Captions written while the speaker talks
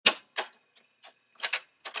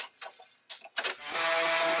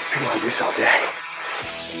like this all day.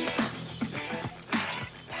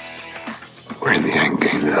 We're in the end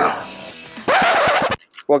game now.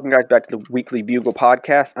 Welcome, guys, back to the Weekly Bugle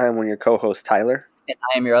Podcast. I am one of your co-hosts, Tyler. And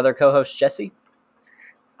I am your other co-host, Jesse.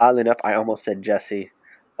 Oddly enough, I almost said Jesse.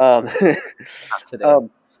 Not today.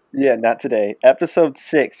 Yeah, not today. Episode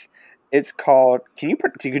 6. It's called.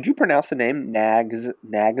 Could you pronounce the name?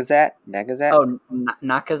 Nagazat? Oh,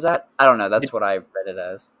 Nakazat? I don't know. That's what I read it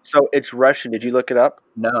as. So it's Russian. Did you look it up?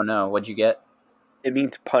 No. What'd you get? It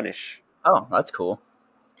means punish. Oh, that's cool.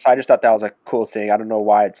 So I just thought that was a cool thing. I don't know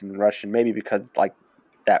why it's in Russian. Maybe because like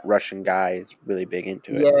that Russian guy is really big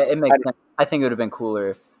into it. Yeah, it makes sense. I think it would have been cooler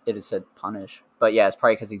if it had said punish. But yeah, it's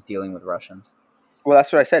probably because he's dealing with Russians. Well,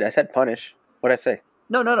 that's what I said. I said punish. What'd I say?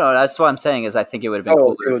 No. That's what I'm saying is I think it would have been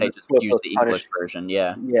cooler if they just used the English version.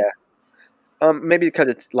 Yeah. Yeah. Maybe because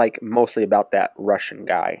it's like mostly about that Russian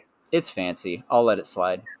guy. It's fancy. I'll let it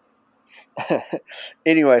slide.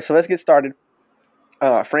 Anyway, so let's get started.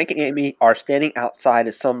 Frank and Amy are standing outside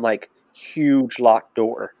of some like huge locked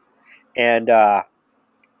door, and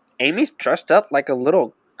Amy's dressed up like a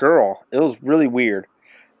little girl. It was really weird,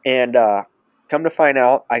 and come to find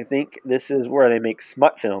out, I think this is where they make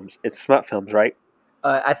smut films. It's smut films, right?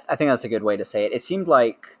 I think that's a good way to say it. It seemed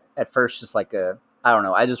like at first just like I don't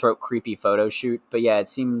know. I just wrote creepy photo shoot, but yeah, it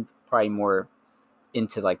seemed probably more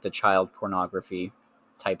into like the child pornography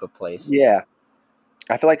type of place. Yeah,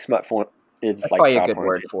 I feel like smut film is That's like probably a child good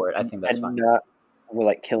pornography. word for it. I think that's and fine. not we're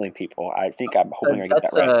like killing people. I think I'm hoping I get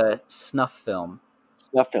That's that right. a snuff film.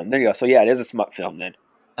 Smut film. There you go. So yeah, it is a smut film then.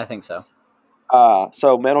 I think so.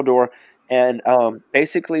 So metal door, and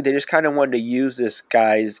basically they just kind of wanted to use this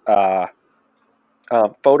guy's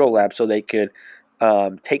photo lab so they could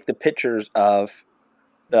take the pictures of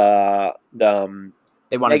the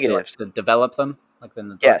They wanted negatives. to develop them, like in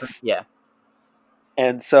the Yes. Yeah.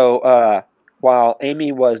 And so while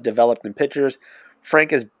Amy was developing pictures,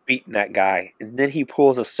 Frank is beating that guy, and then he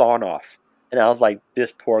pulls a sawn off, and I was like,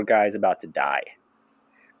 this poor guy's about to die.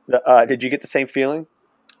 Did you get the same feeling?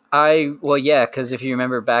 Well, yeah, because if you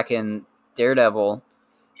remember back in Daredevil,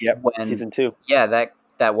 Yep. when Season 2. yeah,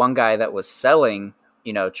 that one guy that was selling,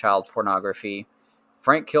 child pornography,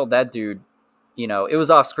 Frank killed that dude. It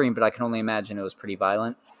was off screen, but I can only imagine it was pretty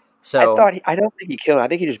violent. So I don't think he killed him. I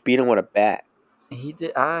think he just beat him with a bat. he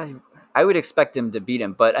did. I would expect him to beat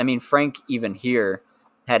him, but I mean, Frank even here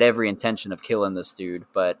had every intention of killing this dude,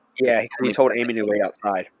 but Yeah, he told Amy to wait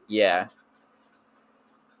outside. yeah.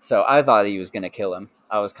 So I thought he was going to kill him.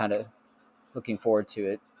 I was kind of looking forward to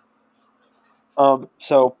it.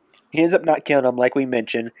 So he ends up not killing him, like we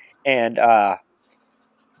mentioned, and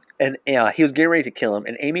he was getting ready to kill him,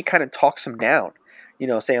 and Amy kind of talks him down,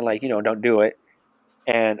 saying like, don't do it,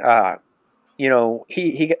 and he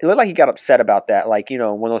it looked like he got upset about that, like,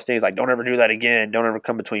 one of those things like, don't ever do that again, don't ever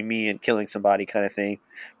come between me and killing somebody, kind of thing.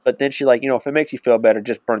 But then she like, if it makes you feel better,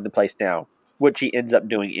 just burn the place down, which he ends up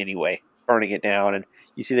doing anyway, burning it down, and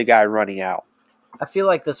you see the guy running out. I feel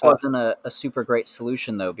like this wasn't a super great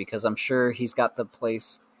solution, though, because I'm sure he's got the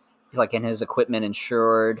place, like, in his equipment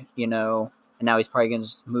insured, and now he's probably going to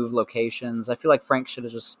just move locations. I feel like Frank should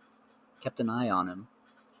have just kept an eye on him.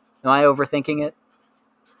 Am I overthinking it?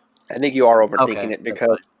 I think you are overthinking Okay, it,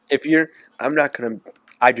 because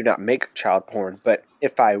I do not make child porn, but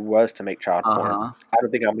if I was to make child porn, I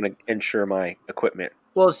don't think I'm going to insure my equipment.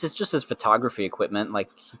 Well, it's just his photography equipment. Like,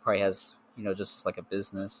 he probably has, just like a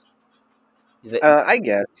business. I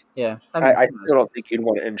guess. Yeah. I still don't think you'd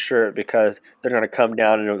want to insure it, because they're going to come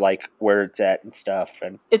down and like where it's at and stuff.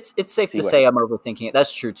 And it's safe to say I'm overthinking it.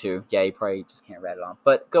 That's true too. Yeah, you probably just can't rat it on.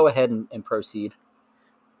 But go ahead and proceed.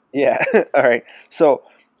 Yeah. All right. So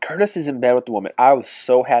Curtis is in bed with the woman. I was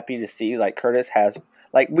so happy to see like Curtis has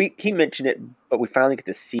like he mentioned it, but we finally get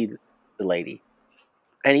to see the lady,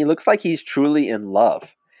 and he looks like he's truly in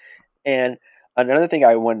love. And another thing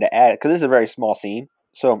I wanted to add, because this is a very small scene,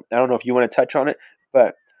 so I don't know if you want to touch on it,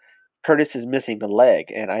 but Curtis is missing a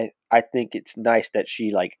leg, and I think it's nice that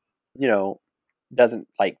she doesn't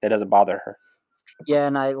bother her. Yeah,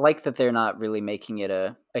 and I like that they're not really making it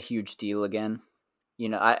a huge deal again.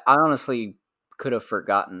 I honestly could have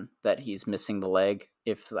forgotten that he's missing the leg.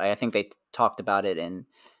 I think they talked about it in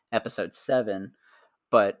episode 7,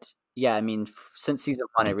 but yeah, I mean, since season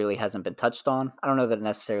 1, it really hasn't been touched on. I don't know that it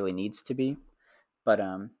necessarily needs to be, but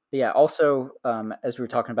yeah. Also, as we were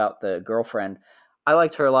talking about the girlfriend, I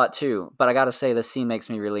liked her a lot too. But I got to say, this scene makes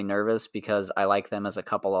me really nervous because I like them as a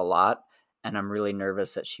couple a lot, and I'm really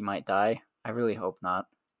nervous that she might die. I really hope not.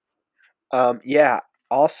 Yeah.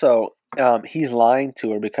 Also, he's lying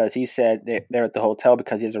to her because he said they're at the hotel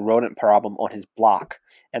because he has a rodent problem on his block,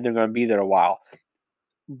 and they're going to be there a while.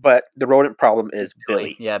 but the rodent problem is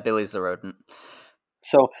Billy. Yeah, Billy's the rodent.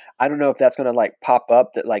 So I don't know if that's gonna like pop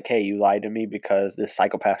up that like, hey, you lied to me because this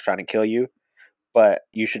psychopath's trying to kill you, but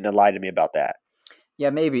you shouldn't have lied to me about that. Yeah,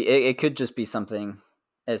 maybe it could just be something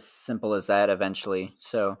as simple as that eventually.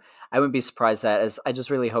 So I wouldn't be surprised that as I just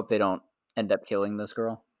really hope they don't end up killing this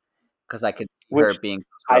girl because I could see her Which being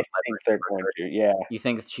I sort of think leverage they're for going good. to. Yeah, You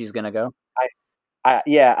think she's gonna go?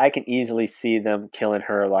 yeah, I can easily see them killing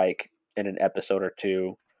her like in an episode or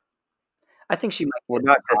two. I think she might Well, get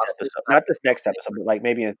not this exhausted. episode, not this next episode, but like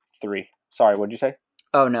maybe in 3. Sorry, what'd you say?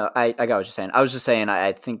 Oh no, I got what you're saying. I was just saying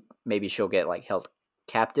I think maybe she'll get like held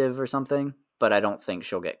captive or something, but I don't think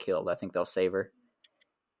she'll get killed. I think they'll save her.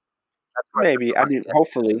 That's what Maybe. I mean, the episode.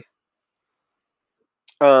 hopefully.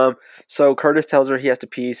 So Curtis tells her he has to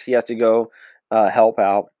piece. He has to go help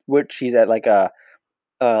out, which he's at like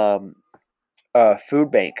um a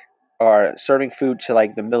food bank or serving food to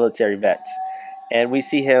like the military vets. And we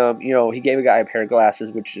see him. He gave a guy a pair of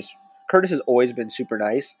glasses, which is Curtis has always been super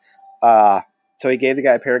nice. So he gave the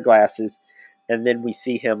guy a pair of glasses, and then we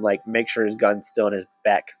see him like make sure his gun's still in his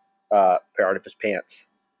back part of his pants.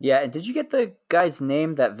 Yeah, and did you get the guy's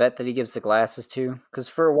name, that vet that he gives the glasses to? Because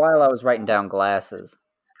for a while I was writing down glasses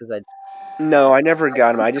because I No, I never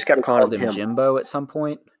got him. I just kept they calling called him him him. Jimbo at some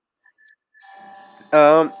point.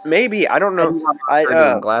 Maybe I don't How do know. you want I to refer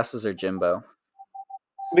to him, glasses or Jimbo?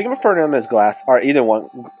 We can refer to him as Glass or either one.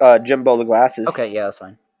 Jimbo the Glasses. Okay, yeah, that's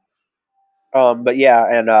fine. But yeah,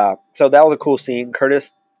 and so that was a cool scene.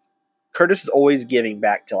 Curtis is always giving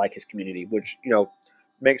back to like his community, which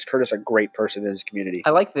makes Curtis a great person in his community.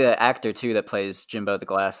 I like the actor too that plays Jimbo the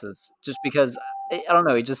Glasses, just because I don't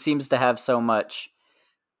know, he just seems to have so much.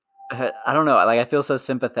 I don't know, like I feel so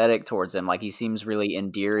sympathetic towards him. Like he seems really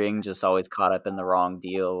endearing, just always caught up in the wrong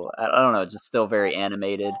deal. I don't know, just still very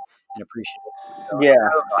animated and appreciative. So Yeah, I don't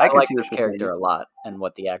know, I I can like see this what you're character saying. a lot and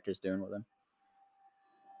what the actor's doing with him.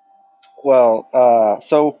 Well,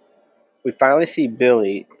 so we finally see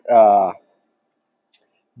Billy.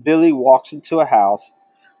 Billy walks into a house,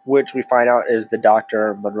 which we find out is the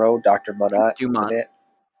Dr. Monroe, Dr. Monat, Dumont.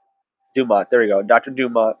 Dumont. There we go, Dr.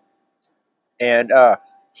 Dumont, and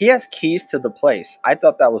he has keys to the place. I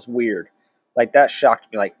thought that was weird. Like that shocked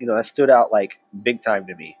me. Like that stood out like big time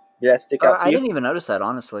to me. Did that stick out to I you? didn't even notice that,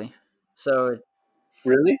 honestly. So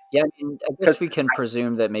Really? yeah, I mean, I Because guess we can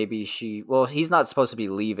presume that maybe she. Well, he's not supposed to be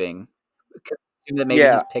leaving. We could assume that maybe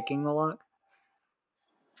yeah, he's picking the lock,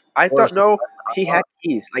 I or thought she no, left he had unlocked.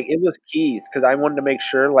 keys. Like it was keys because I wanted to make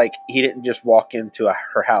sure like he didn't just walk into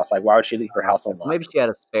her house. Like why would she leave her house Maybe unlocked? she had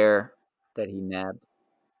a spare that he nabbed.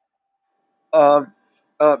 Um,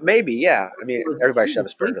 maybe yeah. I mean, She everybody was should have a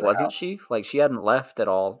spare asleep, to their wasn't house. she? Like she hadn't left at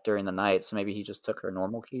all during the night, so maybe he just took her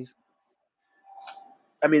normal keys.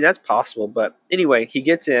 I mean, that's possible. But anyway, he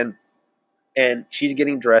gets in and she's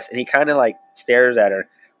getting dressed, and he kind of like stares at her,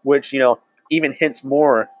 which even hints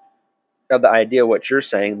more of the idea what you're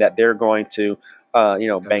saying that they're going to, Go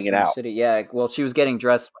to bang it Smash out. City. Yeah. Well, she was getting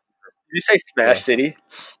dressed. Did you say Smash Yes. City?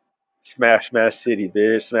 Smash, Smash City,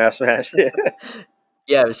 bitch. Smash, Smash.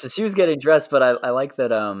 Yeah. So she was getting dressed, but I like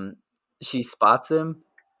that. She spots him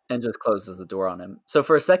and just closes the door on him. So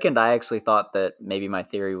for a second, I actually thought that maybe my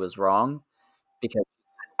theory was wrong because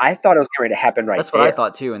I thought it was going to happen right that's what I there.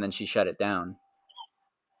 thought too, and then she shut it down.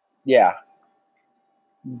 Yeah,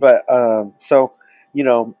 but so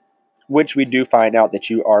which we do find out that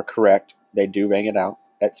you are correct. They do bang it out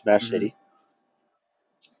at Smash Mm-hmm. City.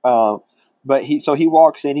 Um, but he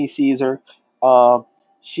walks in, he sees her.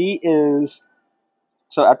 She is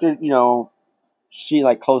so after she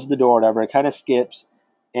like closes the door, or whatever. It kind of skips,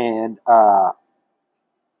 and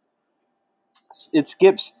it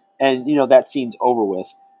skips, and that scene's over with.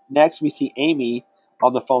 Next, we see Amy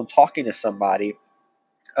on the phone talking to somebody.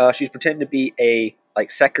 She's pretending to be a like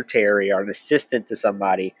secretary or an assistant to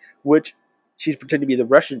somebody, which she's pretending to be the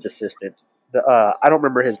Russian's assistant. I don't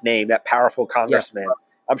remember his name. That powerful Yeah. congressman.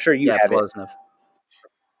 I'm sure you Yeah. have it. Plosnev.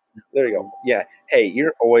 There you go. Yeah. Hey,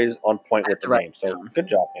 you're always on point I had with to the write name. it So down. good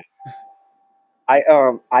job, man.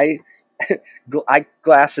 I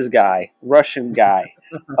glasses guy, Russian guy.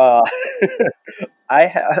 Uh, I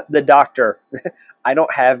have the doctor. I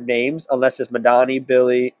don't have names unless it's Madani,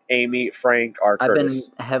 Billy, Amy, Frank, or I've been Curtis.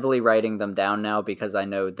 heavily writing them down now because I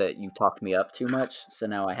know that you talked me up too much. So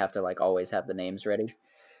now I have to like always have the names ready.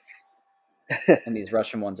 And these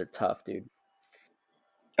Russian ones are tough, dude.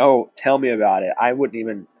 Oh, tell me about it. I wouldn't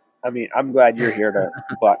even. I mean, I'm glad you're here to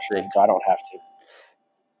butcher it, so Thanks. I don't have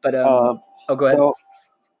But to. oh, go ahead.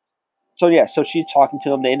 So yeah, so she's talking to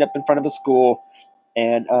them. They end up in front of a school,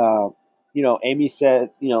 and Amy says,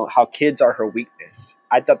 how kids are her weakness.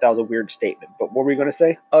 I thought that was a weird statement. But what were you going to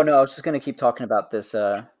say? Oh no, I was just gonna keep talking about this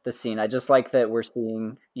scene. I just like that we're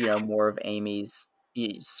seeing more of Amy's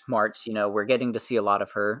smarts. We're getting to see a lot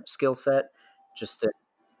of her skill set. Just to,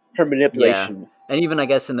 Her yeah, manipulation. and even I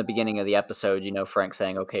guess in the beginning of the episode, Frank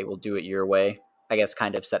saying, "Okay, we'll do it your way." I guess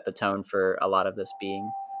kind of set the tone for a lot of this being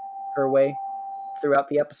her way throughout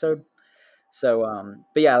the episode. So,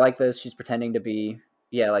 but yeah, I like this. She's pretending to be,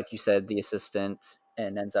 yeah, like you said, the assistant,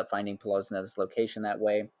 and ends up finding Poloznev's location that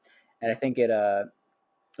way. And I think it,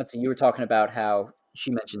 let's see, you were talking about how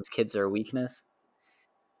she mentions kids are a weakness.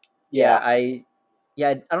 Yeah,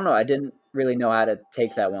 Yeah. I don't know. I didn't really know how to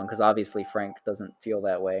take that one because obviously Frank doesn't feel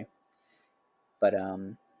that way. But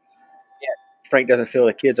Frank doesn't feel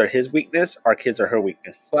the kids are his weakness. Our kids are her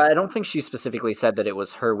weakness. well, I don't think she specifically said that it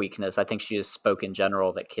was her weakness. I think she just spoke in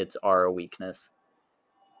general that kids are a weakness.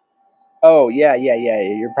 Oh yeah, yeah, yeah.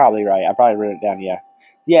 You're probably right. I probably wrote it down. Yeah,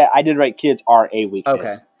 yeah. I did write kids are a Okay.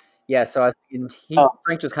 weakness. Yeah, so Um,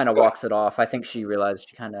 Frank just kind of go ahead. walks it off. I think she realized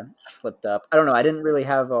she kind of slipped up. I don't know. I didn't really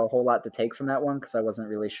have a whole lot to take from that one because I wasn't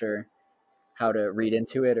really sure how to read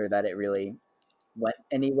into it or that it really went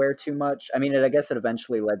anywhere too much. I mean, I guess it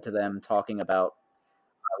eventually led to them talking about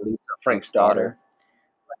Lisa, Frank's Frank's daughter. daughter.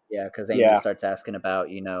 Yeah, because Amy Yeah, starts asking about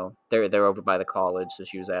they're over by the college, so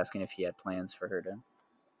she was asking if he had plans for her to,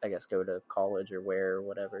 I guess, go to college or where or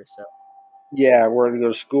whatever. So yeah. We're gonna go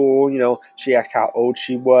to school. She asked how old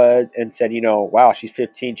she was and said, wow, she's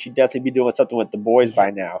 15. She'd definitely be doing something with the boys yeah,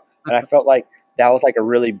 by now. And I felt like that was like a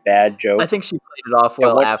really bad I joke. think she played it off And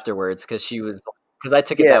well once, afterwards because I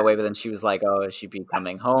took it yeah, that way, but then she was like, "Oh, is she be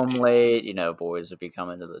coming home late? Boys would be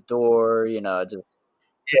coming to the door. Just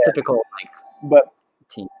yeah. typical like But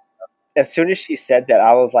teen." as soon as she said that,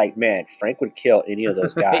 I was like, man, Frank would kill any of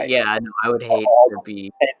those Yeah, guys. I know. I would hate All to of them.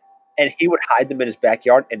 be. And he would hide them in his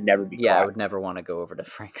backyard and never be Yeah, I caught. would never want to go over to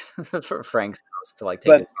Frank's for Frank's house to like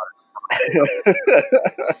take his But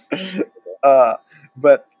uh,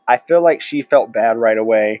 but I feel like she felt bad right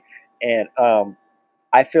away, and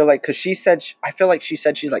I feel like because I feel like she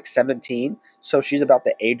said she's like 17, so she's about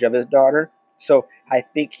the age of his daughter. So I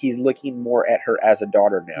think he's looking more at her as a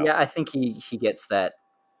daughter now. Yeah, I think he gets that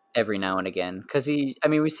every now and again because I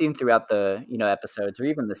mean, we've seen throughout the episodes or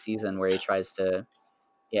even the season where he tries to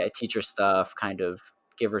teach her stuff, kind of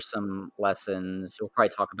give her some lessons. We'll probably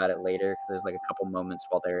talk about it later because there's like a couple moments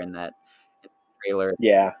while they're in that trailer.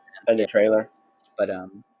 Yeah, in the Yeah, trailer. but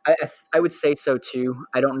I would say so too.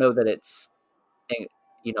 I don't know that it's eh,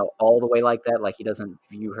 all the way like that. Like he doesn't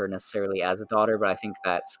view her necessarily as a daughter, but I think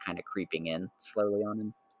that's kind of creeping in slowly on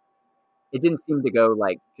him. It didn't seem to go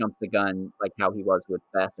like jump the gun like how he was with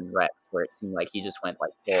Beth and Rex, where it seemed like he just went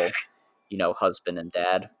like full, husband and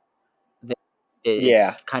dad. Th- Yeah,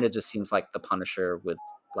 It's kind of just seems like the Punisher with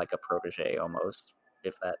like a protege almost,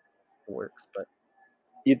 if that works. But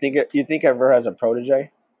you think of her as a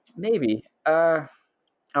protege? maybe I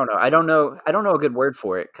don't know. I don't know. I don't know a good word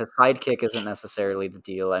for it because sidekick isn't necessarily the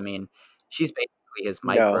deal. I mean, she's basically his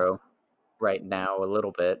No. micro right now a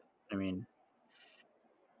little bit. I mean,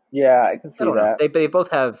 Yeah, I can I see don't know. that. They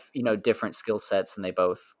both have different skill sets and they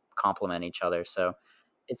both complement each other. So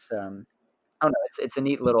it's I don't know. It's a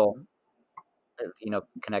neat little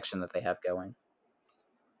connection that they have going.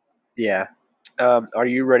 Yeah. Are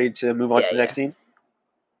you ready to move on Yeah, to the next yeah, scene?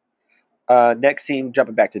 Next scene,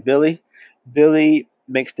 jumping back to Billy. Billy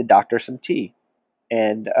makes the doctor some tea,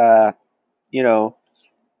 and you know,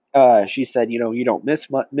 she said, you don't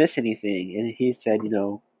miss anything, and he said,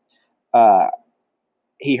 uh,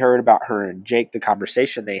 he heard about her and Jake, the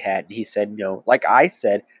conversation they had, and he said, like I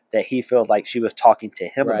said, that he feels like she was talking to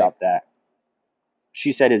him right. about that.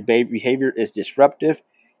 She said his behavior is disruptive.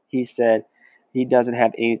 He said he doesn't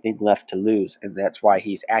have anything left to lose, and that's why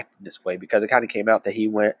he's acting this way. Because it kind of came out that he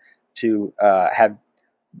went to have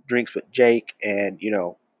drinks with Jake, and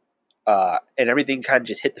everything kind of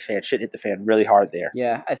just hit the fan. Shit hit the fan really hard there.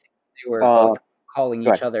 Yeah, I think they were both Uh, calling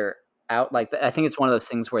Go each ahead. other out. Like I think it's one of those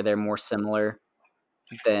things where they're more similar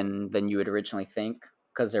than you would originally think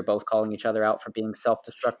because they're both calling each other out for being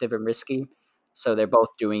self-destructive and risky. So they're both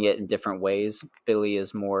doing it in different ways. Billy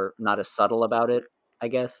is more not as subtle about it, I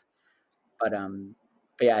guess. But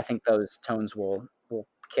but yeah, I think those tones will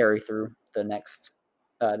carry through the next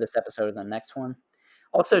this episode and the next one.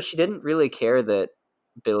 Also, she didn't really care that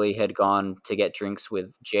Billy had gone to get drinks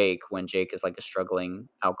with Jake when Jake is like a struggling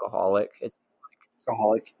alcoholic. It's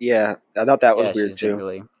Alcoholic. Yeah, I thought that was yeah, she weird just didn't too.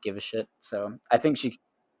 really give a shit. So I think she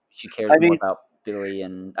cares I more mean, about Billy,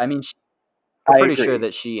 and I mean, we're I pretty sure agree.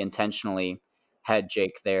 that she intentionally had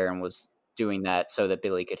Jake there and was doing that so that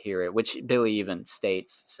Billy could hear it, which Billy even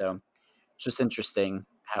states. So it's just interesting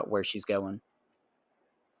where she's going.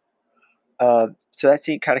 So that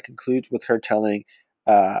scene kind of concludes with her telling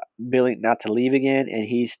Billy not to leave again, and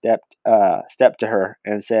he stepped to her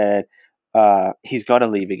and said he's gonna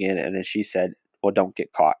leave again, and then she said, "Well, don't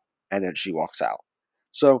get caught," and then she walks out.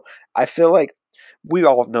 So I feel like we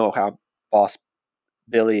all know how boss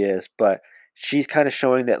Billy is, but she's kind of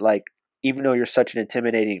showing that like even though you're such an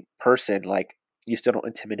intimidating person, like you still don't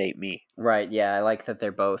intimidate me. Right, yeah, I like that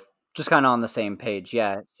they're both just kinda on the same page,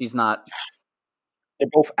 yeah, she's not. They're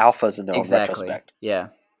both alphas in their own Exactly, retrospect. yeah,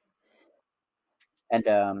 and,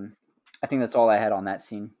 I think that's all I had on that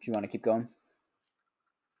scene. Do you wanna keep going?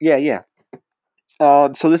 Yeah, yeah.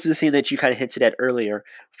 So this is a scene that you kind of hinted at earlier.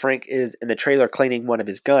 Frank is in the trailer cleaning one of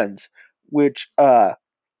his guns, which not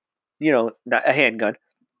a handgun,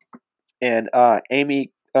 and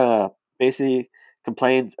Amy basically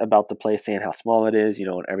complains about the place, saying how small it is,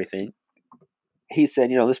 and everything. He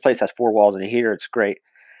said, this place has 4 walls and a heater. It's great.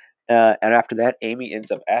 And after that, Amy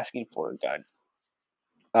ends up asking for a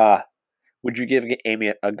gun. Would you give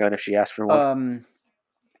Amy a gun if she asked for one?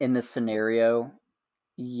 In this scenario,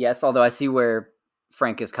 yes, although I see where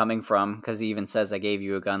Frank is coming from, because he even says, "I gave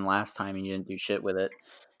you a gun last time and you didn't do shit with it."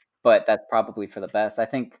 But that's probably for the best. I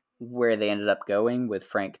think where they ended up going with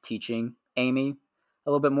Frank teaching Amy a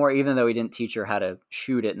little bit more, even though he didn't teach her how to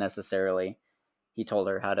shoot it necessarily, he told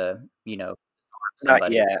her how to, disarm Not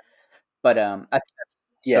somebody. yet. But I think that's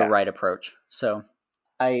the Yeah. right approach. So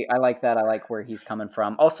I like that. I like where he's coming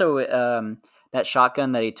from. Also, that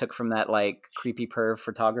shotgun that he took from that like creepy perv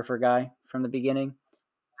photographer guy from the beginning.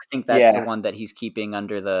 I think that's the Yeah. one that he's keeping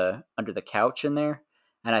under the couch in there,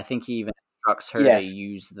 and I think he even instructs her to Yes.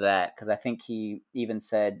 use that because I think he even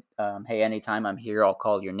said, "Hey, anytime I'm here, I'll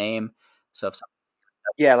call your name." So if somebody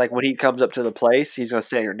Yeah, like when he comes up to the place, he's gonna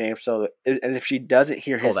say her name. So, and if she doesn't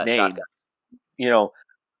hear pull his that name, shotgun, you know,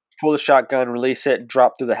 pull the shotgun, release it,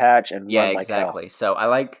 drop through the hatch, and yeah, run like hell. exactly. So I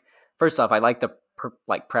like first off, I like the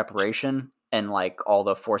preparation and like all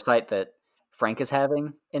the foresight that Frank is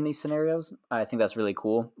having in these scenarios. I think that's really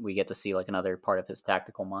cool. We get to see like another part of his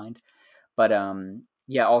tactical mind. But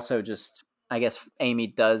yeah, also just I guess Amy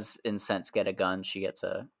does in sense get a gun. She gets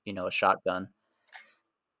a shotgun.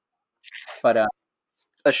 But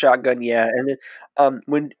A shotgun, yeah. And then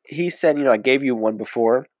when he said, I gave you one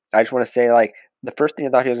before, I just want to say, like, the first thing I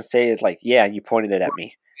thought he was gonna say is like, yeah, and you pointed it at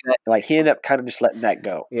me. Like he ended up kind of just letting that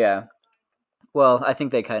go. yeah, well, I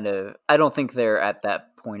think they kind of. I don't think they're at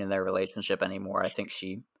that point in their relationship anymore. I think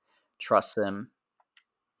she trusts him,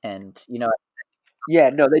 and Yeah,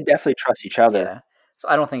 no, they definitely trust each other. yeah. So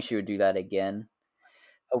I don't think she would do that again.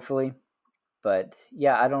 Hopefully, but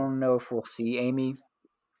yeah, I don't know if we'll see Amy.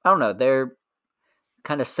 I don't know. They're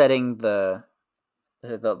kind of setting the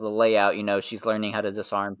layout. She's learning how to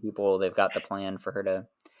disarm people. They've got the plan for her to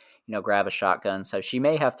grab a shotgun. So she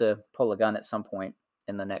may have to pull a gun at some point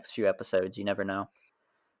in the next few episodes. You never know.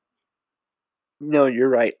 No, you're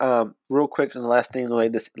right. Real quick, and the last thing, the way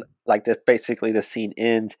this basically the scene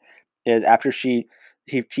ends is after he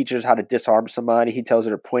teaches how to disarm somebody. He tells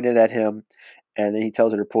her to point it at him, and then he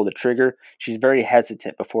tells her to pull the trigger. She's very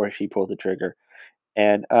hesitant before she pulls the trigger,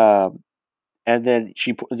 and then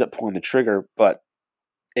she ends up pulling the trigger. But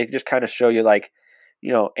it just kind of show you like,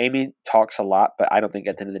 Amy talks a lot, but I don't think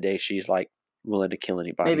at the end of the day she's like willing to kill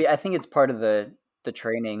anybody. Maybe I think it's part of the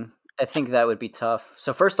training. I think that would be tough.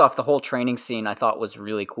 So first off, the whole training scene I thought was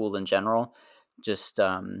really cool in general. Just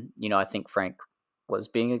I think Frank was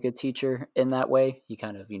being a good teacher in that way. He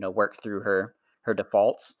kind of worked through her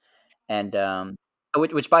defaults, and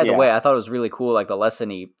which by the Yeah. way I thought was really cool. Like the lesson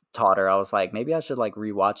he taught her, I was like maybe I should like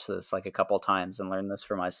rewatch this like a couple times and learn this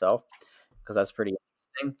for myself because that's pretty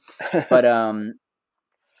interesting. But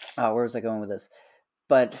where was I going with this?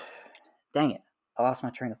 But dang it, I lost my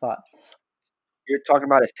train of thought. You're talking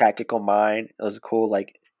about his tactical mind. It was cool.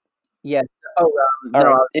 Like, Yeah. Oh, all no,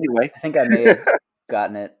 right. Anyway, I think I may have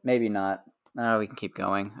gotten it. Maybe not. No, we can keep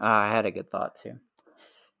going. I had a good thought too.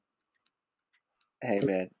 hey It,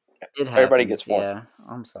 man, it everybody happens. gets one. Yeah.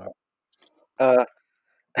 I'm sorry. Uh,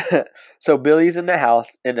 so Billy's in the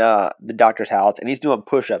house in the doctor's house, and he's doing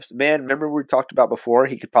push-ups. Man, remember we talked about before?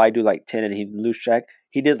 He could probably do like 10, and he'd lose track.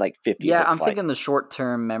 He did like 50. It Yeah, I'm looks like. thinking the short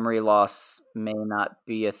term memory loss may not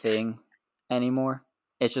be a thing anymore.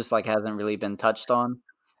 It's just like hasn't really been touched on.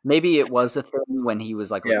 Maybe it was a thing when he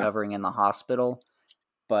was like Yeah. recovering in the hospital,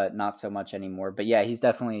 but not so much anymore. But yeah, he's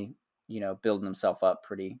definitely, building himself up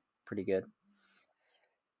pretty good.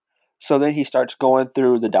 So then he starts going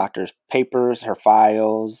through the doctor's papers, her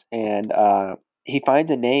files, and he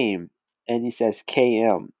finds a name, and he says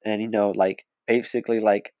KM, and like basically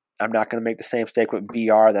like I'm not going to make the same mistake with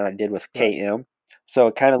BR that I did with Right. KM. So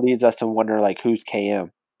it kind of leads us to wonder like who's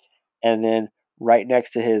KM, and then right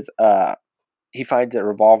next to his he finds a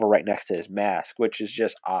revolver right next to his mask, which is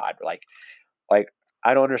just odd. Like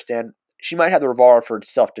I don't understand. She might have the revolver for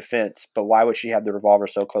self defense, but why would she have the revolver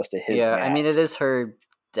so close to his Yeah, mask? I mean, it is her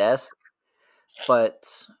desk,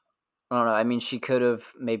 but I don't know. I mean, she could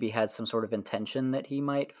have maybe had some sort of intention that he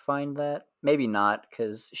might find that. Maybe not,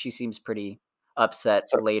 because she seems pretty upset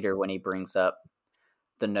So later when he brings up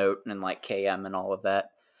the note and like KM and all of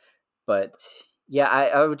that. But yeah,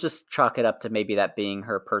 I would just chalk it up to maybe that being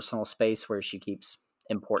her personal space where she keeps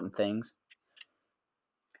important things.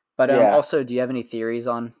 But yeah, also, do you have any theories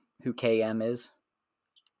on who KM is?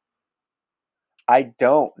 I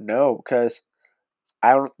don't know because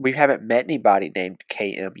I don't. We haven't met anybody named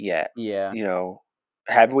KM yet. Yeah, You know,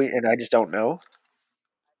 have we? And I just don't know.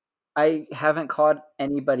 I haven't caught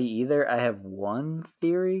anybody either. I have one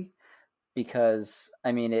theory because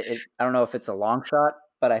I mean, I don't know if it's a long shot,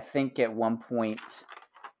 but I think at one point,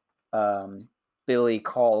 Billy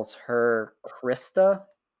calls her Krista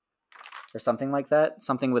or something like that,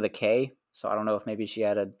 something with a K. So I don't know if maybe she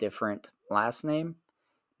had a different last name.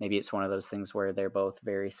 Maybe it's one of those things where they're both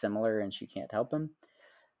very similar and she can't help him.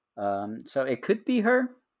 So it could be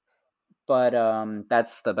her, but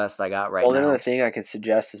that's the best I got right Well, another now. thing I could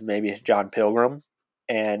suggest is maybe it's John Pilgrim,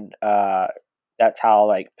 and that's how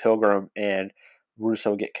like Pilgrim and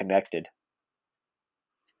Russo get connected.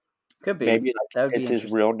 Could be. Maybe like That would be it's his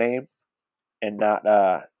interesting. real name and not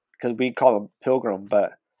because we call him Pilgrim,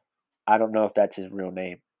 but I don't know if that's his real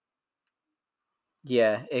name.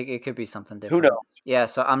 Yeah, it could be something Who knows? different. Yeah,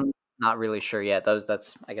 so I'm not really sure yet.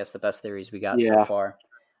 That's I guess the best theories we got so Yeah, far.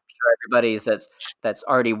 I'm sure everybody's that's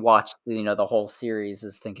already watched the whole series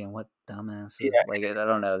is thinking what dumbasses yeah. like I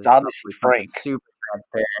don't know. It's There's obviously probably something Frank. super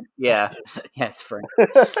transparent. Yeah, yeah, it's Frank.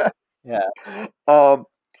 Yeah,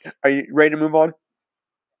 Are you ready to move on?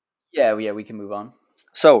 yeah. We can move on.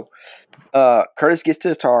 So, Curtis gets to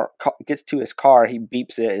his car. Gets to his car. He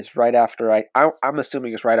beeps it. It's right after I'm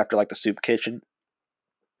assuming it's right after like the soup kitchen,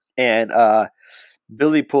 and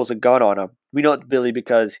Billy pulls a gun on him. We know it's Billy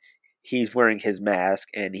because he's wearing his mask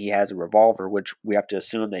and he has a revolver, which we have to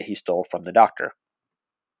assume that he stole from the doctor.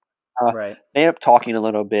 Right. They end up talking a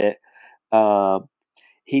little bit. Um,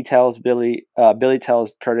 he tells Billy. Billy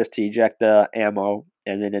tells Curtis to eject the ammo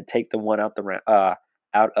and then to take the one out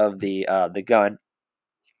of the gun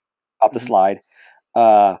off the Hmm. slide.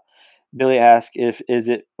 Uh, Billy asks if is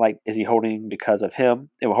he holding because of him?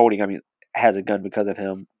 And holding, I mean, has a gun because of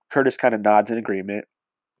him. Curtis kind of nods in agreement.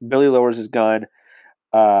 Billy lowers his gun.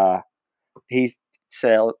 Uh, he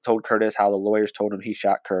told Curtis how the lawyers told him he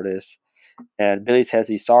shot Curtis, and Billy says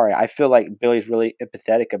he's sorry. I feel like Billy's really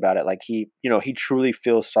empathetic about it. Like he truly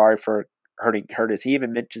feels sorry for hurting Curtis. He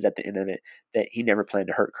even mentions at the end of it that he never planned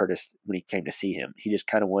to hurt Curtis when he came to see him. He just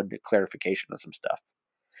kind of wanted clarification on some stuff.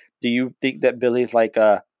 Do you think that Billy's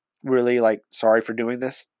really like sorry for doing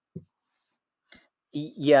this?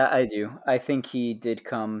 Yeah, I do. I think he did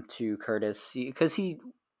come to Curtis because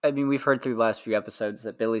I mean, we've heard through the last few episodes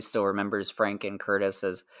that Billy still remembers Frank and Curtis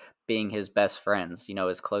as being his best friends,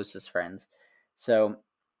 his closest friends. So,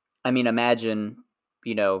 I mean, imagine,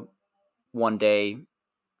 you know, one day,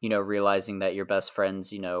 realizing that your best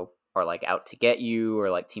friends, are like out to get you or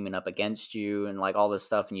like teaming up against you and like all this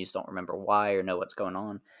stuff, and you just don't remember why or know what's going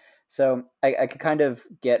on. So, I could kind of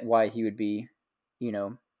get why he would be, you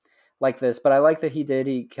know, like this, but I like that he did.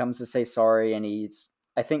 He comes to say sorry, and he's,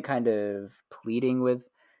 I think, kind of pleading with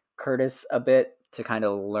Curtis a bit to kind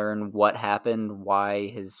of learn what happened, why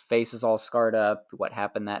his face is all scarred up, what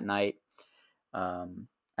happened that night.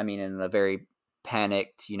 I mean, in a very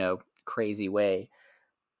panicked, crazy way.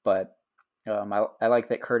 But I like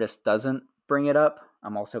that Curtis doesn't bring it up.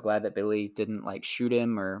 I'm also glad that Billy didn't like shoot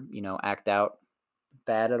him or act out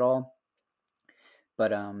bad at all.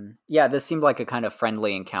 But yeah, this seemed like a kind of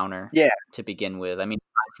friendly encounter Yeah, to begin with. I mean,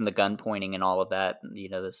 aside from the gun pointing and all of that,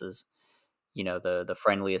 this is the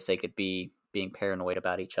friendliest they could be, being paranoid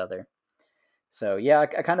about each other. So yeah, I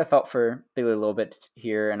kind of felt for Billy a little bit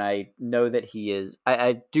here, and I know that he is.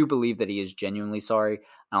 I do believe that he is genuinely sorry.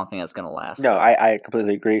 I don't think that's gonna last no, though. I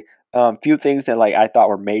completely agree. Few things that like I thought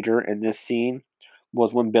were major in this scene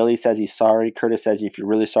was when Billy says he's sorry. Curtis says if you're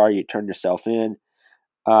really sorry, you turn yourself in.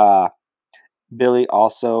 Uh, Billy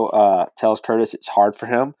also tells Curtis it's hard for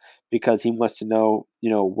him because he wants to know,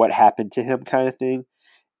 what happened to him, kind of thing,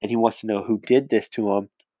 and he wants to know who did this to him,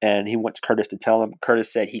 and he wants Curtis to tell him.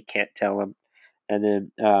 Curtis said he can't tell him, and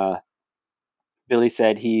then Billy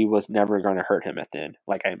said he was never going to hurt him at the end,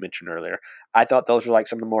 like I mentioned earlier. I thought those were like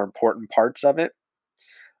some of the more important parts of it.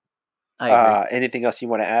 I agree. Anything else you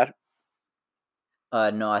want to add?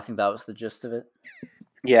 No, I think that was the gist of it.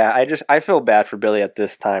 Yeah, I feel bad for Billy at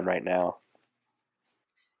this time right now.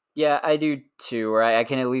 Yeah, I do too. Or I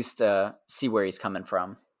can at least see where he's coming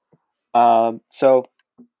from. So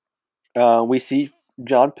we see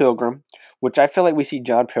John Pilgrim, which I feel like we see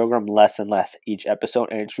John Pilgrim less and less each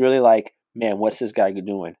episode, and it's really like, man, what's this guy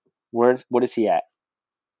doing? What is he at?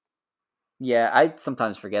 Yeah, I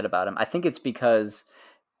sometimes forget about him. I think it's because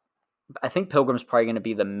I think Pilgrim's probably going to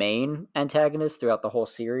be the main antagonist throughout the whole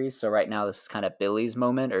series. So right now, this is kind of Billy's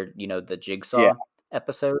moment, or the Yeah, Jigsaw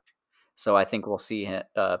episode. So I think we'll see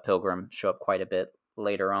Pilgrim show up quite a bit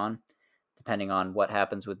later on, depending on what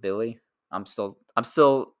happens with Billy. I'm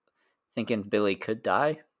still thinking Billy could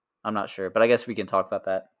die. I'm not sure, but I guess we can talk about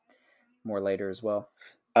that more later as well.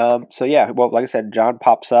 So yeah, well, like I said, John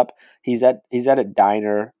pops up. He's at a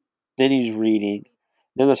diner. Then he's reading.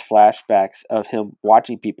 Then there's flashbacks of him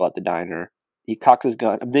watching people at the diner. He cocks his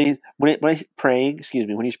gun. Then when he's praying, excuse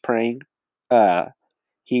me, when he's praying, uh,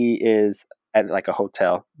 he is at like a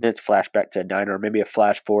hotel. Then it's flashback to a diner, or maybe a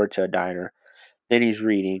flash forward to a diner. Then he's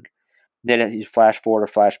reading. Then he's flash forward or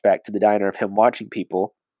flashback to the diner of him watching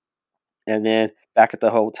people. And then back at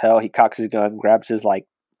the hotel, he cocks his gun, grabs his like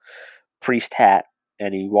priest hat,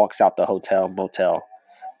 and he walks out the hotel motel.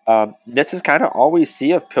 This is kind of all we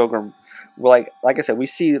see of Pilgrim. Like I said, we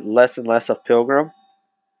see less and less of Pilgrim,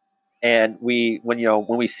 and when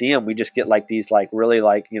we see him, we just get like these like really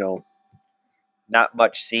like not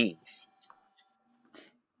much scenes.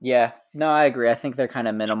 Yeah, no, I agree. I think they're kind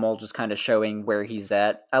of minimal, just kind of showing where he's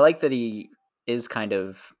at. I like that he is kind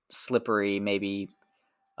of slippery,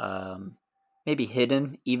 um, maybe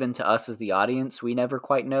hidden even to us as the audience. We never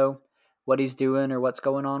quite know what he's doing or what's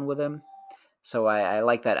going on with him. So I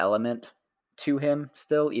like that element to him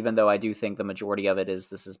still, even though I do think the majority of it is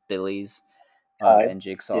this is Billy's Time, and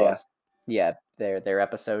yeah, Jigsaw's. Yeah, their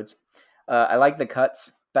episodes. I like the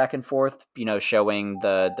cuts back and forth, showing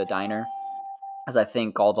the diner, as I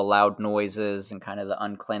think all the loud noises and kind of the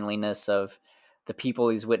uncleanliness of the people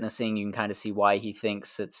he's witnessing, you can kind of see why he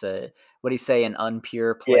thinks it's what do you say, an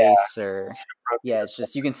unpure yeah, place, or yeah, it's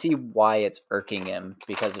just you can see why it's irking him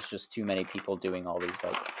because it's just too many people doing all these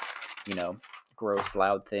like you know gross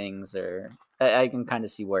loud things, or I can kind of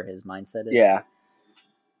see where his mindset is. yeah.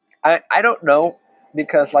 I don't know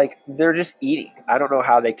because like they're just eating. I don't know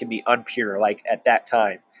how they can be unpure like at that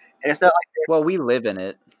time, and it's not like Well, we live in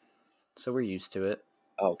it, so we're used to it.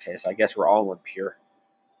 okay, so I guess we're all impure.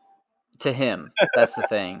 To him, that's the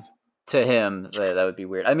thing. To him, that would be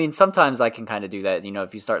weird. I mean, sometimes I can kind of do that.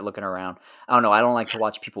 If you start looking around, I don't know. I don't like to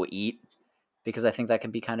watch people eat because I think that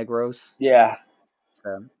can be kind of gross. Yeah,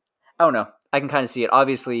 So I don't know. I can kind of see it.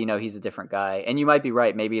 Obviously, he's a different guy, and you might be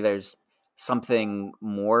right. Maybe there's something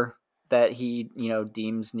more that he,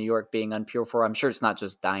 deems New York being unpure for. I'm sure it's not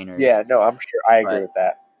just diners, yeah. No, I'm sure I agree but with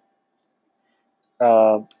that.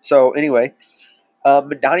 So anyway,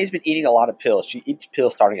 Madani's been eating a lot of pills. She eats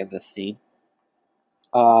pills starting in this scene.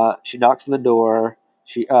 She knocks on the door.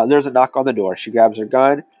 There's a knock on the door. She grabs her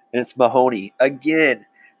gun, and it's Mahoney again.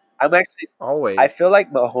 I'm actually. I always. feel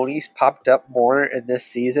like Mahoney's popped up more in this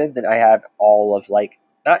season than I have all of like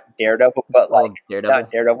not Daredevil, but Oh, like not Daredevil.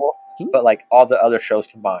 Daredevil, He but like all the other shows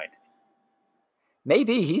combined.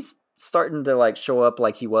 maybe he's starting to like show up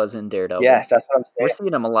like he was in Daredevil. Yes, that's what I'm We're saying.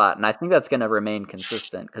 seeing him a lot, and I think that's going to remain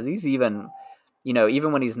consistent because he's even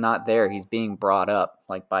when he's not there, he's being brought up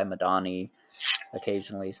like by Madani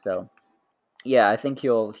occasionally. So yeah, I think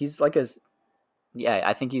I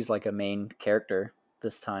think he's like a main character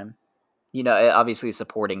this time. Obviously a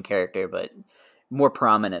supporting character, but more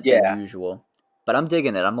prominent than Yeah, usual. But I'm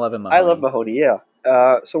digging it. I'm loving I love Mahoney. Mahoney.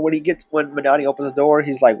 Yeah. So when Madani opens the door,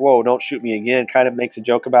 he's like, "Whoa, don't shoot me again!" Kind of makes a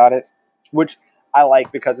joke about it, which I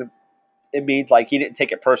like because it means like he didn't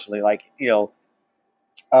take it personally. Like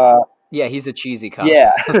uh, Yeah, he's a cheesy cop,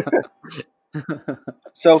 yeah.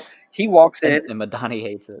 So he walks in. and Madani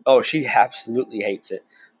hates it. Oh, she absolutely hates it,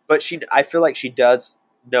 but I feel like she does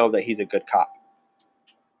know that he's a good cop.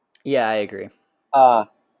 Yeah, I agree. Uh,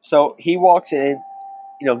 so he walks in,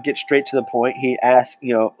 gets straight to the point. He asks,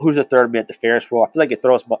 who's the third man at the Ferris wheel. I feel like it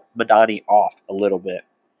throws Madani off a little bit.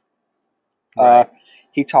 Uh, Right.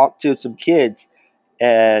 he talked to some kids,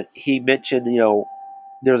 and he mentioned,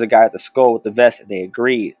 there was a guy at the skull with the vest, and they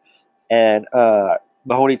agreed. And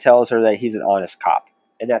Mahoney tells her that he's an honest cop,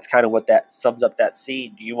 and that's kind of what that sums up that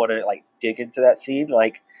scene. Do you want to like dig into that scene?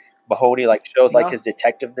 Like Mahoney like shows like No. his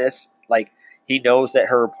detectiveness, like he knows that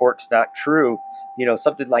her report's not true.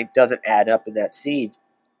 Something like doesn't add up in that scene.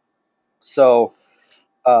 So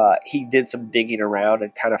he did some digging around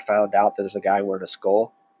and kind of found out that there's a guy wearing a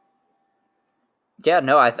skull. Yeah,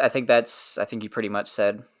 no, I think I think you pretty much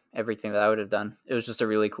said everything that I would have done. It was just a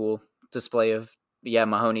really cool display of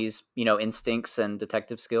Mahoney's instincts and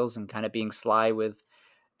detective skills and kind of being sly with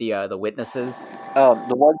the witnesses.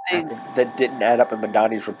 The one thing that didn't add up in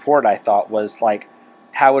Madani's report, I thought, was like,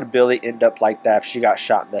 how would Billy end up like that if she got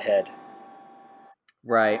shot in the head?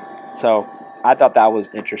 Right. So I thought that was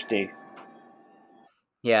interesting.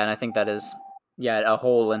 Yeah, and I think that is a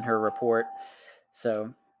hole in her report.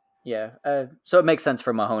 So yeah, so it makes sense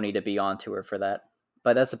for Mahoney to be onto her for that.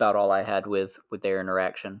 But that's about all I had with their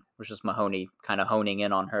interaction, was just Mahoney kind of honing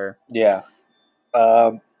in on her. Yeah.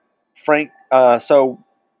 Frank. So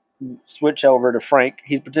switch over to Frank.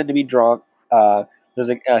 He's pretending to be drunk.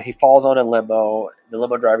 He falls on a limo. The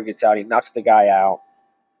limo driver gets out. He knocks the guy out.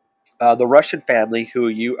 The Russian family, who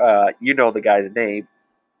you know the guy's name.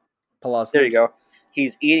 There you Polosnev. go.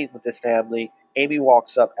 He's eating with this family. Amy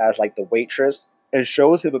walks up as like the waitress and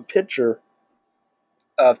shows him a picture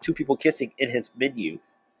of two people kissing in his menu,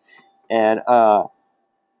 and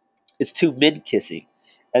it's two men kissing.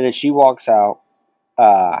 And then she walks out,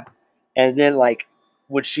 and then like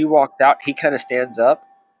when she walked out, he kind of stands up,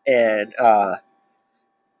 and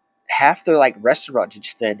half the like restaurant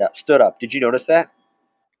just stood up. Did you notice that?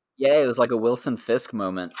 Yeah, it was like a Wilson Fisk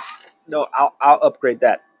moment. No, I'll upgrade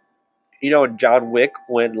that. You know, in John Wick,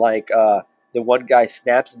 when like the one guy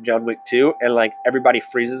snaps in John Wick 2, and like everybody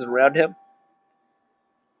freezes around him.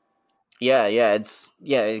 Yeah,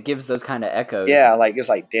 it gives those kind of echoes. Yeah, like it's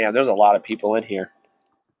like, damn, there's a lot of people in here.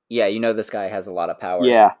 Yeah, this guy has a lot of power.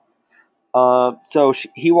 Yeah. So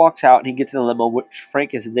he walks out and he gets in the limo, which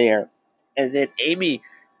Frank is there, and then Amy,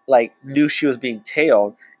 like, knew she was being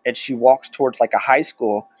tailed, and she walks towards like a high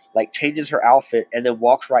school, like changes her outfit, and then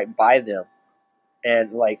walks right by them,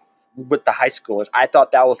 and like with the high schoolers. I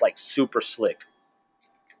thought that was like super slick.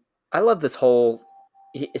 I love this whole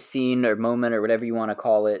scene or moment or whatever you want to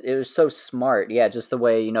call it. It was so smart. Yeah, just the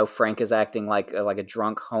way, Frank is acting like a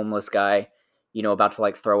drunk homeless guy, about to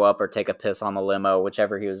like throw up or take a piss on the limo,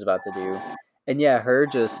 whichever he was about to do. And yeah, her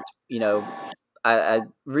just, I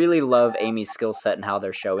really love Amy's skill set and how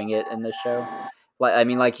they're showing it in this show.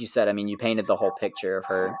 Like you said, you painted the whole picture of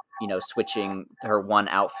her, switching her one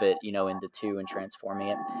outfit, into two and transforming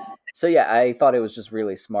it. So yeah, I thought it was just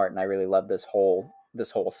really smart, and I really loved this whole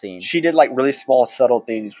scene. She did like really small, subtle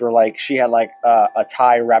things where like she had like a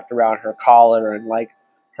tie wrapped around her collar, and like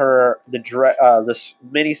this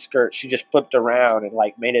mini skirt she just flipped around and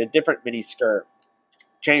like made it a different mini skirt.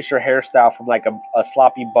 Changed her hairstyle from like a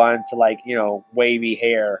sloppy bun to like wavy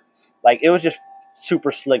hair. Like it was just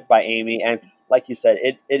super slick by Amy, and like you said,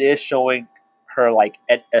 it is showing her like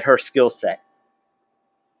at her skill set.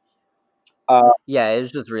 Yeah, it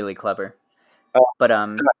was just really clever. Uh, But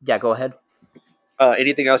yeah, go ahead.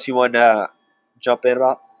 Anything else you want to jump in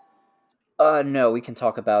about? No, we can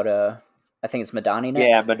talk about I think it's Madani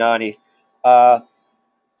Yeah, next. Madani.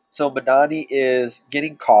 So Madani is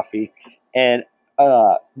getting coffee, and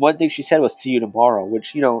one thing she said was "see you tomorrow,"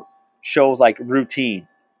 which shows like routine.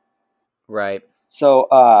 Right. So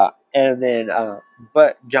and then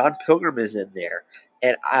but John Pilgrim is in there,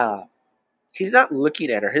 and he's not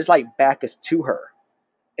looking at her. His like back is to her,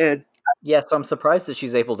 and Yeah, so I'm surprised that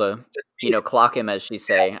she's able to, clock him, as she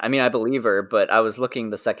say. I believe her, but I was looking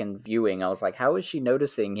the second viewing. I was like, how is she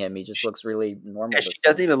noticing him? He just looks really normal. and she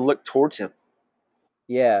doesn't even look towards him.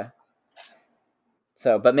 Yeah.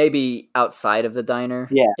 So, but maybe outside of the diner.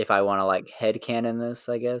 Yeah. If I want to like headcanon this,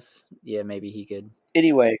 I guess. Yeah, maybe he could.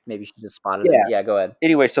 Anyway, Maybe she just spotted him. yeah. Yeah, go ahead.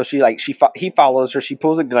 Anyway, so he follows her. She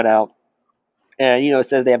pulls a gun out, and it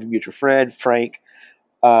says they have a mutual friend, Frank.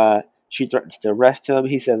 She threatens to arrest him.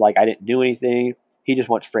 He says like I didn't do anything. He just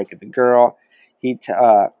wants Frank and the girl. He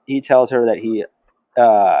tells her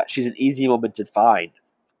that she's an easy woman to find.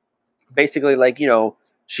 Basically, like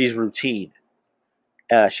she's routine.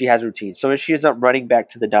 She has routine. So she ends up running back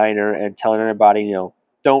to the diner and telling everybody,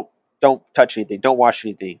 don't touch anything, don't wash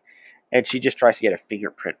anything, and she just tries to get a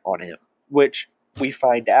fingerprint on him, which we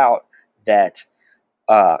find out that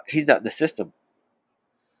he's not in the system.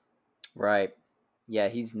 Right. Yeah,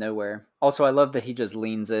 he's nowhere. Also, I love that he just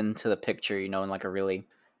leans into the picture, in like a really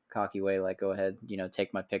cocky way. Like, go ahead,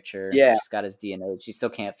 take my picture. Yeah. She's got his DNA. She still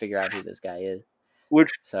can't figure out who this guy is. Which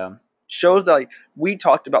So shows that like, we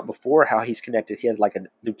talked about before how he's connected. He has like a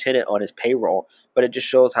lieutenant on his payroll, but it just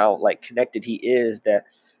shows how like connected he is that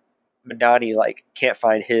Madani like can't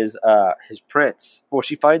find his prints. Well,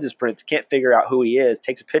 she finds his prints, can't figure out who he is,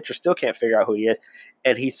 takes a picture, still can't figure out who he is,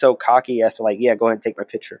 and he's so cocky as to like, yeah, go ahead and take my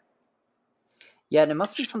picture. yeah, and it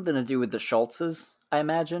must be something to do with the Schultzes, I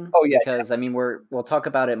imagine. Oh, yeah. Because we'll talk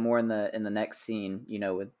about it more in the next scene,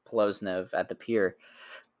 with Polosnev at the pier.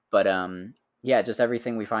 But yeah, just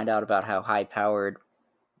everything we find out about how high powered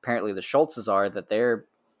apparently the Schultzes are, that they're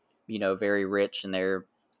very rich, and they're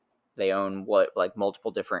they own like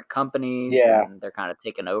multiple different companies, Yeah. and they're kind of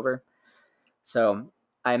taking over. So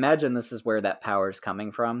I imagine this is where that power is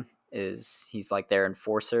coming from. Is he's like their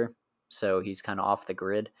enforcer, so he's kind of off the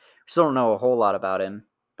grid. We still don't know a whole lot about him,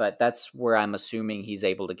 but that's where I'm assuming he's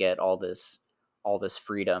able to get all this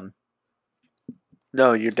freedom.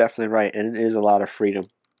 No, you're definitely right, and it is a lot of freedom.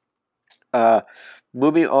 Uh,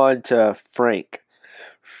 moving on to Frank.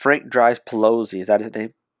 Frank drives Pelosi. Is that his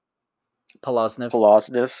name? Poloznev.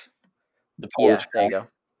 Poloznev, the Polish Yeah, there you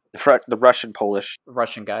guy, go. the Russian Polish.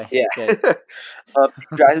 Russian guy. Yeah. Yeah.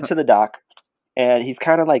 He drives him to the dock, and he's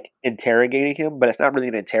kind of like interrogating him, but it's not really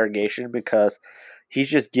an interrogation because he's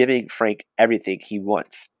just giving Frank everything he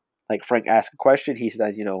wants. Like Frank asks a question, he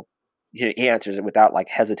says, he answers it without like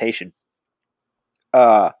hesitation.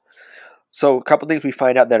 So a couple things we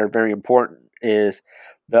find out that are very important is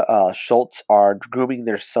the Schultz are grooming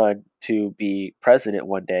their son to be president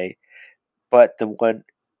one day, but the one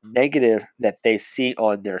negative that they see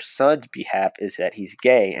on their son's behalf is that he's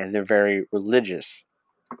gay and they're very religious.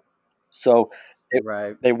 So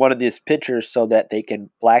Right. they wanted these pictures so that they can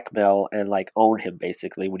blackmail and like own him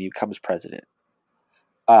basically when he becomes president.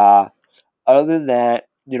 Uh, other than that,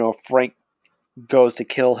 Frank goes to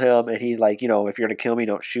kill him and he's like, if you're gonna kill me,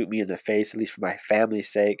 don't shoot me in the face, at least for my family's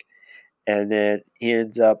sake. And then he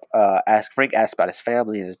ends up Frank asks about his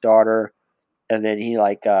family and his daughter, and then he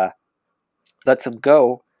like lets him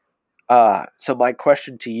go. So my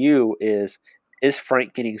question to you is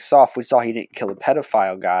Frank getting soft? We saw he didn't kill a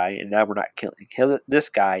pedophile guy, and now we're not killing this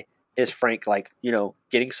guy. Is Frank like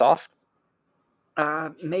getting soft?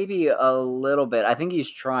 Maybe a little bit. I think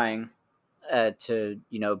he's trying to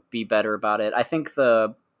be better about it. I think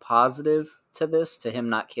the positive to this, to him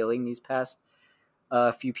not killing these past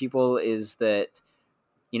few people, is that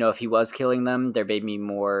if he was killing them, there may be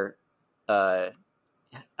more. I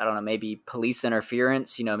don't know, maybe police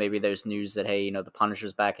interference. Maybe there's news that hey, the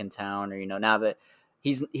Punisher's back in town, or now that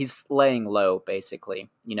he's laying low, basically.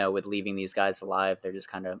 With leaving these guys alive, they're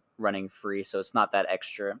just kind of running free. So it's not that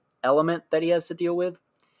extra element that he has to deal with.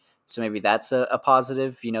 So maybe that's a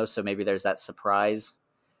positive. So maybe there's that surprise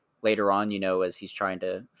later on. As he's trying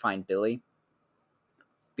to find Billy.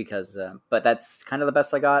 Because, but that's kind of the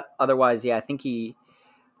best I got. Otherwise, yeah, I think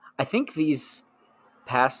these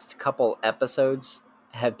past couple episodes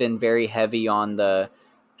have been very heavy on the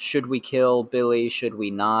should we kill Billy, should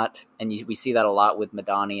we not? And we see that a lot with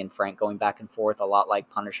Madani and Frank going back and forth, a lot like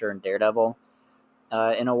Punisher and Daredevil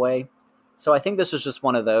in a way. So I think this is just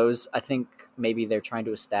one of those. I think maybe they're trying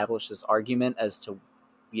to establish this argument as to,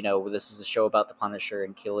 this is a show about the Punisher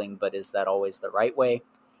and killing, but is that always the right way?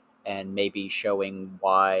 And maybe showing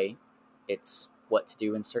why it's what to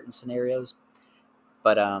do in certain scenarios.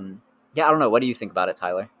 But yeah, I don't know. What do you think about it,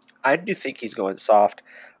 Tyler? I do think he's going soft.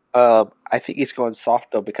 I think he's going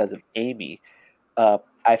soft though because of Amy.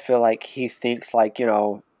 I feel like he thinks like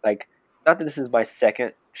like not that this is my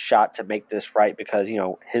second shot to make this right because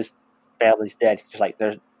his family's dead. He's just like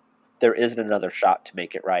there isn't another shot to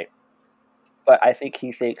make it right. But I think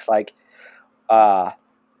he thinks like, uh,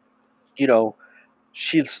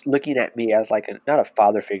 she's looking at me as like not a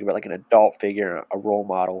father figure, but like an adult figure, a role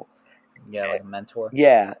model. Yeah, like a mentor.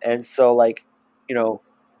 Yeah, and so like,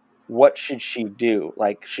 what should she do?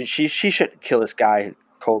 Like, she shouldn't kill this guy in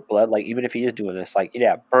cold blood. Like, even if he is doing this, like,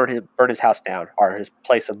 yeah, burn his house down or his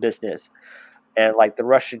place of business. And like the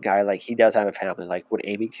Russian guy, like he does have a family. Like, would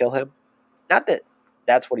Amy kill him? Not that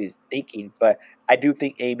that's what he's thinking, but I do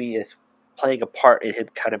think Amy is playing a part in him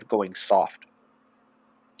kind of going soft.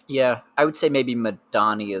 Yeah, I would say maybe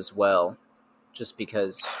Madani as well, just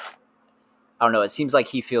because I don't know. It seems like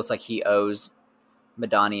he feels like he owes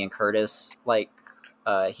Madani and Curtis, like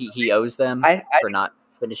he owes them for not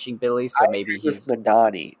finishing Billy. So maybe he's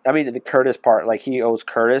Madani. I mean, the Curtis part, like he owes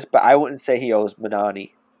Curtis, but I wouldn't say he owes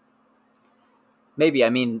Madani. Maybe. I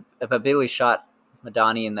mean, if a Billy shot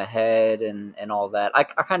Madani in the head and all that, I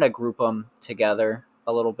kind of group them together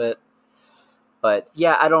a little bit. But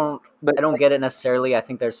yeah, I don't get it necessarily. I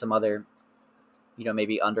think there's some other,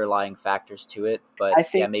 maybe underlying factors to it. But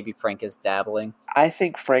yeah, maybe Frank is dabbling. I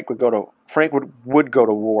think Frank would would go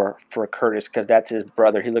to war for Curtis because that's his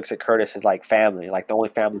brother. He looks at Curtis as like family, like the only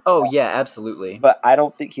family. Oh yeah, absolutely. But I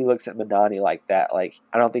don't think he looks at Madani like that. Like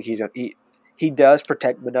I don't think he does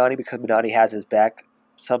protect Madani because Madani has his back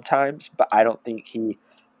sometimes. But I don't think he,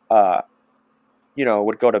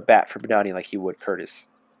 would go to bat for Madani like he would Curtis.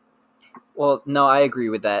 Well, no, I agree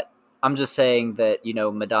with that. I'm just saying that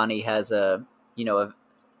Madani has a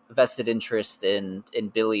vested interest in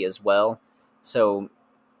Billy as well. So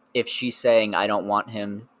if she's saying I don't want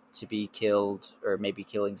him to be killed, or maybe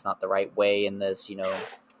killing's not the right way in this,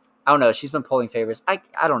 I don't know. She's been pulling favors. I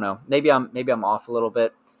don't know. Maybe I'm off a little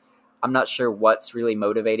bit. I'm not sure what's really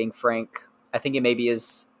motivating Frank. I think it maybe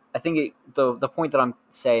is. I think the point that I'm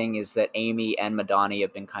saying is that Amy and Madani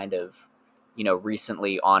have been kind of,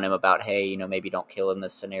 recently on him about, hey, maybe don't kill in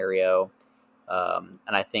this scenario. And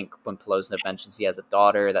I think when Pelosna mentions he has a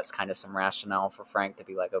daughter, that's kind of some rationale for Frank to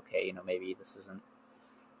be like, okay, maybe this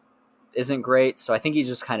isn't great. So I think he's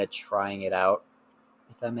just kind of trying it out,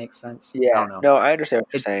 if that makes sense. I Yeah, don't know. no, I understand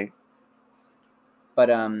what you're saying. But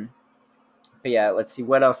yeah, let's see,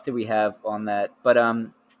 what else do we have on that? But I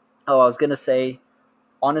was gonna say,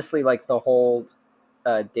 honestly, like the whole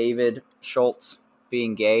David Schultz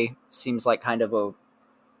being gay seems like kind of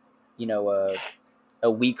a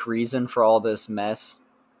weak reason for all this mess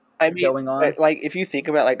I mean, going on. like if you think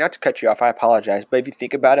about it, like, not to cut you off, I apologize, but if you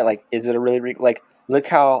think about it, like, is it a really like, look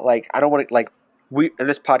how, like, I don't want to, like, we in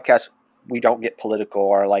this podcast we don't get political,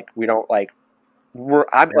 or like we don't like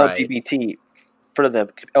I'm Right. LGBT for the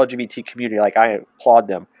LGBT community, like I applaud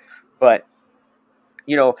them, but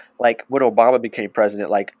like when Obama became president,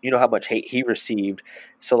 like how much hate he received,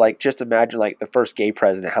 so like just imagine like the first gay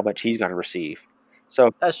president, how much he's going to receive.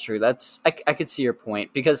 So That's true. I could see your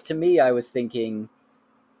point, because to me, I was thinking,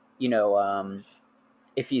 you know,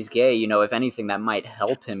 if he's gay, if anything, that might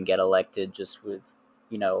help him get elected. Just with,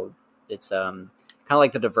 it's kind of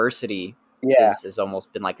like the diversity yeah, is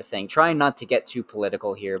almost been like a thing. Trying not to get too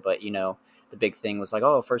political here, but the big thing was like,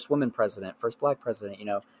 oh, first woman president, first black president,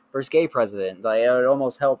 first gay president. Like, it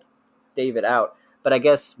almost helped David out. But I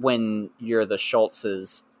guess when you're the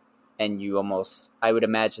Schultzes, and I would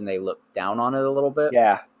imagine they look down on it a little bit,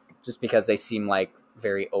 yeah, just because they seem like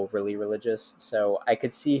very overly religious. So I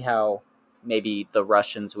could see how maybe the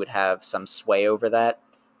Russians would have some sway over that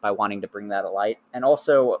by wanting to bring that to light. And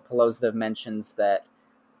also, Pelosnev mentions that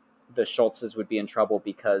the Schultzes would be in trouble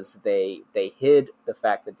because they hid the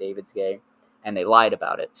fact that David's gay, and they lied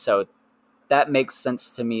about it. So that makes sense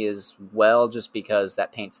to me as well, just because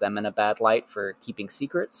that paints them in a bad light for keeping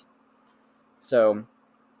secrets. So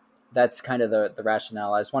that's kind of the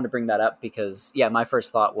rationale. I just wanted to bring that up because, yeah, my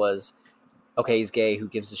first thought was, okay, he's gay, who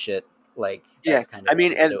gives a shit? Like, yeah. that's kind I of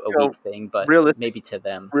mean, and just a weak thing, but realistic, maybe to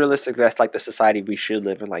them. that's like the society we should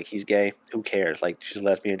live in. Like, he's gay, who cares? Like, she's a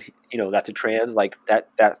lesbian, that's a trans. Like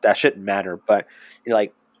that shouldn't matter. But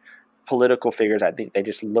like political figures, I think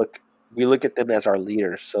we look at them as our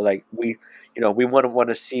leaders. So like we want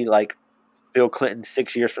to see like Bill Clinton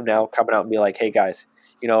 6 years from now coming out and be like, hey guys,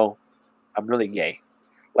 I'm really gay.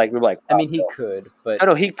 Like, we're like, I wow, mean, he could, but I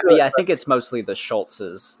know he but could. yeah, I think it's mostly the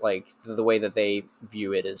Schultzes. Like, the way that they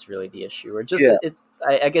view it is really the issue. Or just Yeah.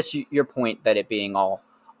 I guess your point that it being all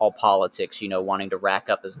politics, wanting to rack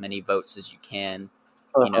up as many votes as you can,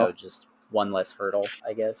 Uh-huh. just one less hurdle,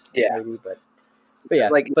 I guess, Yeah. maybe. But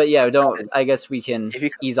Like, yeah, don't. I guess we can if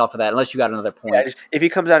he ease off of that, unless you got another yeah, point. if he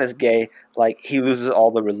comes out as gay, like he loses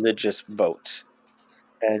all the religious votes,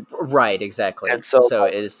 and Right, exactly. so So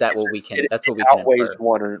like, is that what we can? That's it what we can outweighs infer.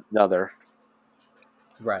 one another.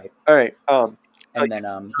 Right. All right. So And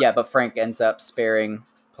then yeah, but Frank ends up sparing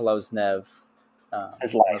Pelosnev,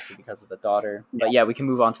 his life. mostly because of the daughter. But yeah, we can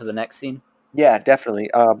move on to the next scene. Yeah,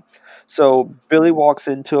 definitely. So Billy walks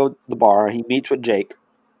into the bar. He meets with Jake,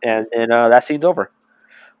 and then that scene's over.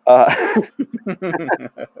 Uh,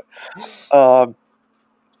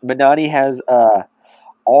 Minani has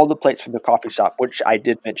all the plates from the coffee shop, which I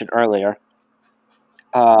did mention earlier.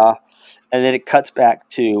 And then it cuts back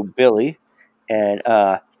to Billy, and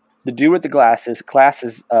the dude with the glasses.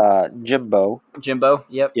 Jimbo. Jimbo,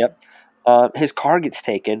 yep. Yep. His car gets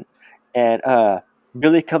taken, and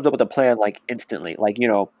Billy comes up with a plan like instantly. Like,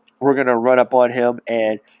 we're gonna run up on him,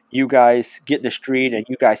 and you guys get in the street, and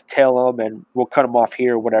you guys tell him, and we'll cut him off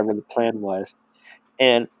here. Whatever the plan was,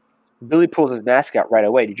 and Billy pulls his mask out right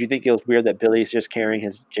away. Did you think it was weird that Billy's just carrying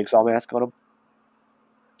his jigsaw mask on him?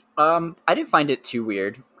 I didn't find it too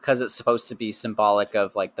weird because it's supposed to be symbolic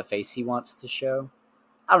of like the face he wants to show.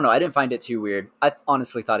 I don't know. I didn't find it too weird. I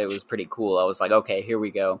honestly thought it was pretty cool. I was like, okay, here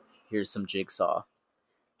we go. Here's some Jigsaw.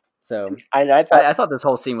 So And I thought, I thought this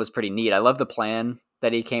whole scene was pretty neat. I love the plan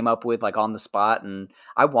that he came up with, like on the spot, and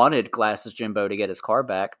I wanted Glasses Jimbo to get his car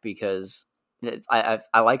back because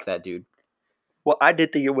I like that dude. well, I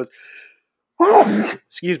did think it was.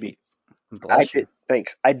 Excuse me. Bless you.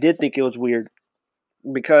 Thanks. I did think it was weird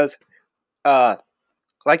because,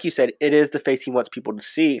 like you said, it is the face he wants people to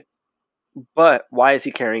see. But why is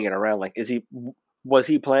he carrying it around? Like, was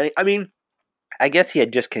he planning? I mean, I guess he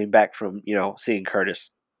had just came back from seeing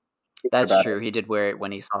Curtis. That's true. He did wear it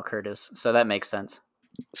when he saw Curtis, so that makes sense.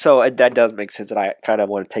 So that does make sense, and I kind of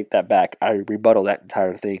want to take that back. I rebuttal that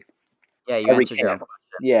entire thing. Yeah, you answered your own question.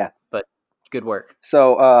 Yeah, But Good work.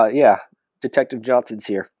 So, yeah, Detective Johnson's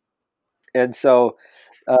here. And so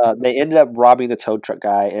they ended up robbing the tow truck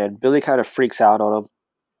guy, and Billy kind of freaks out on him.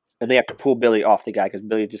 And they have to pull Billy off the guy because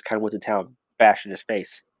Billy just kind of went to town bashing his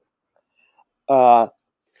face. I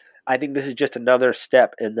think this is just another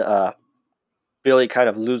step in Billy kind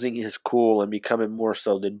of losing his cool and becoming more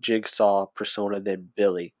so the Jigsaw persona than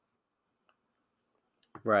Billy.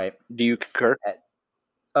 Right. Do you concur?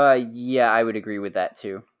 Yeah, I would agree with that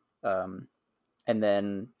too. And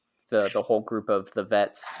then the whole group of the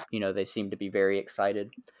vets, they seem to be very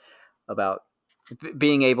excited about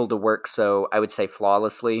being able to work. So I would say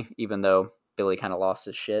flawlessly, even though Billy kind of lost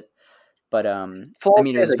his shit. But I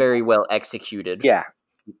mean, it was very well executed. Yeah.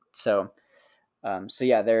 So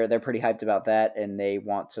yeah, they're pretty hyped about that, and they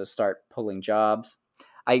want to start pulling jobs.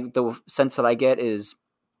 The sense that I get is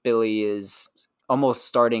Billy is almost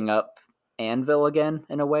starting up Anvil again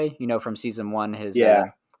in a way. From season 1, his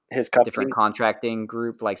company. different contracting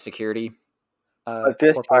group like security. But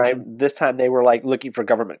this time they were like looking for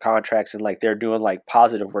government contracts and like they're doing like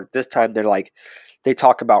positive work. This time they're like they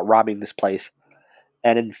talk about robbing this place,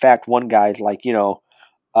 and in fact, one guy's like, he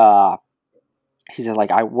said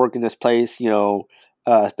like I work in this place,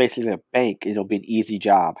 it's basically a bank. It'll be an easy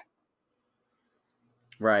job.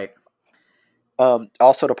 Right.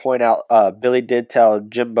 Also to point out, Billy did tell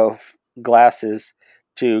Jimbo Glasses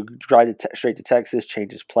to drive straight to Texas,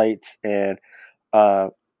 change his plates, and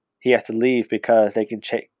he has to leave because they can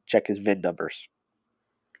check his VIN numbers.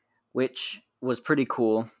 Which was pretty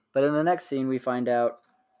cool. But in the next scene, we find out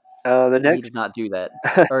he did not do that.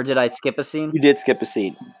 Or did I skip a scene? You did skip a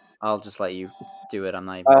scene. I'll just let you do it. I'm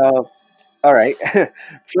not even. All right.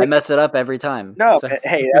 I mess it up every time. No, so.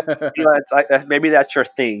 hey, maybe that's your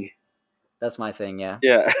thing. That's my thing, yeah.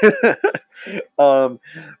 Yeah.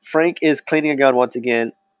 Frank is cleaning a gun once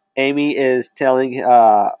again. Amy is telling,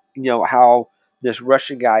 how this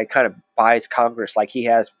Russian guy kind of buys Congress. Like he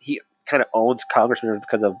kind of owns congressmen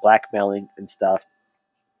because of blackmailing and stuff.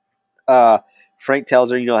 Frank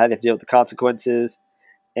tells her, how to deal with the consequences.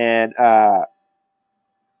 And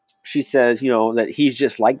she says, that he's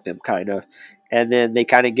just like them, kind of. And then they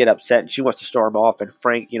kind of get upset, and she wants to storm off. And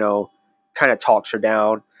Frank, kind of talks her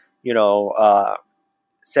down.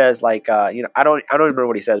 Says like, I don't remember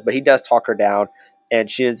what he says, but he does talk her down, and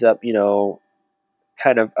she ends up,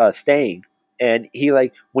 kind of staying. And he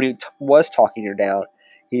like when he was talking her down,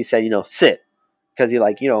 he said, sit, because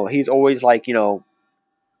he's always like, go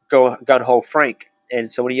gun ho Frank.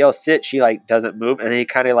 And so when he yells sit, she like doesn't move, and then he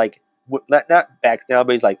kind of like not backs down,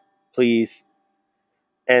 but he's like, please.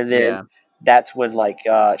 And then that's when like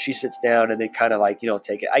she sits down, and they kind of like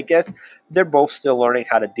take it. I guess they're both still learning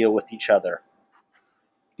how to deal with each other.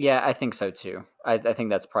 Yeah, I think so too. I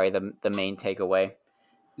think that's probably the main takeaway.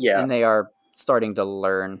 Yeah, and they are starting to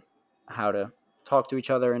learn how to talk to each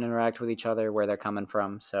other and interact with each other, where they're coming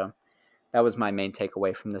from. So that was my main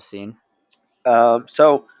takeaway from the scene. Go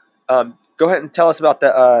ahead and tell us about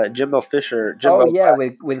the Jimbo Fisher.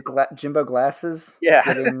 With Jimbo Glasses.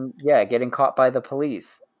 Yeah, getting caught by the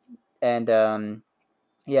police, and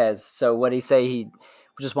So what did he say? He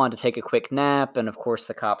just wanted to take a quick nap, and of course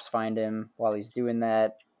the cops find him while he's doing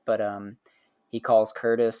that. But he calls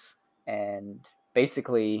Curtis, and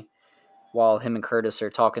basically, while him and Curtis are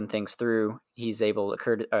talking things through, he's able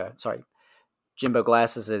to Jimbo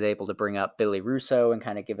Glasses is able to bring up Billy Russo and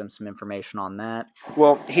kind of give him some information on that.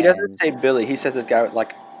 Well, he doesn't say Billy. He says this guy with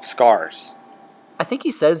like scars. I think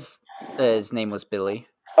he says his name was Billy.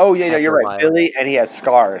 Oh yeah, you're right, Billy, and he has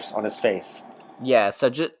scars on his face. Yeah, so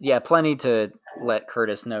plenty to let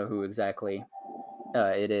Curtis know who exactly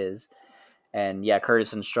it is, and yeah,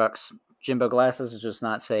 Curtis instructs Jimbo Glasses to just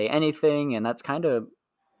not say anything, and that's kind of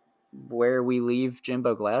where we leave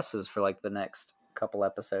Jimbo Glasses for like the next couple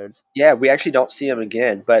episodes. Yeah, we actually don't see him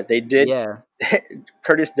again, but they did. Yeah,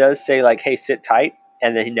 Curtis does say like, "Hey, sit tight,"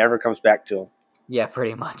 and then he never comes back to him. Yeah,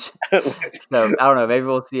 pretty much. So I don't know. Maybe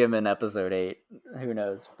we'll see him in episode 8. Who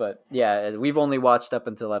knows? But yeah, we've only watched up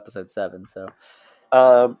until episode 7. So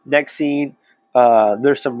next scene,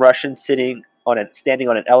 there's some Russians standing on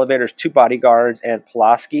an elevator. There's 2 bodyguards and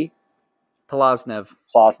Pulaski. Plaznev.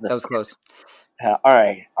 That was close. All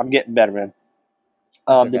right, I'm getting better, man.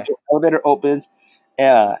 Okay. The elevator opens.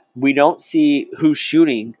 We don't see who's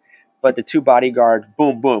shooting, but the 2 bodyguards,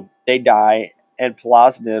 boom, boom, they die, and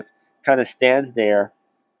Plaznev kind of stands there,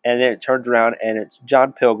 and then it turns around, and it's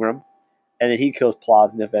John Pilgrim, and then he kills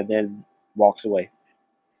Plaznev and then walks away.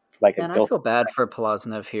 And I feel bad for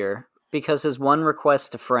Plaznev here, because his one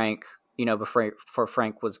request to Frank, before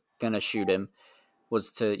Frank was going to shoot him,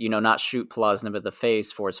 was to, not shoot Plaznev in the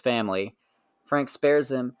face for his family. Frank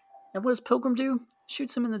spares him, and what does Pilgrim do?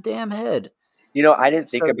 Shoots him in the damn head. I didn't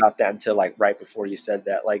think So about that until like right before you said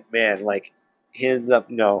that. Like, man, like he ends up,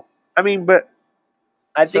 I mean, but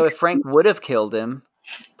I so think if Frank would have killed him,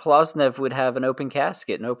 Plosnev would have an open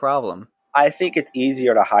casket, no problem. it's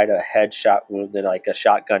easier to hide a headshot wound than like a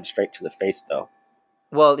shotgun straight to the face, though.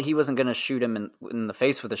 Well, he wasn't going to shoot him in the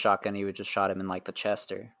face with a shotgun. He would just shot him in like the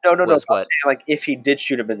chest or No, no, no. I'm was what? saying like if he did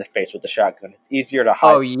shoot him in the face with the shotgun, it's easier to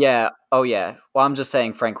hide, Oh yeah, oh yeah. Well, I'm just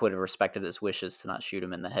saying Frank would have respected his wishes to not shoot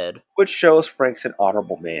him in the head. which shows Frank's an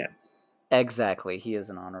honorable man. Exactly, he is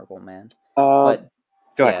an honorable man. Um, But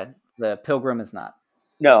Go ahead. yeah, the Pilgrim is not.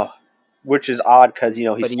 No, which is odd because he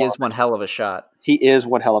But he saw is one hell of a shot. he is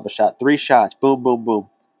one hell of a shot. 3 shots, boom, boom, boom.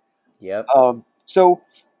 Yep. So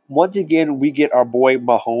once again, we get our boy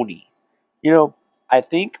Mahoney. I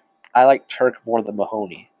think I like Turk more than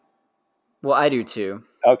Mahoney. Well, I do too.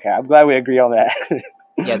 Okay, I'm glad we agree on that.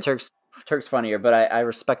 Yeah, Turk's funnier, but I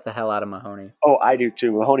respect the hell out of Mahoney. Oh, I do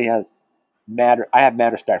too. Mahoney has I have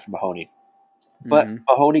mad respect for Mahoney. But Mm-hmm.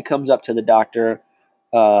 Mahoney comes up to the doctor,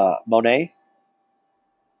 Monroe.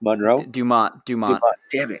 Dumont. Dumont.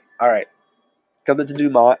 Damn it! All right, comes up to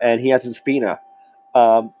Dumont, and he has a subpoena.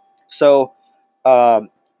 Um, so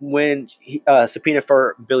when subpoena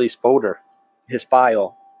for Billy's folder, his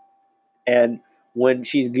file, and when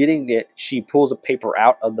she's getting it, she pulls a paper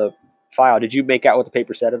out of the file. Did you make out what the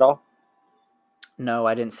paper said at all? No,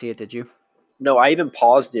 I didn't see it. Did you? No, I even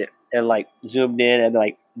paused it and like zoomed in and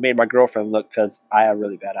like made my girlfriend look because I have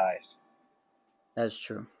really bad eyes. That's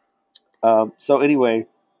true. So anyway,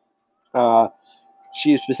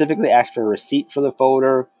 she specifically asked for a receipt for the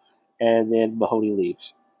folder, and then Mahoney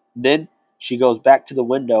leaves. Then she goes back to the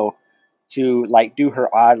window to like do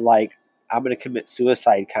her odd like I'm gonna commit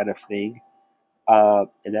suicide kind of thing, and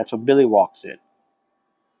that's when Billy walks in.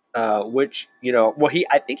 Which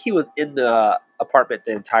I think he was in the apartment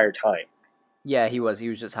the entire time. Yeah, he was. He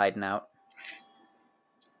was just hiding out.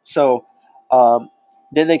 So um,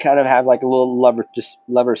 then they kind of have like a little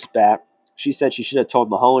lover spat. She said she should have told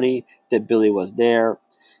Mahoney that Billy was there,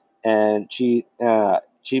 and she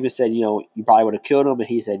even said, you probably would have killed him, and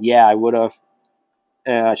he said, yeah, I would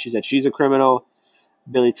have. She said she's a criminal.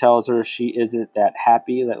 Billy tells her she isn't that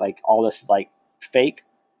happy, that like all this is like fake.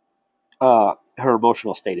 Her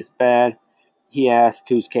emotional state is bad. He asks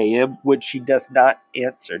who's KM, which she does not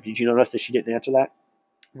answer. Did you notice that she didn't answer that?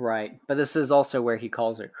 Right, but this is also where he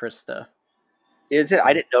calls her Krista. Is it?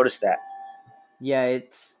 I didn't notice that. Yeah,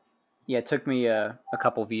 it took me a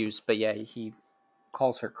couple views, but yeah, he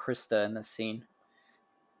calls her Krista in this scene.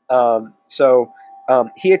 So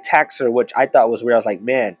he attacks her, which I thought was weird. I was like,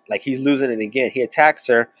 man, like he's losing it again. He attacks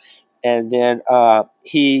her, and then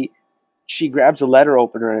she grabs a letter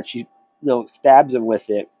opener and she stabs him with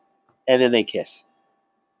it, and then they kiss.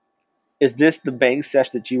 Is this the bang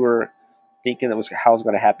sesh that you were thinking that was how it was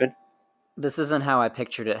going to happen? This isn't how I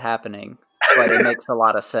pictured it happening, but it makes a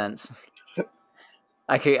lot of sense.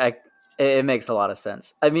 It makes a lot of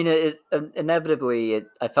sense. I mean, inevitably,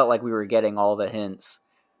 I felt like we were getting all the hints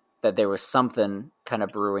that there was something kind of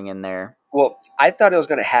brewing in there. Well, I thought it was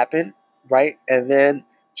going to happen, right? And then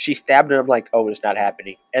she stabbed him. I'm like, oh, it's not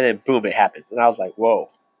happening. And then boom, it happens. And I was like, whoa.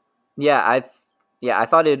 Yeah, I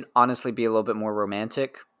thought it'd honestly be a little bit more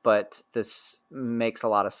romantic, but this makes a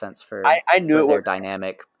lot of sense for I knew for it their was.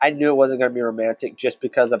 dynamic. I knew it wasn't going to be romantic just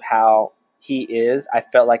because of how he is. I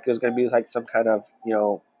felt like it was going to be like some kind of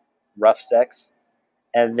rough sex,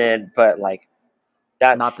 and then but like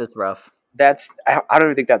Not this rough. I don't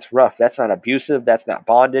even think that's rough. That's not abusive. That's not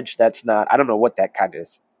bondage. That's not. I don't know what that kind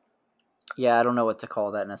is. Yeah, I don't know what to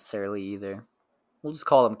call that necessarily either. We'll just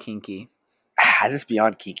call them kinky. That's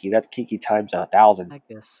beyond kinky. That's kinky times 1,000. I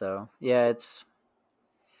guess so.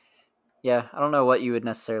 Yeah, I don't know what you would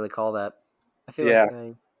necessarily call that. I feel Yeah.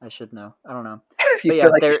 like I should know. I don't know. You But yeah,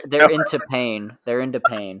 feel like you they're should know? into pain. They're into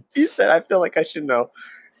pain. You said I feel like I should know.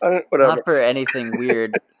 Whatever. Not for anything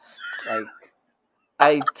weird. Like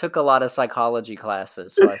I took a lot of psychology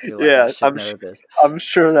classes, so I feel like I Yeah, should know this. I'm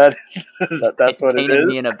sure that that's what it Painted is.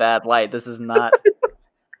 me in a bad light. This is not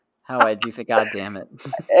how I do think. God damn it!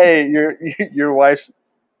 Hey,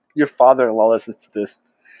 your father-in-law listens to this.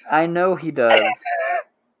 I know he does.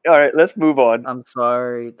 All right, let's move on. I'm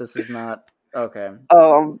sorry. This is not okay.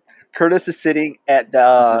 Curtis is sitting at the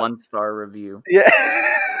 1-star review. yeah.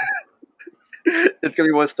 It's gonna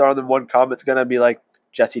be 1 star, and then one comment's gonna be like,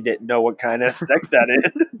 Jesse didn't know what kind of sex that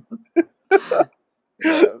is.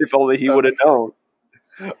 If only he would have known.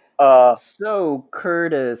 So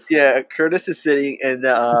Curtis. Yeah, Curtis is sitting in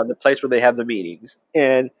the place where they have the meetings,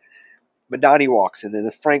 and Madani walks in, and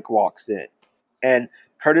then Frank walks in, and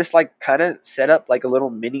Curtis like kind of set up like a little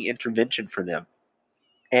mini intervention for them.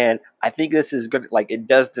 And I think this is good. Like, it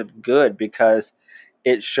does them good because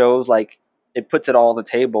it shows, like, it puts it all on the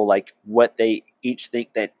table, like what they each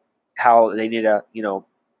think that how they need to,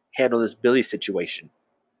 handle this Billy situation.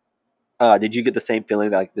 Did you get the same feeling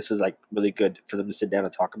that, like, this was like really good for them to sit down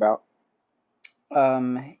and talk about?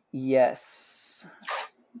 Yes.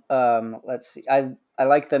 Let's see. I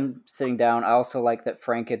like them sitting down. I also like that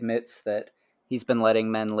Frank admits that he's been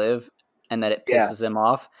letting men live and that it Yeah, pisses him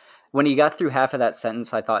off. When he got through half of that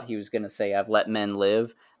sentence, I thought he was going to say, I've let men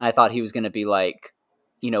live. I thought he was going to be like,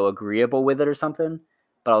 agreeable with it or something.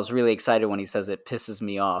 But I was really excited when he says it pisses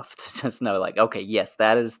me off to just know, like, okay, yes,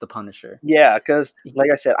 that is the Punisher. yeah, because like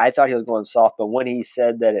I said, I thought he was going soft, but when he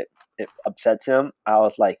said that it upsets him, I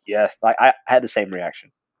was like, yes, like I had the same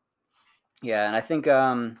reaction. Yeah, and I think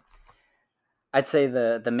I'd say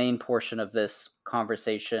the main portion of this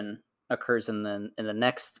conversation occurs in the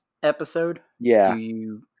next episode. Do Yeah.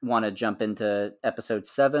 you want to jump into episode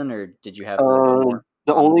 7, or did you have a little bit Um, more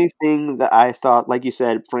the on? only thing that I thought, like you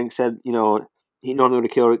said, Frank said, he normally would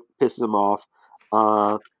kill pisses him off.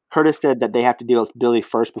 Uh, Curtis said that they have to deal with Billy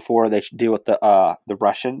first before they should deal with the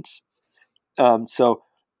Russians. So,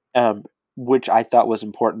 um, which I thought was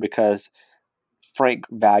important because Frank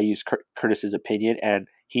values Curtis's opinion, and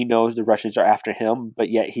he knows the Russians are after him, but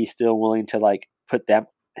yet he's still willing to like put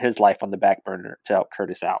his life on the back burner to help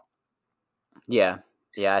Curtis out. Yeah,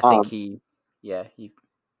 I think Um, he.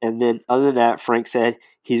 and then other than that, Frank said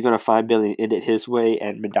he's going to find Billy and end it his way,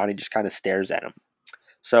 and Madani just kind of stares at him.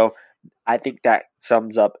 So I think that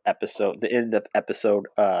sums up the end of episode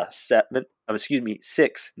 7. Excuse me,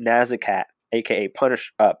 6. Nazakat, aka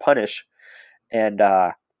Punish, and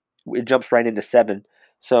it jumps right into 7.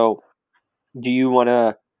 So do you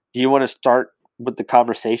wanna start with the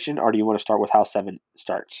conversation, or do you want to start with how 7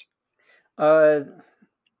 starts? Uh,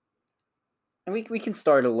 and we can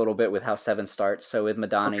start a little bit with how 7 starts. So with Okay.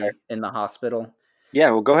 Madani in the hospital.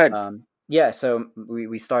 Yeah. Well, go ahead. Yeah, so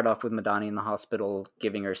we start off with Madani in the hospital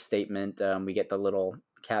giving her statement. We get the little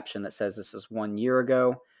caption that says this is 1 year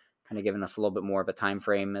ago, kind of giving us a little bit more of a time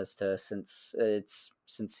frame as to since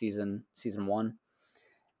season 1.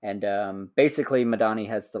 And basically, Madani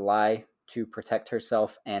has to lie to protect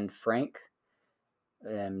herself and Frank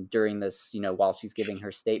during this, while she's giving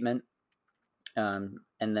her statement. And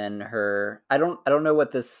then I don't know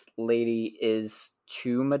what this lady is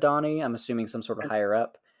to Madani. I'm assuming some sort of higher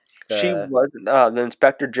up. She The was the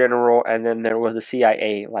inspector general, and then there was a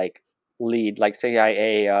CIA like lead, like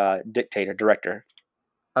CIA dictator director.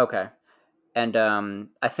 Okay. And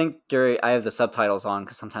I think I have the subtitles on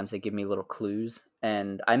because sometimes they give me little clues,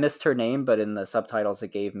 and I missed her name, but in the subtitles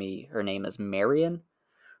it gave me her name as Marion,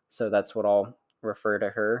 so that's what I'll refer to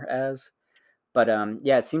her as. But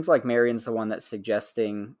yeah, it seems like Marion's the one that's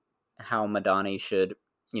suggesting how Madani should,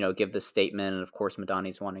 give this statement, and of course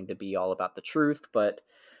Madani's wanting to be all about the truth, but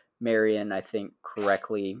Marion, I think,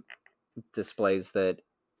 correctly displays that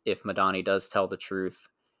if Madani does tell the truth,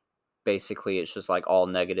 basically it's just like all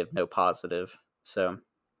negative, no positive. So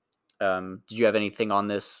did you have anything on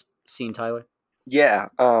this scene, Tyler? Yeah,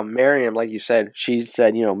 Miriam, like you said, she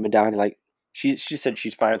said, Madani, like she said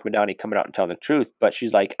she's fine with Madani coming out and telling the truth, but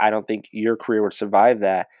she's like, I don't think your career would survive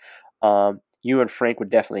that. You and Frank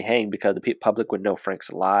would definitely hang because the public would know Frank's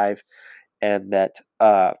alive, and that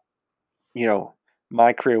you know,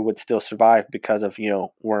 my career would still survive because of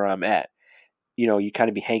where I'm at. You kind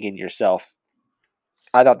of be hanging yourself.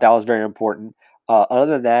 I thought that was very important.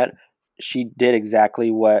 Other than that, she did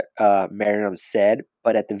exactly what Miriam said,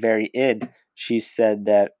 but at the very end, she said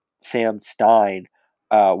that Sam Stein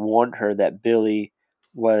warned her that Billy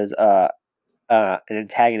was an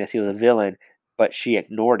antagonist, he was a villain, but she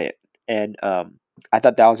ignored it. And I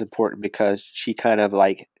thought that was important because she kind of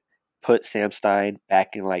like put Sam Stein back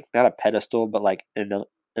in like not a pedestal, but like in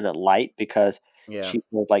a light because Yeah. she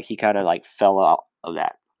was like he kind of like fell out of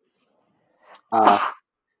that. Uh,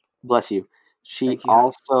 Bless you. She Thank you.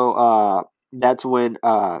 also that's when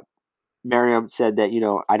Miriam said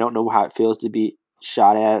that I don't know how it feels to be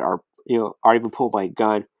shot at or even pull my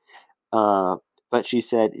gun. Uh, but she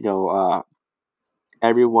said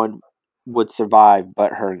everyone would survive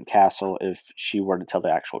but her and Castle if she were to tell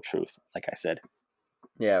the actual truth. Like I said.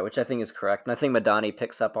 Yeah, which I think is correct. And I think Madani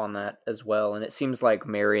picks up on that as well. And it seems like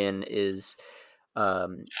Marion is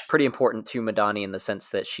pretty important to Madani in the sense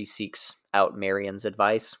that she seeks out Marion's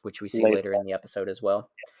advice, which we see Later. later in the episode as well.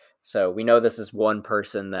 So we know this is one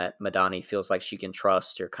person that Madani feels like she can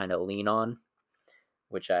trust or kind of lean on,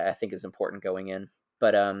 which I think is important going in.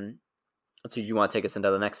 But so do you want to take us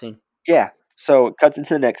into the next scene? Yeah. So it cuts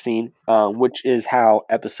into the next scene, which is how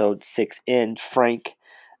episode 6 ends. Frank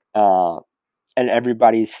and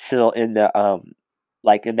everybody's still in the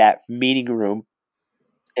like in that meeting room,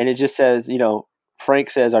 and it just says, Frank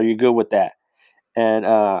says, "Are you good with that?" And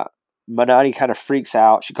Minati kind of freaks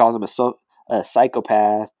out. She calls him a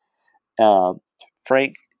psychopath. Um,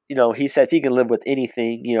 Frank, he says he can live with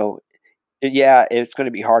anything. Yeah, it's going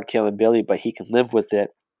to be hard killing Billy, but he can live with it.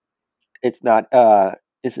 It's not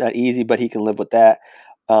easy, but he can live with that.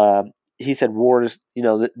 He said war is,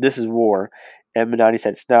 this is war, and Minati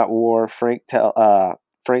said it's not war. Frank said,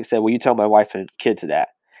 "Well, you tell my wife and kids that,"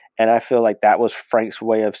 and I feel like that was Frank's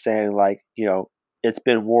way of saying, like, it's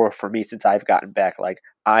been war for me since I've gotten back. Like,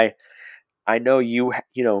 I know you're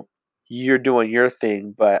doing your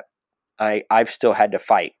thing, but I've still had to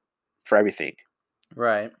fight for everything.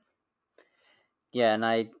 Right. Yeah, and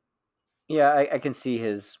I can see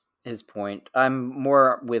his point. I'm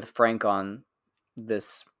more with Frank on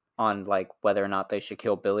this, on like whether or not they should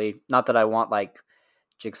kill Billy. Not that I want like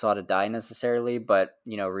Jigsaw to die necessarily, but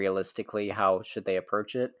realistically, how should they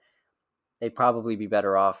approach it? They'd probably be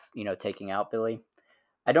better off, taking out Billy.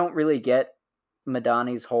 I don't really get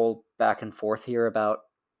Madani's whole back and forth here about,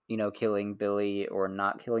 killing Billy or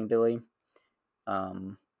not killing Billy.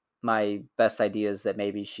 My best idea is that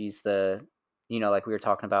maybe she's the, like we were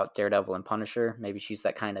talking about Daredevil and Punisher. Maybe she's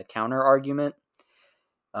that kind of counter argument.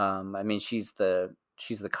 I mean, she's the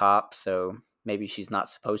cop, so maybe she's not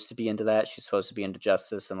supposed to be into that. She's supposed to be into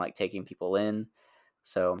justice and like taking people in.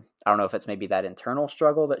 So I don't know if it's maybe that internal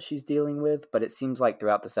struggle that she's dealing with, but it seems like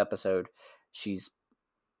throughout this episode, she's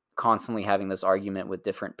constantly having this argument with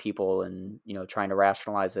different people and trying to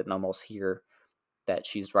rationalize it and almost hear that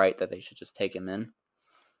she's right, that they should just take him in.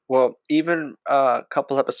 Well, even a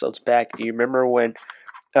couple episodes back, do you remember when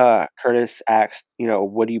Curtis asked,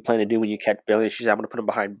 what do you plan to do when you catch Billy? She's, "I'm going to put him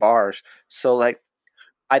behind bars." So, like,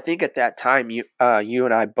 I think at that time, you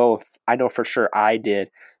and I both, I know for sure I did,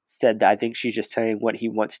 said that I think she's just saying what he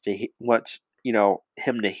wants him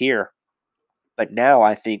to hear. But now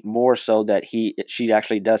I think more so that she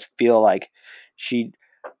actually does feel like she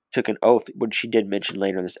took an oath, when she did mention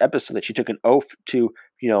later in this episode that she took an oath to,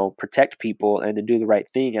 protect people and to do the right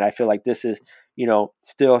thing. And I feel like this is,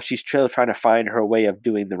 she's still trying to find her way of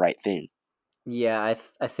doing the right thing. Yeah,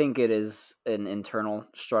 I think it is an internal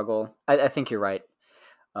struggle. I think you're right.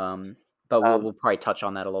 But we'll probably touch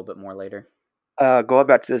on that a little bit more later. Going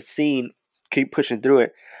back to the scene, keep pushing through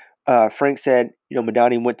it. Frank said,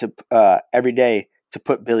 Madani went to every day to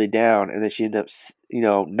put Billy down, and then she ended up,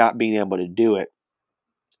 not being able to do it.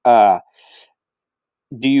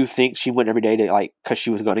 Do you think she went every day to, like, because she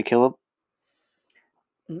was going to kill him?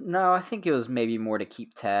 No, I think it was maybe more to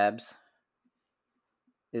keep tabs.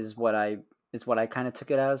 Is what I kind of took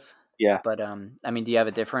it as. Yeah. But I mean, do you have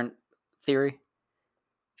a different theory?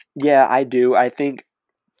 Yeah, I do. I think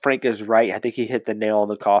Frank is right. I think he hit the nail on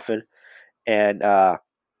the coffin, and yeah,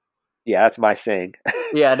 that's my saying.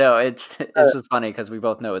 Yeah, no, it's just funny because we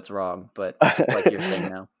both know it's wrong, but like you're saying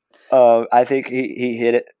now, I think he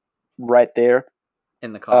hit it right there.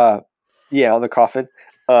 in the coffin. Yeah, on the coffin.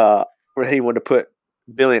 Where he wanted to put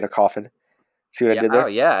Billy in a coffin. See what I Yeah. did there? Oh,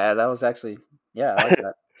 yeah. That was actually, yeah, I like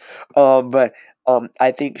that. But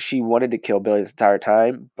I think she wanted to kill Billy this entire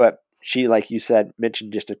time, but she, like you said,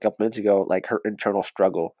 mentioned just a couple minutes ago, like her internal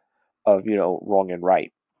struggle of wrong and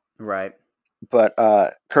right. Right. But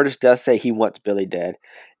Curtis does say he wants Billy dead,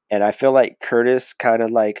 and I feel like Curtis kind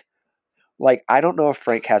of like I don't know if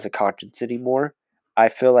Frank has a conscience anymore. I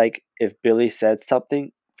feel like if Billy said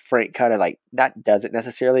something, Frank kind of like not does it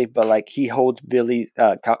necessarily, but like he holds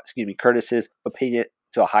Curtis's opinion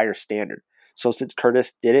to a higher standard. So since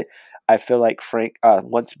Curtis did it, I feel like Frank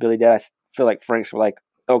once Billy did, I feel like Frank's like,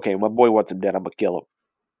 okay, my boy wants him dead, I'm gonna kill him.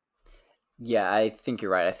 Yeah, I think you're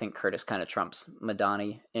right. I think Curtis kind of trumps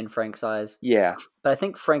Madani in Frank's eyes. Yeah, But I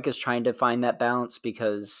think Frank is trying to find that balance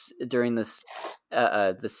because during this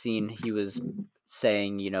the scene he was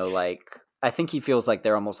saying, like I think he feels like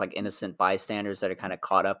they're almost like innocent bystanders that are kind of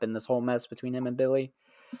caught up in this whole mess between him and Billy.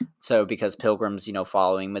 So because Pilgrim's,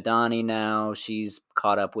 following Madani now, she's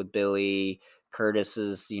caught up with Billy. Curtis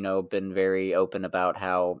has, been very open about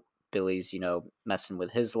how Billy's, messing with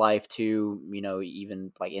his life too,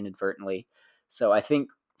 even like inadvertently. So I think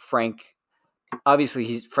Frank,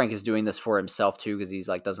 obviously Frank is doing this for himself too, because he's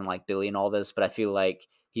like doesn't like Billy and all this, but I feel like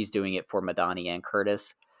he's doing it for Madani and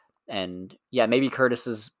Curtis. And yeah, maybe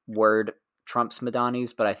Curtis's word trumps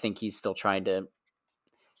Madani's, but I think he's still trying to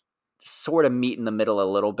sort of meet in the middle a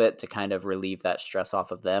little bit to kind of relieve that stress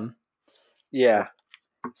off of them. yeah,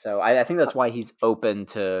 So I think that's why he's open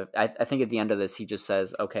to. I think at the end of this, he just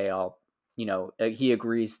says, "Okay, I'll." He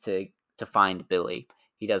agrees to find Billy.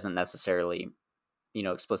 He doesn't necessarily,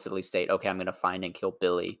 explicitly state, "Okay, I'm going to find and kill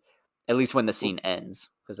Billy," At least when the scene ends,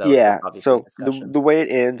 because that was Yeah. obviously a So discussion. the way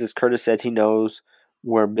it ends is Curtis says he knows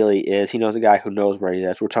where Billy is. He knows a guy who knows where he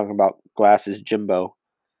is. We're talking about Glasses Jimbo.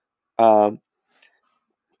 Um,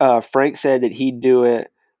 Frank said that he'd do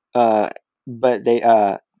it, uh, but they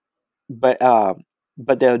but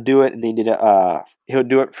but they'll do it, and they need to he'll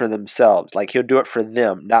do it for themselves. Like he'll do it for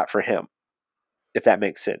them, not for him. If that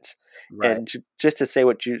makes sense. Right. And just to say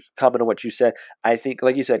what you comment on what you said, I think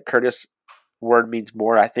like you said, Curtis word means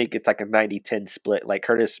more. I think it's like a 90-10 split. Like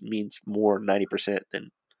Curtis means more 90%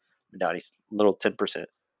 than Donnie's little 10%.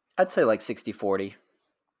 I'd say like 60-40,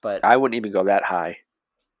 but I wouldn't even go that high.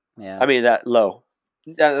 yeah. I mean that low.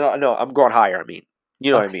 No, I'm going higher. I mean,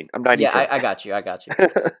 you know what I Okay. mean. I'm 90-10. Yeah, I got you.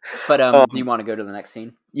 But do you want to go to the next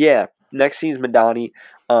scene? Yeah. Next scene's Madani.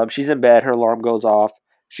 She's in bed. Her alarm goes off.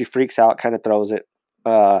 She freaks out, kind of throws it.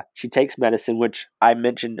 She takes medicine, which I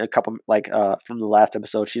mentioned a couple, from the last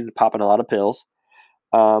episode. She's been popping a lot of pills.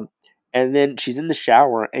 And then she's in the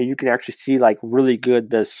shower, and you can actually see like really good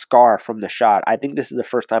the scar from the shot. I think this is the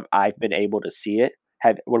first time I've been able to see it.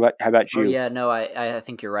 How about Oh you? yeah, no, I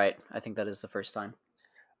think you're right. I think that is the first time.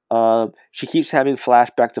 She keeps having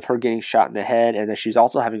flashbacks of her getting shot in the head, and then she's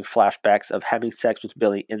also having flashbacks of having sex with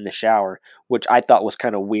Billy in the shower, which I thought was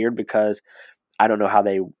kind of weird because I don't know how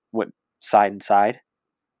they went side and side.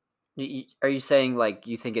 Are you saying like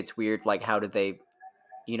you think it's weird? Like how did they,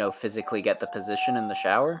 physically get the position in the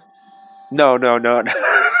shower? No.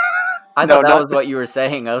 I No, thought that not was what you were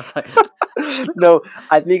saying. I was like, no.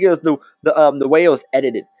 I think it was the way it was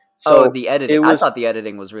edited. oh, So the editing. it I was thought the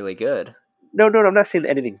editing was really good. no. I'm not saying the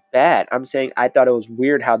editing's bad. I'm saying I thought it was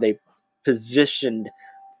weird how they positioned,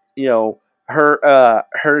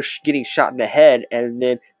 her getting shot in the head, and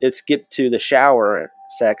then it skipped to the shower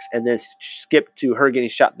sex, and then skipped to her getting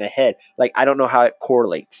shot in the head. Like I don't know how it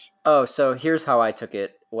correlates. Oh, so here's how I took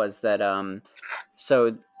it was that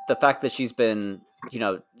so the fact that she's been,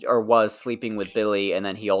 or was sleeping with Billy and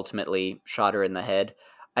then he ultimately shot her in the head.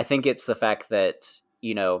 I think it's the fact that,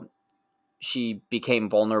 she became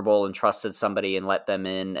vulnerable and trusted somebody and let them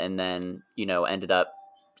in and then, ended up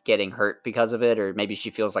getting hurt because of it, or maybe she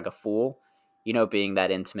feels like a fool, being that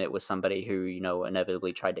intimate with somebody who,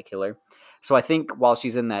 inevitably tried to kill her. So I think while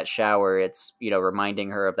she's in that shower, it's, reminding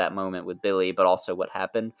her of that moment with Billy, but also what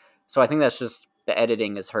happened. So I think that's just the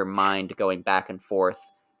editing is her mind going back and forth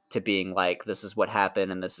to being like, this is what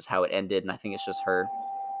happened and this is how it ended. And I think it's just her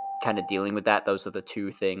kind of dealing with that. Those are the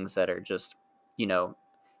two things that are just,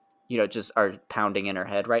 just are pounding in her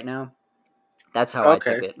head right now. That's how I took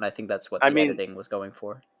Okay. it. And I think that's what I the mean, editing was going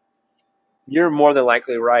for. you're more than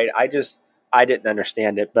likely right. I didn't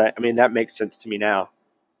understand it, but I mean that makes sense to me now.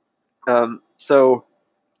 So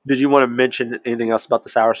did you want to mention anything else about the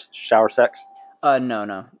shower sex?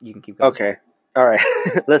 No, you can keep going. Okay. All right.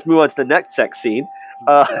 Let's move on to the next sex scene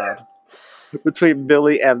Oh, God. between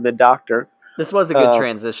Billy and the doctor. This was a good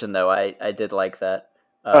transition, though. I did like that.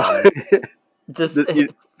 Just you-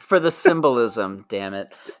 for the symbolism, damn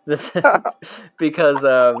it. This, because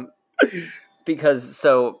so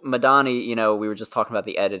Madani, we were just talking about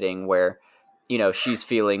the editing where, she's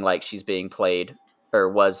feeling like she's being played or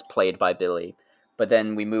was played by Billy. But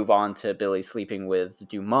then we move on to Billy sleeping with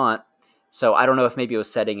Dumont. So I don't know if maybe it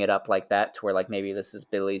was setting it up like that to where like maybe this is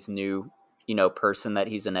Billy's new, person that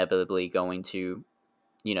he's inevitably going to,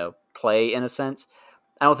 play in a sense.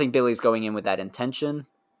 I don't think Billy's going in with that intention, no,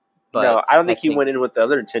 but I don't I think he think went in with the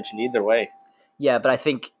other intention either way. yeah, but I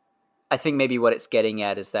think maybe what it's getting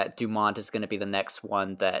at is that Dumont is going to be the next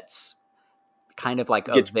one that's kind of like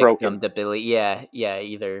a Gets broken. victim to Billy. Yeah,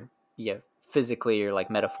 either physically or like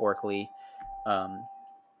metaphorically.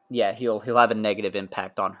 Yeah, he'll have a negative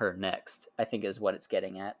impact on her next. I think is what it's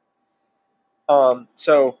getting at.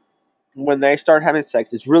 So when they start having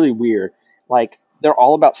sex, it's really weird. Like they're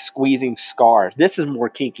all about squeezing scars. This is more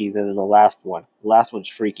kinky than the last one. The last one's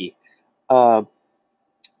freaky. Um,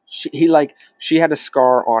 she had a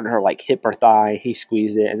scar on her like hip or thigh. He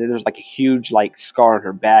squeezed it, and then there's like a huge like scar on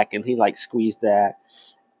her back, and he like squeezed that.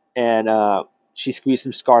 And she squeezed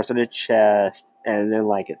some scars on her chest, and then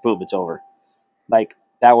like boom, it's over. Like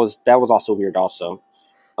that was also weird. Also,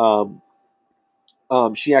 um,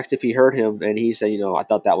 she asked if he hurt him, and he said, I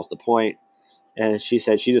thought that was the point. And she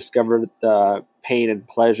said she discovered the pain and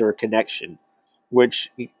pleasure connection, which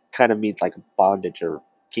kind of means like bondage or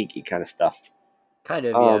kinky kind of stuff. Kind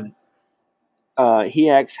of, yeah. Um, he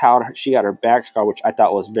asked how she got her back scar, which I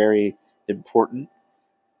thought was very important.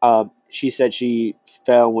 She said she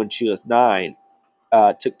fell when she was 9.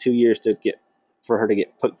 Took 2 years for her to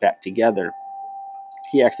get put back together.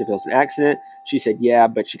 He asked if it was an accident. She said yeah,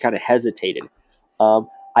 but she kind of hesitated.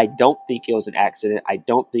 I don't think it was an accident. I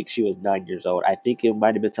don't think she was 9 years old. I think it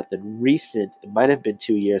might have been something recent. It might have been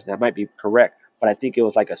 2 years, and I might be correct, but I think it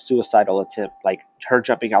was like a suicidal attempt, like her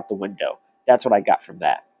jumping out the window. That's what I got from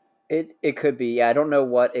that. It could be. Yeah, I don't know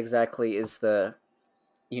what exactly is the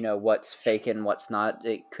what's fake and what's not.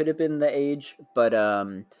 It could have been the age, but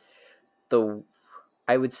the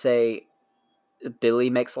I would say Billy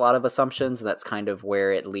makes a lot of assumptions. That's kind of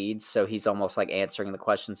where it leads. So he's almost like answering the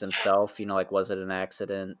questions himself. Like, was it an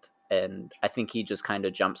accident? And I think he just kind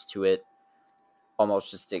of jumps to it, almost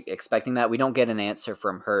just expecting that. We don't get an answer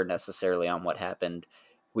from her necessarily on what happened.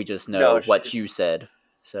 We just No, know what you said.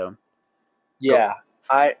 So go. yeah,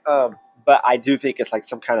 but I do think it's like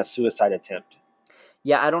some kind of suicide attempt.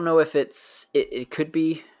 Yeah, I don't know if it could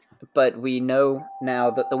be, but we know now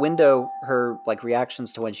that the window, her like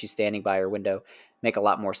reactions to when she's standing by her window make a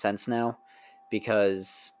lot more sense now,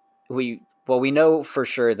 because we know for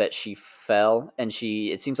sure that she fell, and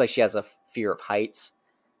it seems like she has a fear of heights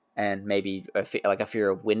and maybe like a fear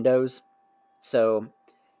of windows. So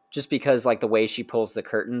just because like the way she pulls the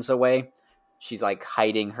curtains away, she's like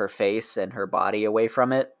hiding her face and her body away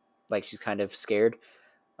from it, like she's kind of scared.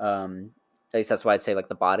 At least that's what I'd say like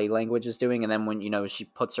the body language is doing. And then when she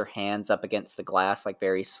puts her hands up against the glass like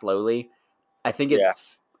very slowly, I think Yeah,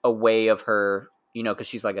 it's a way of her, because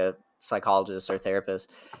she's like a psychologist or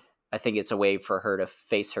therapist. I think it's a way for her to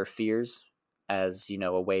face her fears, as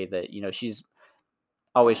a way that she's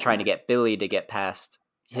always trying to get Billy to get past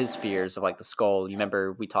his fears of like the skull. You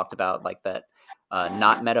remember we talked about like that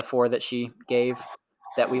knot metaphor that she gave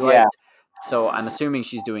that we yeah, liked. So I'm assuming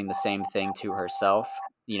she's doing the same thing to herself,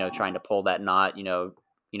 trying to pull that knot,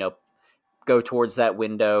 go towards that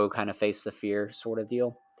window, kind of face the fear sort of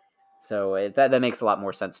deal. So that makes a lot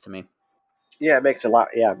more sense to me. yeah. It makes a lot.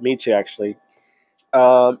 Yeah, me too. Actually,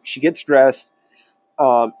 she gets dressed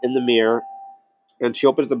in the mirror, and she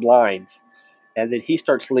opens the blinds, and then he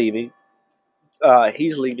starts leaving.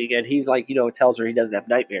 He's leaving, and he's like, tells her he doesn't have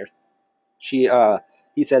nightmares. She,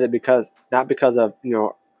 he said it because not because of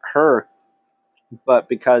her, but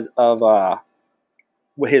because of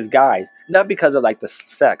his guys, not because of like the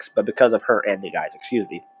sex, but because of her and the guys. Excuse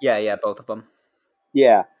me. Yeah, both of them.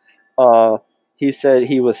 Yeah. Uh, he said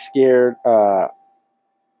he was scared.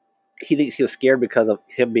 He thinks he was scared because of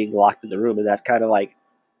him being locked in the room, and that's kind of like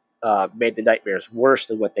made the nightmares worse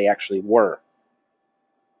than what they actually were.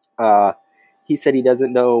 Uh, he said he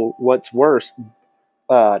doesn't know what's worse,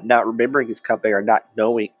 not remembering his company or not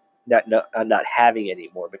knowing, not having it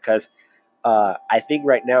anymore. Because I think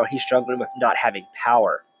right now he's struggling with not having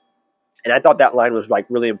power, and I thought that line was like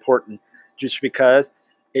really important, just because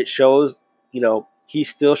it shows he's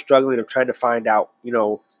still struggling of trying to find out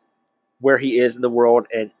where he is in the world,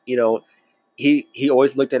 and he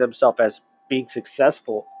always looked at himself as being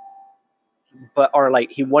successful, but or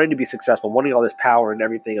like he wanted to be successful, wanting all this power and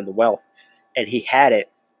everything and the wealth, and he had it,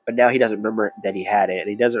 but now he doesn't remember that he had it, and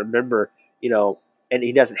he doesn't remember, and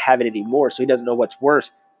he doesn't have it anymore, so he doesn't know what's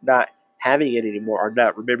worse, not having it anymore or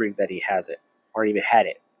not remembering that he has it or even had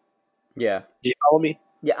it. Yeah. Do you follow me?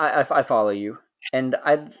 Yeah, I follow you. And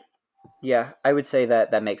I would say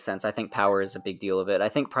that makes sense. I think power is a big deal of it. I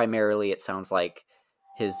think primarily it sounds like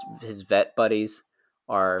his vet buddies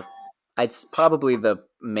are. It's probably the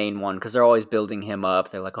main one because they're always building him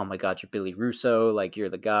up. They're like, "Oh my God, you're Billy Russo, like you're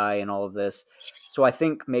the guy," and all of this. So I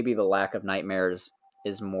think maybe the lack of nightmares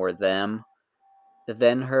is more them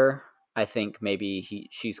than her. I think maybe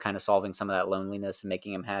she's kind of solving some of that loneliness and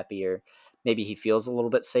making him happier. Maybe he feels a little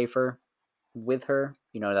bit safer with her.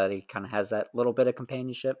 That he kind of has that little bit of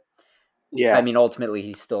companionship. I Yeah. mean, ultimately,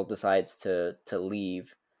 he still decides to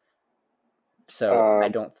leave, so I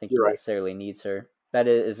um, don't think he you're right. necessarily needs her.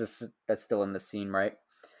 That's still in the scene, right?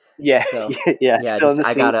 Yeah. So Yeah, yeah, still in just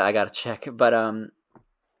the scene. I gotta check, but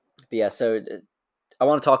yeah. So I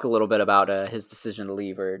want to talk a little bit about his decision to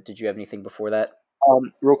leave. Or did you have anything before that?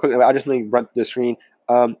 Real quick, I just let me run through the screen.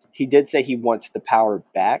 He did say he wants the power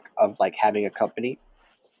back of like having a company.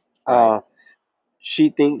 Right. uh, she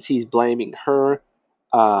thinks he's blaming her.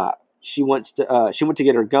 uh, she went to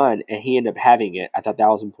get her gun and he ended up having it. I thought that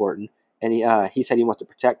was important. And he said he wants to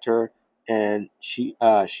protect her, and she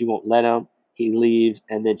won't let him. He leaves,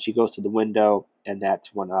 and then she goes to the window, and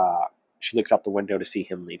that's when she looks out the window to see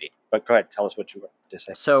him leaving. But go ahead, tell us what you were to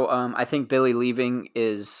say. So I think Billy leaving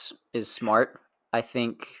is smart. I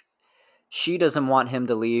think she doesn't want him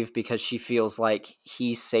to leave because she feels like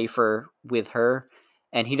he's safer with her,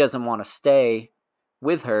 and he doesn't want to stay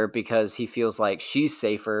with her because he feels like she's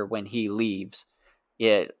safer when he leaves.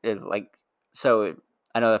 Like so.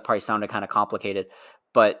 I know that probably sounded kind of complicated,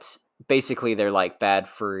 but basically they're like bad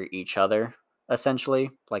for each other. essentially,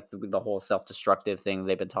 like the whole self-destructive thing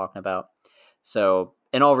they've been talking about. So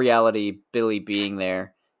in all reality, Billy being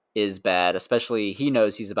there is bad, especially he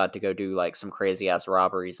knows he's about to go do like some crazy ass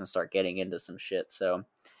robberies and start getting into some shit. So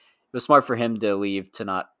it was smart for him to leave, to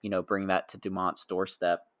not, bring that to Dumont's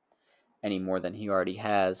doorstep any more than he already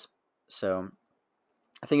has. So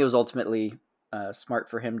I think it was ultimately smart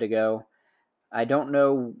for him to go. I don't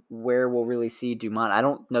know where we'll really see Dumont. I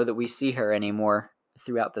don't know that we see her anymore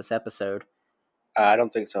throughout this episode. I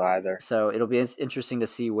don't think so either. So it'll be interesting to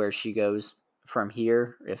see where she goes from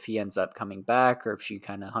here, if he ends up coming back or if she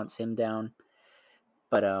kind of hunts him down.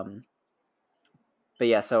 But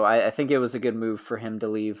yeah, so I think it was a good move for him to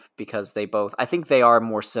leave, because I think they are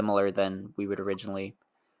more similar than we would originally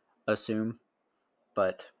assume.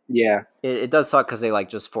 But Yeah. it does suck because they like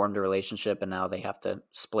just formed a relationship and now they have to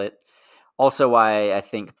split. Also, why I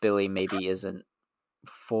think Billy maybe isn't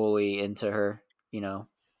fully into her. I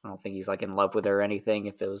don't think he's like in love with her or anything.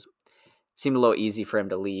 If it seemed a little easy for him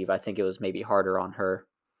to leave, I think it was maybe harder on her.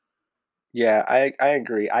 Yeah, I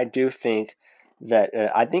agree. I do think that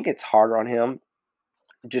I think it's harder on him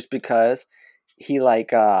just because he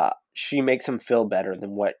she makes him feel better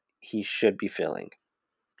than what he should be feeling,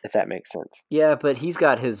 if that makes sense. Yeah, but he's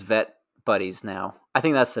got his vet buddies now. I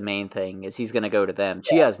think that's the main thing, is he's going to go to them.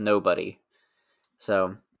 She has nobody.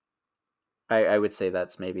 So I would say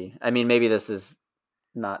that's maybe this is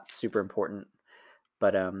not super important,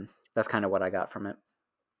 but that's kind of what I got from it.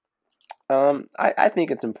 I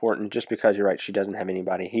think it's important just because you're right. She doesn't have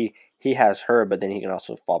anybody. He has her, but then he can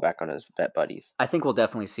also fall back on his vet buddies. I think we'll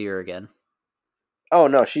definitely see her again. Oh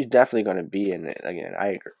no, she's definitely going to be in it again. I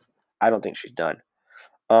agree. I don't think she's done.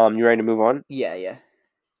 You ready to move on? Yeah.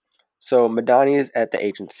 So Madani is at the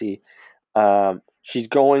agency. She's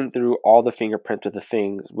going through all the fingerprints of the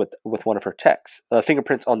things with one of her techs.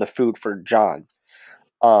 Fingerprints on the food for John.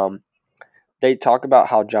 They talk about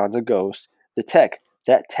how John's a ghost.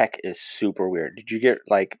 That tech is super weird. Did you get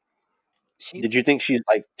Did you think she's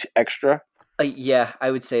like extra? Yeah,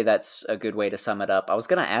 I would say that's a good way to sum it up. I was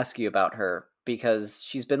going to ask you about her because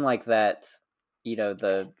she's been like that.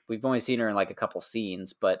 We've only seen her in like a couple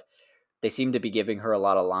scenes, but they seem to be giving her a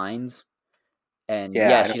lot of lines. And Yeah,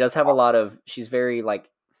 yeah, she does have a lot of. She's very like,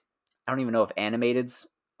 I don't even know if animated's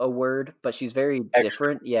a word, but she's very extra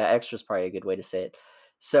different. Yeah, extra's probably a good way to say it.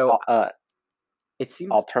 So it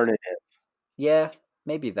seems, alternative. yeah,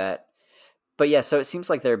 maybe that. But yeah, so it seems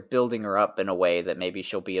like they're building her up in a way that maybe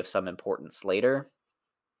she'll be of some importance later.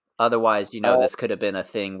 Otherwise, Uh, this could have been a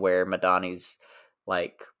thing where Madani's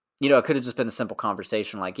like, it could have just been a simple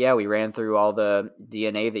conversation like, yeah, we ran through all the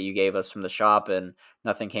DNA that you gave us from the shop and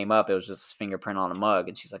nothing came up. It was just a fingerprint on a mug.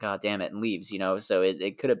 And she's like, oh, damn it, and leaves, So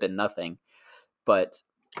it could have been nothing. But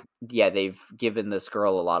yeah, they've given this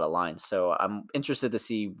girl a lot of lines. So I'm interested to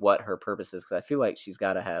see what her purpose is, because I feel like she's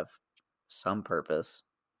got to have some purpose.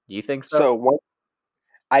 Do you think so? so one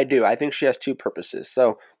I do. I think she has two purposes.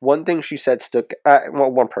 So one thing she said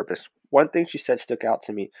one purpose. One thing she said stuck out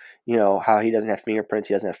to me. How he doesn't have fingerprints,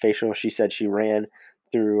 he doesn't have facial. She said she ran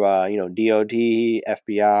through DOD,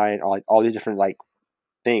 FBI, and all these different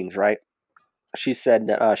things, right? She said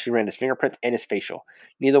that she ran his fingerprints and his facial.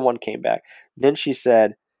 Neither one came back. Then she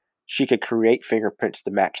said she could create fingerprints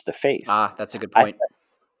to match the face. Ah, that's a good point.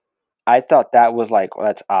 I thought that was well,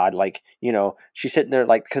 that's odd. She's sitting there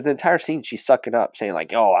because the entire scene she's sucking up, saying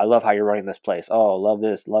 "Oh, I love how you're running this place. Oh, love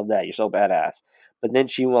this, love that. You're so badass." But then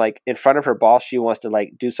she in front of her boss, she wants to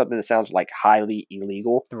do something that sounds highly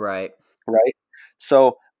illegal, Right. right?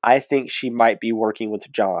 So I think she might be working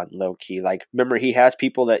with John low key. Remember, he has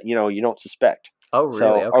people that you don't suspect. Oh, really?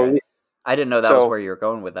 So, Okay. I didn't know that was so where you were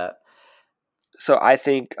going with that. so I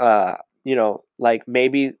think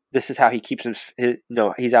maybe this is how he keeps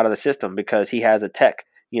he's out of the system, because he has a tech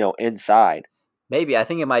inside. Maybe. I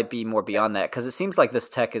think it might be more beyond that, because it seems like this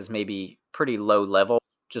tech is maybe pretty low level,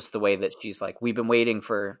 just the way that she's like, we've been waiting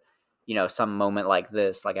for, some moment like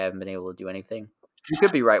this. Like, I haven't been able to do anything. You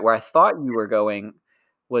could be right. Where I thought you were going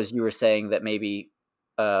was you were saying that maybe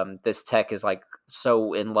this tech is like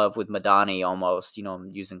so in love with Madani almost, I'm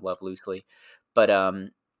using love loosely, but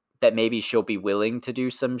that maybe she'll be willing to do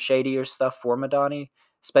some shadier stuff for Madani,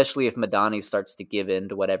 especially if Madani starts to give in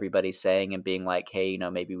to what everybody's saying and being like, hey,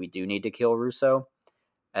 maybe we do need to kill Russo,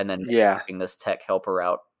 and then Yeah. having this tech help her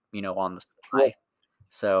out, on the Well, sly.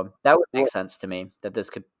 So that would make well, sense to me, that this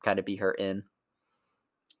could kind of be her in.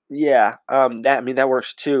 yeah. That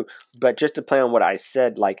works too. But just to play on what I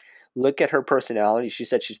said, look at her personality. She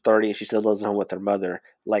said she's 30 and she still lives at home with her mother.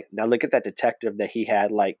 Now look at that detective that he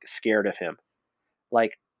had scared of him.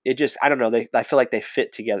 It just, I don't know. I feel like they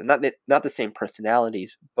fit together. Not the same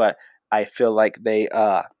personalities, but I feel like they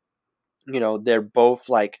they're both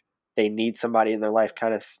like they need somebody in their life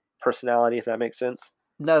kind of personality, if that makes sense.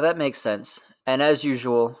 No, that makes sense. And as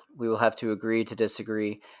usual, we will have to agree to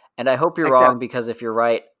disagree. And I hope you're Except, wrong, because if you're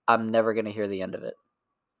right, I'm never going to hear the end of it.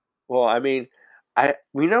 well, I mean,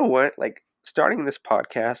 we know what, like, starting this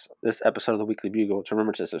podcast, this episode of the Weekly Bugle, to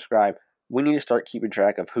remember to subscribe, we need to start keeping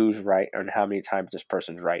track of who's right and how many times this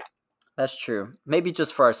person's right. That's true. Maybe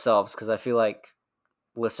just for ourselves, because I feel like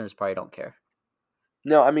listeners probably don't care.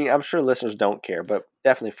 No, I mean, I'm sure listeners don't care, but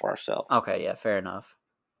definitely for ourselves. Okay, yeah, fair enough.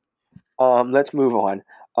 Let's move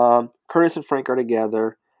on. Curtis and Frank are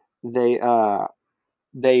together. They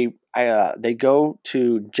go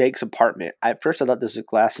to Jake's apartment. At first, I thought this was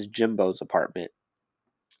Glass's Jimbo's apartment.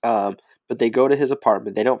 But they go to his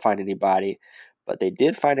apartment. They don't find anybody, but they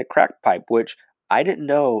did find a crack pipe, which I didn't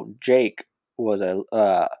know Jake was a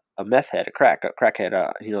meth head, a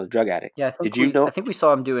crackhead, drug addict. Yeah, Did you know? I think we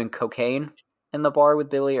saw him doing cocaine in the bar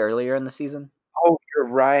with Billy earlier in the season. Oh, you're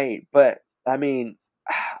right. But I mean,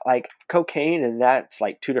 like cocaine and that's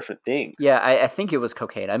like two different things. Yeah, I think it was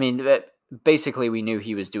cocaine. I mean, basically, we knew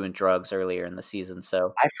he was doing drugs earlier in the season,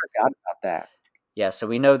 so I forgot about that. yeah. So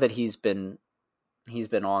we know that he's been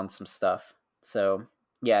on some stuff. So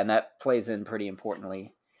yeah, and that plays in pretty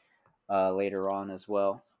importantly later on as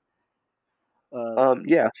well.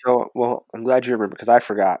 Yeah. So, well, I'm glad you remember because I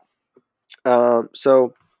forgot.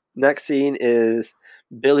 So next scene is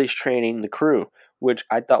Billy's training the crew, which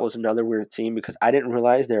I thought was another weird scene because I didn't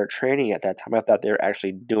realize they were training at that time. I thought they were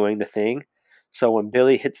actually doing the thing. So when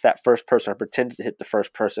Billy hits that first person or pretends to hit the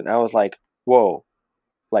first person, I was like, whoa,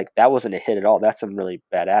 like that wasn't a hit at all. That's some really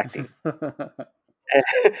bad acting.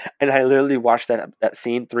 And I literally watched that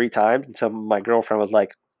scene 3 times until my girlfriend was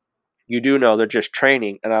like, you do know they're just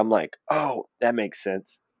training. And I'm like, oh, that makes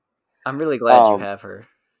sense. I'm really glad you have her.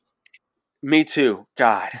 Me too.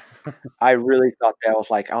 God, I really thought that I was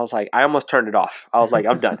like, I almost turned it off. I was like,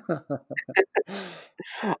 I'm done.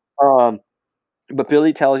 But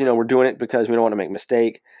Billy tells, we're doing it because we don't want to make a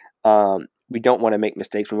mistake. We don't want to make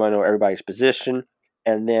mistakes. We want to know everybody's position.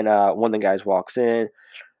 And then one of the guys walks in.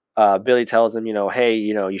 Billy tells him, hey,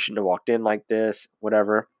 you shouldn't have walked in like this,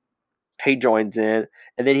 whatever. He joins in,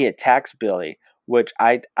 and then he attacks Billy, which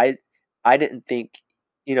I didn't think,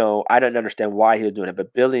 I didn't understand why he was doing it.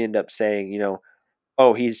 But Billy ended up saying,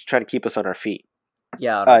 oh, he's trying to keep us on our feet.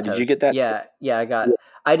 Yeah. Did you get that? Yeah.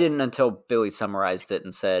 I didn't until Billy summarized it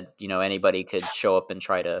and said, anybody could show up and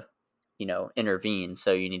try to, intervene.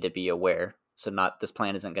 So you need to be aware. So this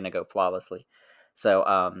plan isn't going to go flawlessly. So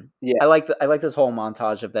Yeah. I like this whole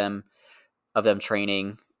montage of them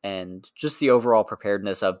training and just the overall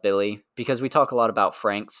preparedness of Billy, because we talk a lot about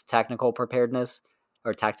Frank's tactical preparedness.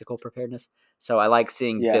 So I like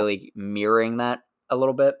seeing Billy mirroring that a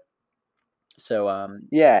little bit. So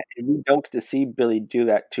yeah, and we don't get to see Billy do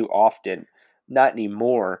that too often, not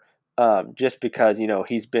anymore. Just because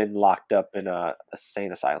he's been locked up in a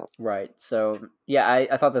insane asylum. Right. So yeah,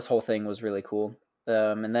 I thought this whole thing was really cool.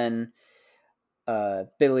 And then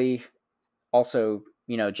Billy also,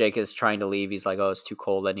 Jake is trying to leave. He's like, "Oh, it's too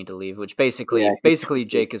cold. I need to leave." Which basically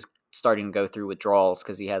Jake is starting to go through withdrawals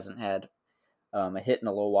because he hasn't had a hit in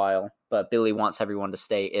a little while. But Billy wants everyone to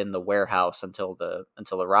stay in the warehouse until the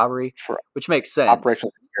robbery, which makes sense.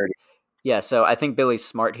 Operational security. Yeah, so I think Billy's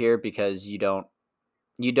smart here because you don't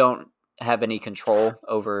have any control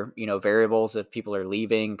over, variables if people are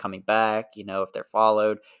leaving, coming back, if they're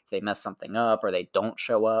followed, if they mess something up or they don't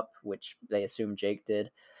show up, which they assume Jake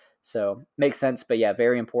did. So makes sense. But yeah,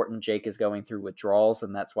 very important. Jake is going through withdrawals,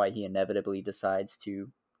 and that's why he inevitably decides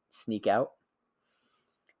to sneak out.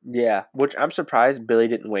 Yeah, which I'm surprised Billy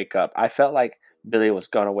didn't wake up. I felt like Billy was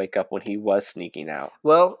going to wake up when he was sneaking out.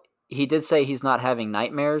 Well, he did say he's not having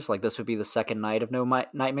nightmares. Like this would be the second night of no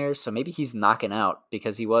nightmares. So maybe he's knocking out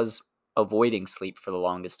because he was avoiding sleep for the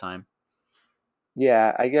longest time.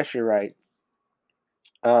 Yeah, I guess you're right.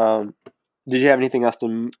 Did you have anything else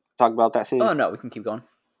to talk about that scene? Oh, no, we can keep going.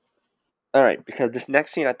 All right, because this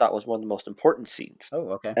next scene I thought was one of the most important scenes.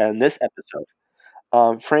 Oh, okay. In this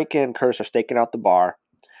episode, Frank and Curtis are staking out the bar.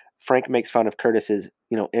 Frank makes fun of Curtis's,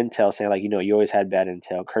 intel, saying like, you always had bad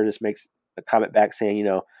intel. Curtis makes a comment back saying,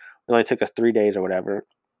 it only took us 3 days or whatever.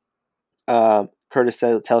 Curtis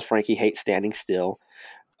tells Frank he hates standing still.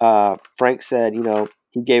 Frank said,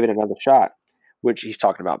 he gave it another shot, which he's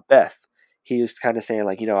talking about Beth. He was kind of saying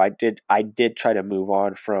like, I did try to move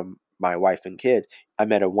on from my wife and kids. I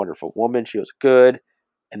met a wonderful woman. She was good.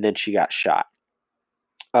 And then she got shot.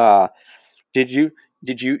 I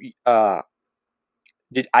didn't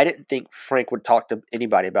think Frank would talk to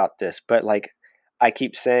anybody about this, but like I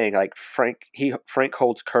keep saying, like Frank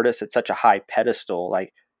holds Curtis at such a high pedestal.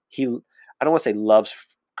 Like I don't want to say loves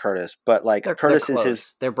Curtis, but like Curtis they're is close.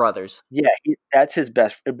 his. They're brothers. Yeah, that's his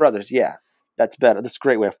best brothers. Yeah, that's better. That's a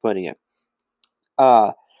great way of putting it.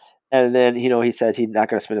 Uh, and then he says he's not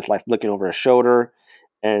going to spend his life looking over his shoulder,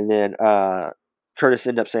 and then Curtis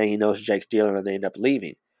ended up saying he knows Jake's dealer, and they end up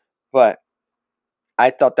leaving. But I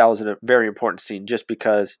thought that was a very important scene just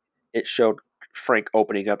because it showed Frank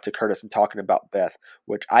opening up to Curtis and talking about Beth,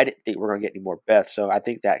 which I didn't think we were going to get any more Beth. So I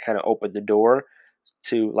think that kind of opened the door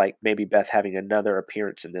to like maybe Beth having another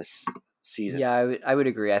appearance in this season. Yeah, I would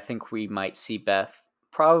agree. I think we might see Beth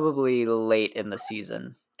probably late in the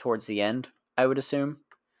season, towards the end, I would assume.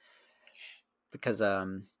 Because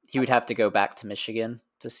he would have to go back to Michigan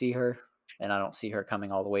to see her, and I don't see her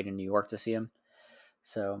coming all the way to New York to see him.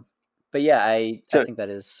 So, but yeah, I think that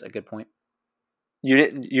is a good point. You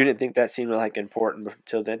didn't think that seemed like important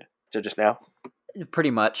until then, till just now?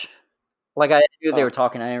 Pretty much. Like I knew they were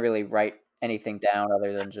talking. I didn't really write anything down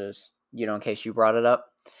other than just in case you brought it up.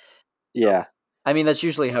 Yeah. I mean, that's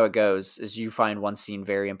usually how it goes. Is you find one scene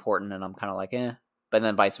very important, and I'm kind of like, but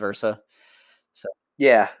then vice versa. So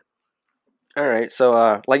yeah. All right.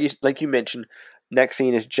 So like you mentioned, next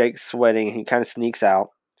scene is Jake sweating. And he kind of sneaks out.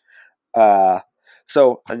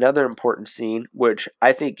 So another important scene, which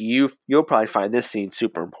I think you'll probably find this scene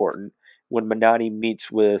super important, when Madani meets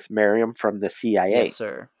with Miriam from the CIA. Yes,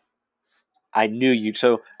 sir. I knew you'd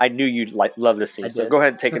love this scene. So go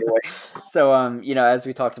ahead and take it away. So as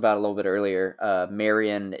we talked about a little bit earlier,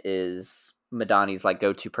 Marion is Madani's like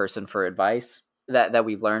go-to person for advice that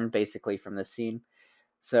we've learned basically from this scene.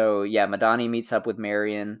 So yeah, Madani meets up with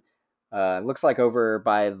Marion. Looks like over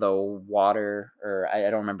by the water, or I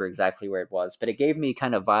don't remember exactly where it was, but it gave me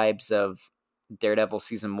kind of vibes of Daredevil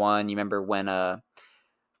season 1. You remember when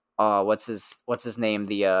what's his name,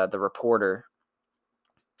 the reporter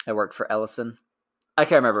that worked for Ellison? I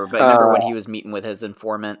can't remember, but remember when he was meeting with his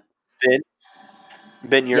informant?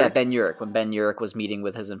 Ben Urich? Yeah, Ben Urich. When Ben Urich was meeting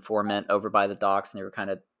with his informant over by the docks, and they were kind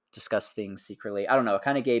of discuss things secretly. I don't know. It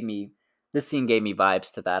kind of this scene gave me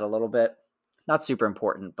vibes to that a little bit. Not super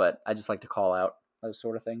important, but I just like to call out those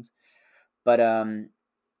sort of things. But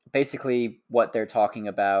basically what they're talking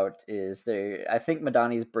about is I think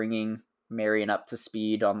Madani's bringing Marion up to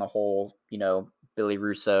speed on the whole, Billy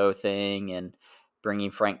Russo thing, and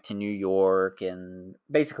bringing Frank to New York, and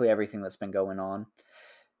basically everything that's been going on.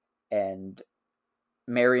 And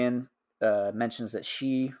Marion mentions that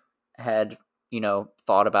she had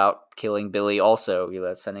thought about killing Billy also,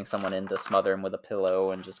 sending someone in to smother him with a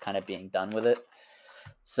pillow and just kind of being done with it.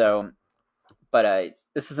 So, but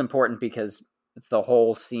this is important because the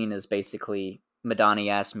whole scene is basically Madani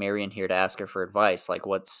asks Marion here to ask her for advice, like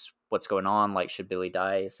what's going on, like should Billy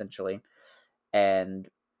die, essentially. And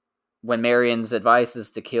when Marion's advice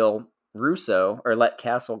is to kill Russo, or let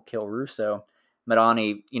Castle kill Russo,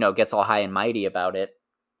 Madani, gets all high and mighty about it,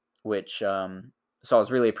 which so I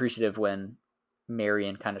was really appreciative when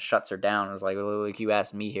Marion kind of shuts her down. I was like, well, like, you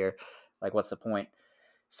asked me here, like, what's the point?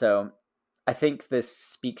 So I think this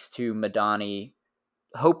speaks to Madani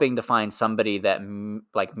hoping to find somebody that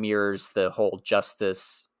like mirrors the whole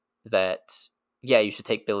justice that, yeah, you should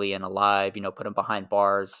take Billy in alive, put him behind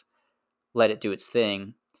bars, let it do its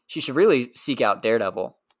thing. She should really seek out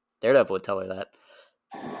Daredevil. Daredevil would tell her that.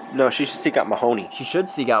 No, she should seek out Mahoney. She should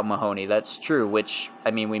seek out Mahoney. That's true, which,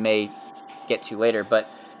 I mean, we may get to later. But,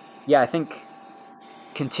 yeah, I think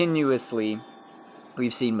continuously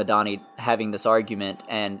we've seen Madani having this argument,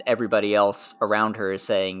 and everybody else around her is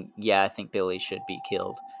saying, yeah, I think Billy should be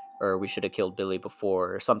killed, or we should have killed Billy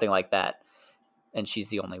before, or something like that. And she's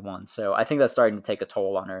the only one. So I think that's starting to take a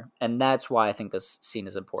toll on her. And that's why I think this scene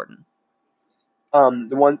is important.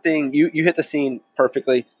 The one thing, you hit the scene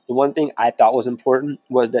perfectly. The one thing I thought was important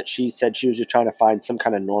was that she said she was just trying to find some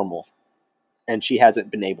kind of normal, and she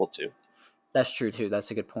hasn't been able to. That's true, too.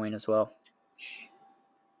 That's a good point as well.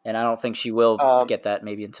 And I don't think she will get that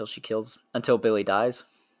maybe until Billy dies,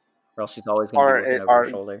 or else she's always going to be looking over her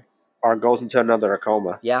shoulder. Or goes into another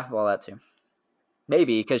coma. Yeah, well, that too.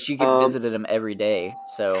 Maybe, because she visited him every day,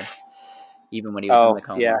 so even when he was in the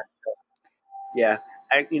coma. Yeah.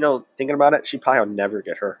 Thinking about it, she probably will never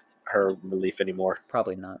get her relief anymore.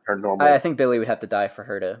 Probably not. Her normal. I think Billy would have to die for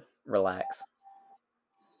her to relax.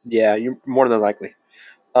 Yeah, you're more than likely.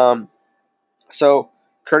 So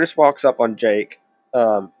Curtis walks up on Jake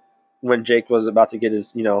when Jake was about to get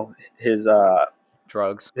his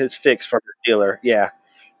drugs, his fix from the dealer. Yeah,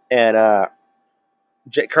 and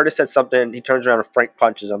Curtis said something. He turns around and Frank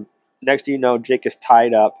punches him. Next thing you know, Jake is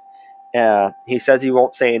tied up. He says he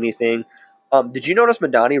won't say anything. Did you notice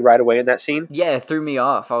Madani right away in that scene? Yeah, it threw me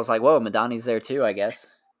off. I was like, whoa, Madani's there too, I guess.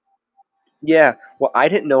 Yeah, well, I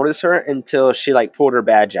didn't notice her until she pulled her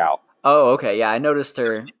badge out. Oh, okay. Yeah, I noticed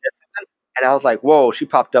her. She said something, and I was like, whoa, she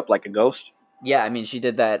popped up like a ghost. Yeah, I mean, she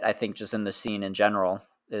did that, I think, just in the scene in general,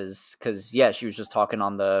 is because, yeah, she was just talking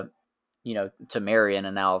on the, to Marion,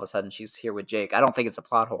 and now all of a sudden she's here with Jake. I don't think it's a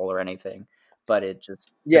plot hole or anything, but it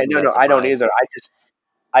just Yeah, took me no, by no, I don't surprise. either.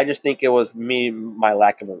 I just think it was my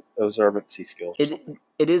lack of observancy skills or It something.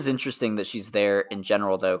 it is interesting that she's there in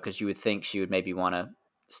general, though, because you would think she would maybe want to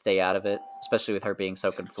stay out of it, especially with her being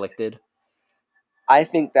so conflicted. I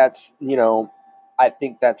think I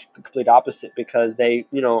think that's the complete opposite because they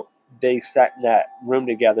sat in that room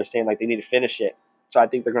together saying like they need to finish it. So I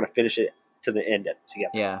think they're going to finish it to the end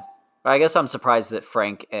together. Yeah. But I guess I'm surprised that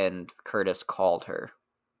Frank and Curtis called her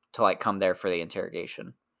to, like, come there for the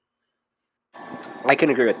interrogation. I can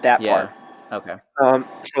agree with that part. Yeah. Okay.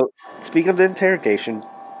 So speaking of the interrogation,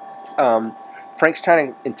 Frank's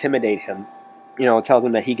trying to intimidate him. Tells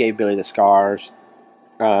him that he gave Billy the scars.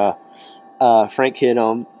 Uh, Frank hit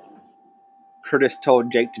him. Curtis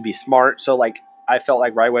told Jake to be smart. So like I felt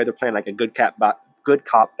like right away they're playing like a good cop,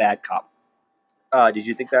 bad cop. Did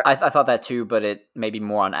you think that? I thought that too, but it may be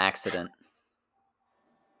more on accident.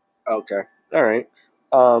 Okay, all right.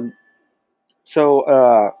 Um,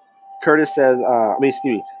 so Curtis says, excuse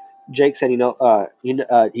me. Jake said, he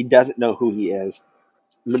doesn't know who he is.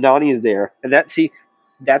 Madani is there, and that's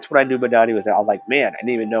when I knew Madani was there. I was like, man, I didn't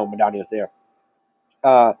even know Madani was there.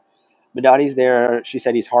 Uh, Madani's there. She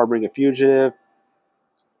said he's harboring a fugitive.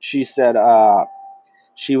 She said,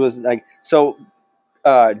 she was like, so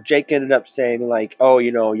Jake ended up saying like, "Oh,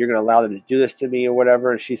 you're gonna allow them to do this to me or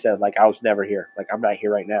whatever." And she said like, "I was never here. Like, I'm not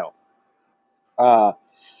here right now."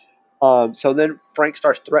 Uh, so then Frank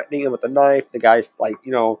starts threatening him with a knife. The guy's like,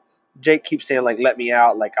 Jake keeps saying like, "Let me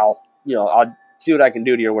out. Like, I'll see what I can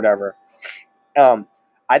do to you or whatever." Um,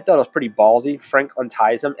 I thought it was pretty ballsy. Frank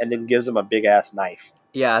unties him and then gives him a big ass knife.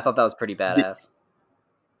 Yeah, I thought that was pretty badass.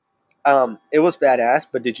 It was badass.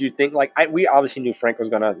 But did you think like we obviously knew Frank was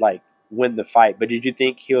gonna like win the fight, but did you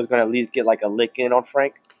think he was gonna at least get like a lick in on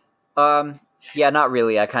Frank? Yeah, not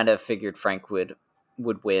really. I kind of figured Frank would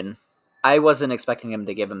win. I wasn't expecting him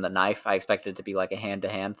to give him the knife. I expected it to be like a hand to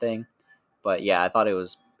hand thing. But yeah, I thought it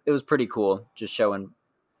was pretty cool, just showing.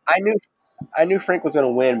 I knew I knew Frank was going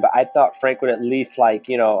to win, but I thought Frank would at least like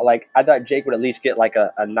I thought Jake would at least get like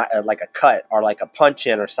like a cut or like a punch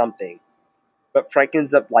in or something. But Frank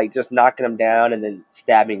ends up like just knocking him down and then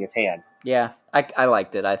stabbing his hand. Yeah, I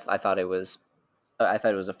liked it. I thought it was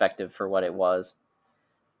effective for what it was.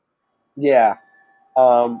 Yeah.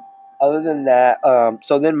 Um. Other than that,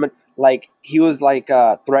 so then like he was like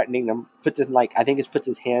threatening him. Puts his like I think it puts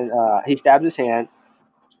his hand. He stabs his hand,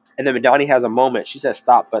 and then Madani has a moment. She says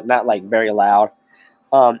stop, but not like very loud.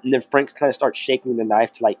 And then Frank kind of starts shaking the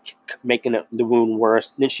knife to like making the wound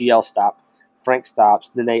worse. And then she yells, "Stop!" Frank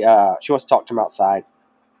stops. Then she wants to talk to him outside.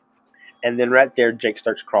 And then right there, Jake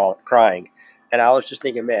starts crying. And I was just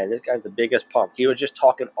thinking, man, this guy's the biggest punk. He was just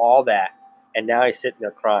talking all that, and now he's sitting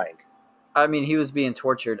there crying. I mean, he was being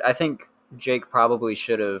tortured. I think Jake probably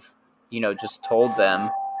should have, just told them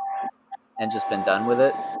and just been done with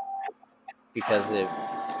it because it.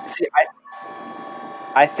 See,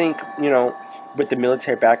 I think with the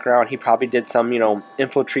military background, he probably did some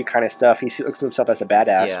infantry kind of stuff. He looks at himself as a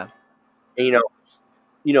badass, Yeah,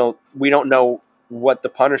 and we don't know what the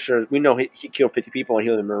Punisher. We know he killed 50 people and he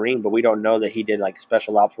was a Marine, but we don't know that he did like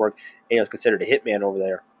special ops work and he was considered a hitman over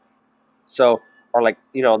there. So, or like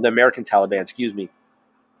the American Taliban, excuse me.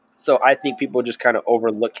 So I think people just kind of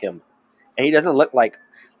overlook him, and he doesn't look like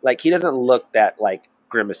he doesn't look that like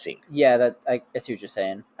grimacing. yeah. That I see what you're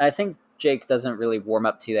saying. I think Jake doesn't really warm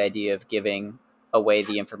up to the idea of giving away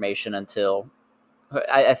the information until.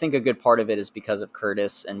 I think a good part of it is because of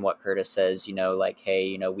Curtis and what Curtis says. Like,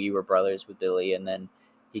 hey, we were brothers with Billy, and then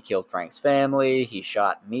he killed Frank's family. He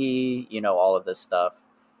shot me. All of this stuff.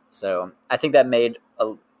 So I think that made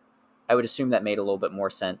a. I would assume that made a little bit more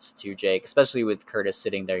sense to Jake, especially with Curtis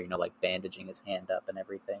sitting there, like bandaging his hand up and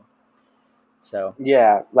everything. So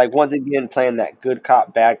Yeah, like once again playing that good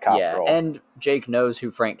cop bad cop yeah, role. and Jake knows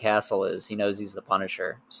who Frank Castle is. He knows he's the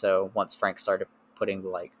Punisher. So once Frank started putting the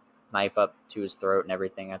like knife up to his throat and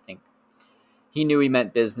everything, I think he knew he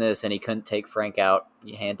meant business and he couldn't take Frank out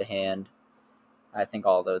hand to hand. I think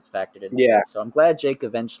all those factored into Yeah, it. So I'm glad Jake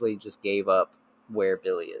eventually just gave up where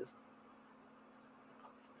Billy is.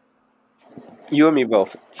 you and me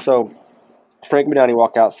both. So Frank and Madani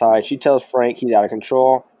walk outside. She tells Frank he's out of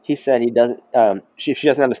control. He said he doesn't. If she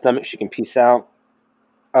doesn't have a stomach, she can peace out.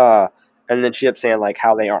 Uh, and then she up saying like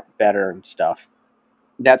how they aren't better and stuff.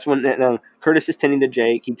 That's when Curtis is tending to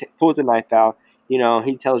Jake. He pulls a knife out. He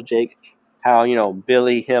tells Jake how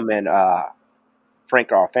Billy, him, and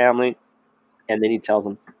Frank are a family. And then he tells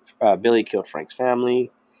him Billy killed Frank's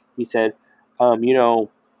family. He said, you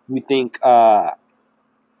think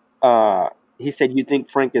he said you think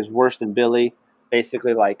Frank is worse than Billy.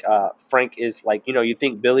 Basically, like Frank is like you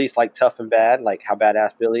think Billy's like tough and bad, like how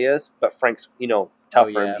badass Billy is, but Frank's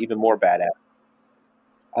tougher and even more badass.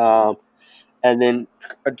 And then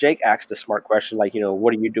Jake asked a smart question, like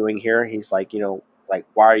what are you doing here? He's like like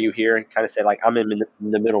why are you here? And kind of said like I'm in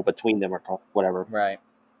the middle between them or whatever. Right.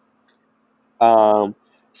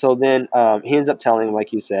 So then he ends up telling him,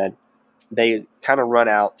 like you said, they kind of run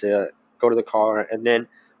out to go to the car, and then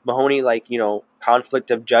Mahoney, like conflict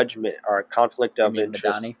of judgment or conflict of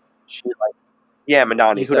interest. Madani? She like, yeah,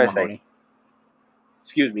 Madani. You Who did I Mahoney. say?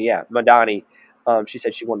 Excuse me. Yeah, Madani. She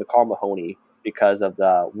said she wanted to call Mahoney because of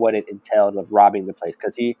what it entailed of robbing the place.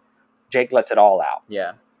 Because Jake lets it all out.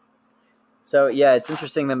 Yeah. So yeah, it's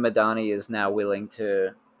interesting that Madani is now willing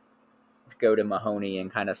to go to Mahoney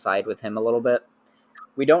and kind of side with him a little bit.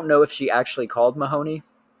 We don't know if she actually called Mahoney.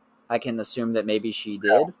 I can assume that maybe she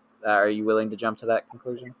did. Are you willing to jump to that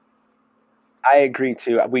conclusion? I agree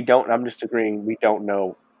too. We don't. I'm just agreeing. We don't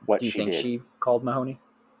know what she did. Do you think she called Mahoney?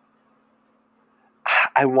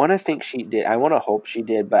 I want to think she did. I want to hope she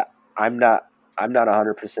did, but I'm not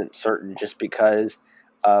 100% certain just because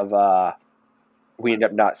of we end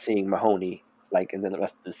up not seeing Mahoney like in the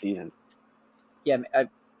rest of the season. Yeah,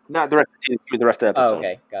 not the rest of the season, the rest of the episode. Oh,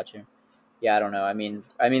 okay, got you. Yeah, I don't know. I mean,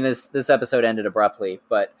 this episode ended abruptly,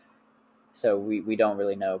 but so we don't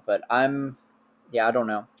really know. But I don't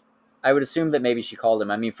know. I would assume that maybe she called him.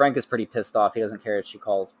 I mean, Frank is pretty pissed off. He doesn't care if she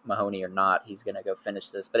calls Mahoney or not. He's gonna go finish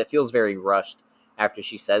this. But it feels very rushed after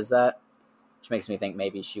she says that, which makes me think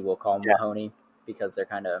maybe she will call Mahoney because they're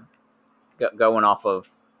kind of going off of.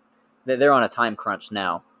 They're on a time crunch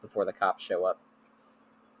now before the cops show up.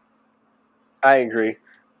 I agree.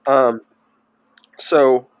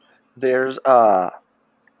 So there's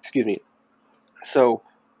excuse me. So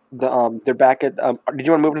they're back at did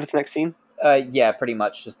you want to move into the next scene? Yeah, pretty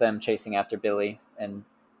much just them chasing after Billy and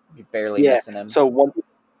barely missing him. So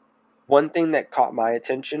one thing that caught my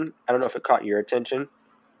attention, I don't know if it caught your attention.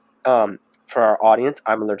 For our audience,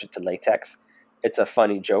 I'm allergic to latex. It's a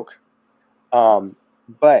funny joke.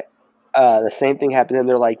 But the same thing happened, and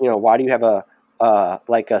they're like, why do you have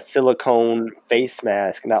a silicone face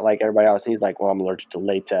mask, not like everybody else? And he's like, well, I'm allergic to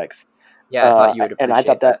latex. Yeah, I thought you would appreciate and I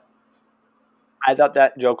thought that. I thought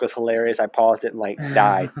that joke was hilarious. I paused it and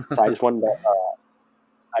died. So I just wanted to.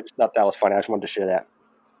 I just thought that was funny. I just wanted to share that.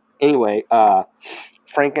 Anyway,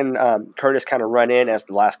 Frank and Curtis kind of run in as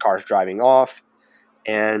the last car's driving off,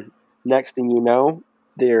 and next thing you know,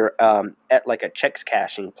 they're at like a checks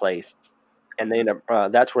cashing place, and they end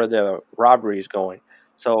up. That's where the robbery is going.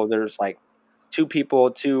 So there's like two people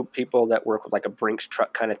that work with like a Brinks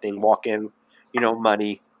truck kind of thing walk in,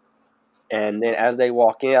 money, and then as they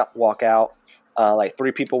walk out. Like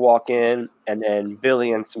three people walk in, and then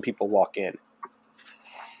Billy and some people walk in.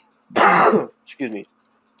 Excuse me.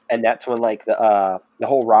 And that's when like the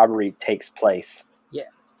whole robbery takes place. Yeah,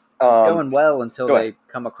 it's going well until they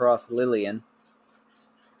come across Lillian,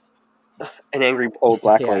 an angry old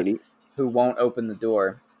black lady who won't open the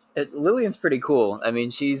door. Lillian's pretty cool. I mean,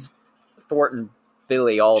 she's thwarting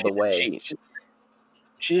Billy all the way.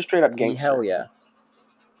 She's a straight up gangster. Hell yeah.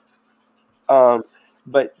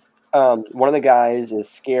 But one of the guys is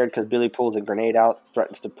scared because Billy pulls a grenade out,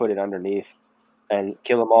 threatens to put it underneath and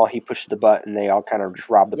kill them all. He pushes the button, and they all kind of just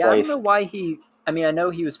rob the place. I don't know why I know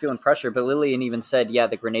he was feeling pressure, but Lillian even said,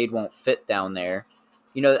 the grenade won't fit down there.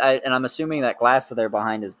 And I'm assuming that glass that they're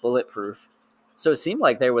behind is bulletproof. So it seemed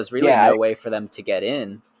like there was really no way for them to get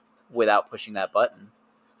in without pushing that button.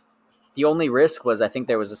 The only risk was I think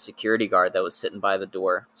there was a security guard that was sitting by the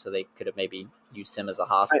door, so they could have maybe used him as a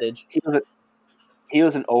hostage. He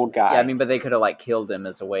was an old guy. Yeah, I mean, but they could have killed him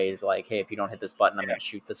as a way to hey, if you don't hit this button, I'm going to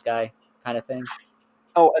shoot this guy, kind of thing.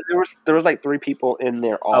 Oh, and there was like three people in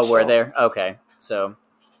there also. Oh, were there? Okay, so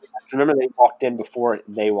remember they walked in before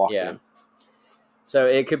they walked in. So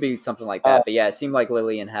it could be something like that. But yeah, it seemed like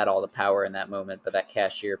Lillian had all the power in that moment, but that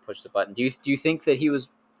cashier pushed the button. Do you think that he was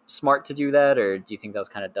smart to do that, or do you think that was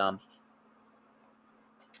kind of dumb?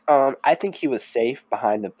 I think he was safe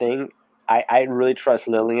behind the thing. I really trust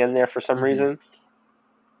Lillian there for some reason.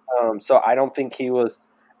 So I don't think he was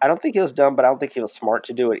dumb, but I don't think he was smart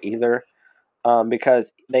to do it either.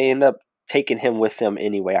 Because they end up taking him with them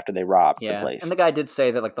anyway after they robbed the place. And the guy did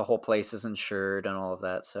say that the whole place is insured and all of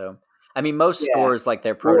that. So I mean, most stores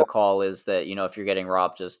their protocol is that if you're getting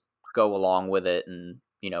robbed, just go along with it, and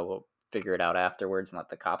we'll figure it out afterwards and let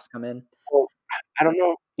the cops come in. Well, I don't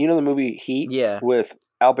know. You know the movie Heat? Yeah. With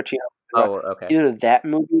Al Pacino. Oh, okay. Either that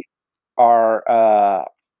movie or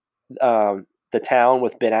the town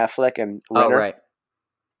with Ben Affleck and Oh, Renner. right.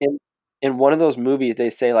 In one of those movies,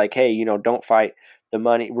 they say like, "Hey, don't fight the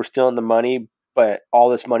money. We're still in the money, but all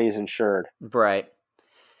this money is insured." Right.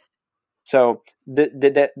 So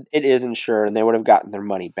that it is insured, and they would have gotten their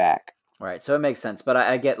money back. Right. So it makes sense. But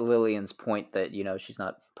I get Lillian's point that, she's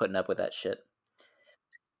not putting up with that shit.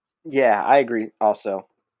 Yeah, I agree. Also,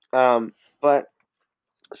 but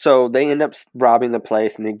so they end up robbing the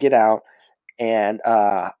place, and they get out, and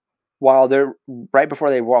while they're right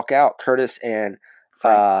before they walk out, Curtis and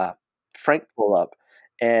Frank pull up,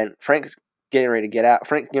 and Frank's getting ready to get out.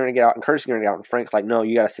 Frank's getting ready to get out, and Curtis is getting ready to get out, and Frank's like, "No,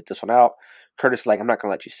 you got to sit this one out." Curtis is like, "I'm not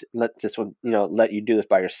going to let this one, let you do this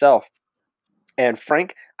by yourself." And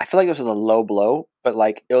Frank, I feel like this was a low blow, but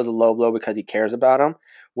like it was a low blow because he cares about him.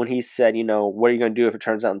 When he said, "What are you going to do if it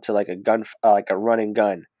turns out into like a gun, like a running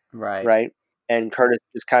gun?" Right. Right? And Curtis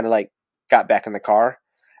just kind of like got back in the car.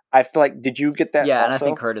 I feel like, did you get that? Yeah, also? and I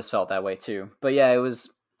think Curtis felt that way too. But yeah, it was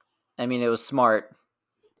smart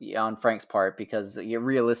on Frank's part because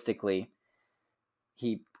realistically,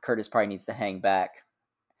 Curtis probably needs to hang back.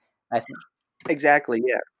 I think exactly,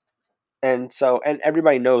 yeah. And so, and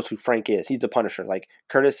everybody knows who Frank is. He's the Punisher. Like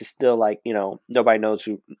Curtis is still like, nobody knows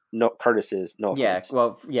who Curtis is. No offense. Yeah,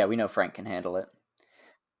 well, yeah, we know Frank can handle it.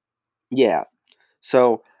 Yeah.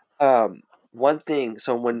 So, one thing.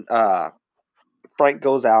 So when Frank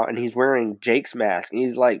goes out and he's wearing Jake's mask, and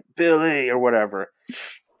he's like Billy or whatever,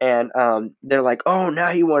 and they're like, "Oh,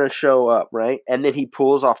 now you want to show up, right?" And then he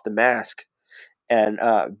pulls off the mask, and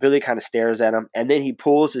Billy kind of stares at him, and then he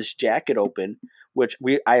pulls his jacket open, which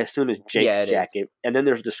I assume is Jake's jacket, and then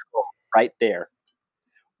there's the skull right there.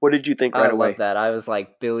 What did you think right away? I love that. I was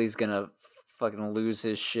like, Billy's gonna fucking lose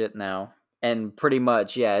his shit now, and pretty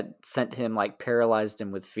much, yeah, it sent him like paralyzed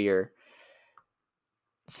him with fear.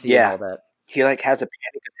 Seeing all that, he like has a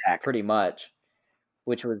panic attack, pretty much,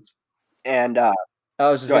 which was, and I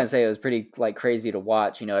was just gonna say it was pretty like crazy to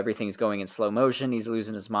watch. Everything's going in slow motion. He's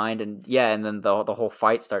losing his mind, and and then the whole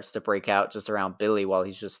fight starts to break out just around Billy while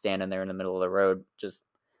he's just standing there in the middle of the road, just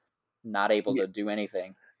not able to do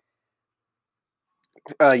anything.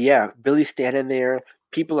 Billy's standing there.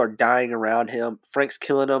 People are dying around him. Frank's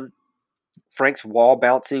killing him. Frank's wall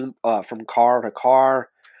bouncing from car to car.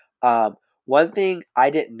 One thing I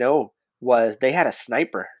didn't know was they had a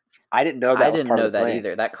sniper. I didn't know that. I didn't know that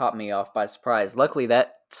either. That caught me off by surprise. Luckily,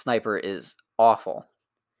 that sniper is awful.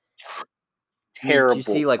 Terrible. Did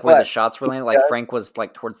you see like where the shots were landing? Like Frank was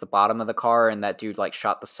like towards the bottom of the car, and that dude like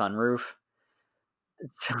shot the sunroof.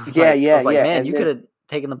 I was like, man, you could have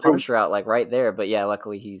taken the Punisher out like right there, but yeah,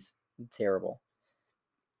 luckily he's terrible.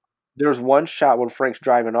 There's one shot when Frank's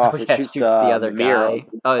driving off. It shoots the other guy.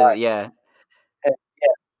 Oh yeah.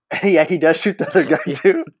 Yeah, he does shoot the other guy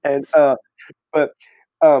too. And but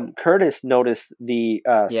Curtis noticed the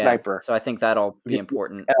sniper. So I think that'll be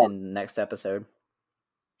important in the next episode.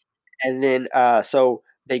 And then so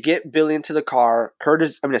they get Billy into the car.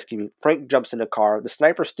 Frank jumps in the car. The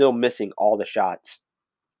sniper's still missing all the shots.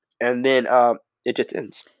 And then it just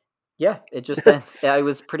ends. Yeah, it just ends. I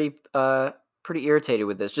was pretty irritated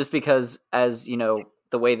with this, just because, as you know,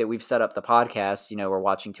 the way that we've set up the podcast, we're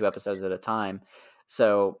watching 2 episodes at a time.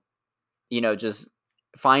 So, just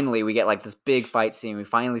finally we get like this big fight scene. We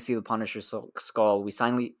finally see the Punisher skull. We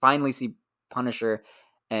finally see Punisher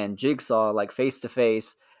and Jigsaw like face to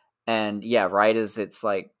face. And yeah, right as it's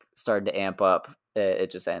like started to amp up,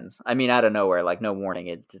 it just ends. I mean, out of nowhere, like no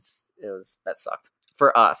warning. That sucked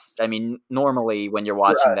for us. I mean, normally when you're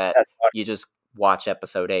watching that, you just watch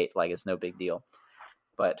episode 8 like it's no big deal.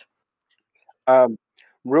 But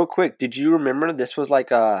real quick, did you remember this was like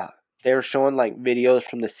they were showing like videos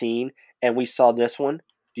from the scene, and we saw this one?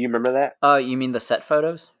 Do you remember that? You mean the set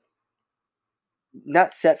photos?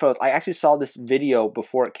 Not set photos. I actually saw this video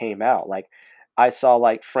before it came out. Like I saw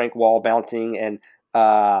like Frank wall bouncing and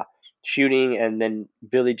shooting, and then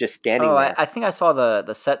Billy just standing there. I think I saw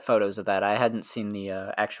the set photos of that. I hadn't seen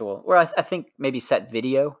the actual, or I think maybe set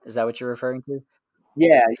video. Is that what you're referring to?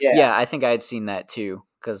 Yeah. I think I had seen that too,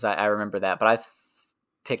 because I remember that. But I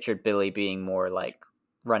pictured Billy being more like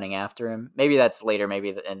running after him. Maybe that's later. Maybe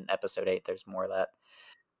in episode 8, there's more of that.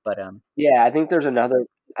 But yeah, I think there's another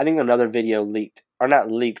video leaked, or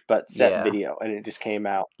not leaked, but set video, and it just came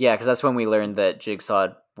out. Yeah, because that's when we learned that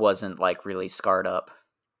Jigsaw wasn't like really scarred up.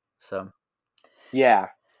 So yeah.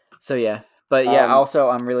 But yeah, also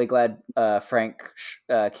I'm really glad Frank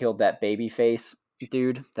killed that babyface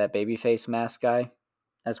dude, that babyface mask guy.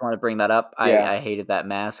 I just want to bring that up. I hated that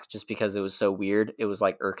mask just because it was so weird. It was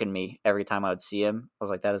like irking me every time I would see him. I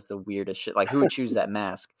was like, that is the weirdest shit. Like, who would choose that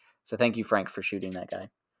mask? So thank you, Frank, for shooting that guy.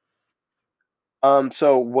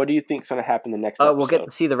 So what do you think is going to happen in the next episode? We'll get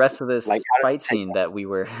to see the rest of this Like, how does fight it take scene that we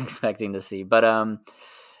were expecting to see. But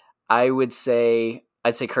I'd say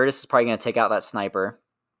Curtis is probably going to take out that sniper,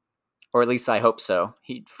 or at least I hope so.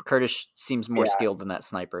 Curtis seems more Yeah. skilled than that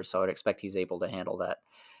sniper, so I'd expect he's able to handle that.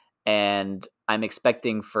 And I'm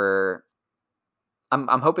expecting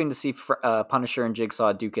I'm hoping to see Punisher and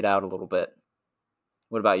Jigsaw duke it out a little bit.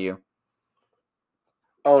 What about you?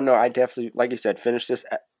 Oh no, I definitely, like you said, finish this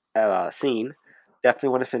scene. Definitely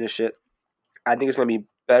want to finish it. I think it's going to be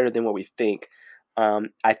better than what we think.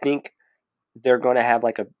 I think they're going to have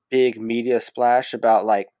like a big media splash about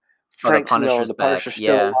like Frank, the Punisher's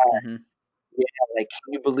still alive. Mm-hmm. Yeah, like,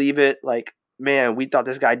 can you believe it? Like, man, we thought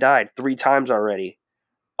this guy died 3 times already.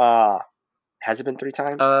 Has it been 3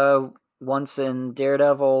 times? Once in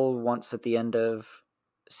Daredevil, once at the end of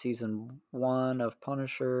season 1 of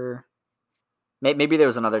Punisher. Maybe there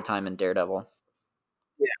was another time in Daredevil.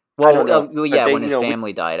 Yeah, well, I don't know. Yeah, when his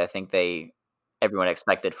family died, I think everyone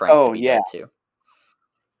expected Frank to be dead too.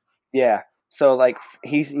 Yeah. So like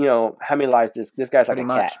he's how many lives this guy's like Pretty a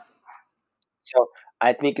much. cat. So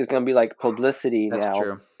I think it's gonna be like publicity That's now.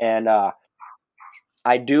 true. And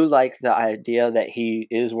I do like the idea that he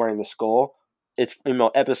is wearing the skull. It's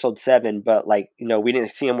episode 7, but like we didn't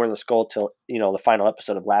see him wearing the skull till the final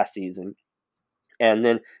episode of last season, and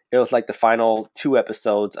then it was like the final 2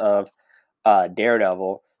 episodes of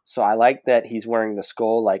Daredevil. So I like that he's wearing the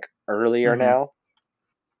skull like earlier now.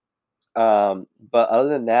 But other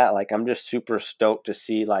than that, like I'm just super stoked to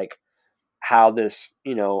see like how this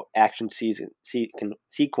action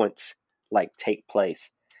sequence like take place,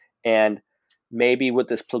 and maybe with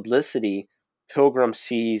this publicity, Pilgrim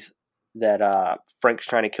sees that Frank's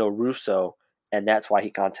trying to kill Russo, and that's why he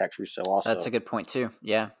contacts Russo also. That's a good point too.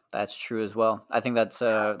 Yeah, that's true as well. I think that's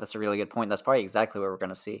a really good point. That's probably exactly what we're going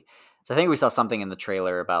to see. So I think we saw something in the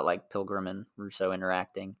trailer about like Pilgrim and Russo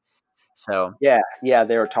interacting. So yeah,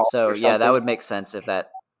 they were talking. So yeah, that would make sense if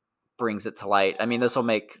that brings it to light. I mean, this will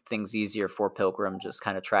make things easier for Pilgrim, just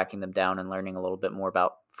kind of tracking them down and learning a little bit more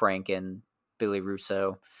about Frank and Billy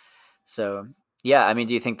Russo. So yeah, I mean,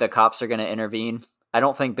 do you think the cops are going to intervene? I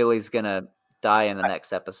don't think Billy's going to die in the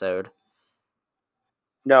next episode.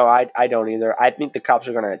 No, I don't either. I think the cops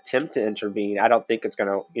are going to attempt to intervene. I don't think it's going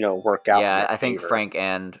to work out. Yeah, I think Frank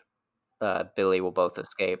and Billy will both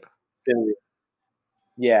escape. Billy.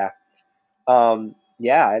 Yeah.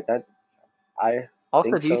 Yeah. I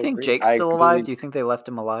also, do you think Jake's still alive? Do you think they left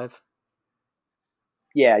him alive?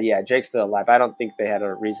 Yeah, Jake's still alive. I don't think they had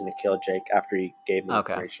a reason to kill Jake after he gave them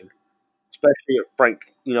information. Especially if Frank,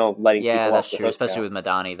 letting people off the hook. Especially with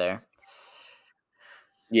Madani there.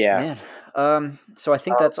 Yeah. Man. So I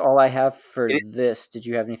think that's all I have for this. Did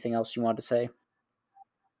you have anything else you wanted to say?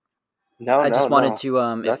 No, I just wanted to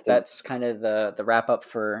nothing. If that's kind of the wrap up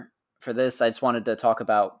for this, I just wanted to talk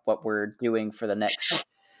about what we're doing for the next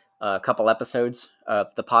couple episodes of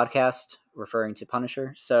the podcast referring to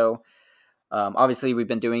Punisher. So obviously we've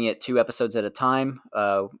been doing it 2 episodes at a time.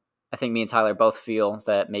 I think me and Tyler both feel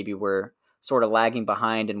that maybe we're sort of lagging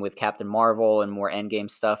behind, and with Captain Marvel and more Endgame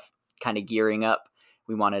stuff kind of gearing up,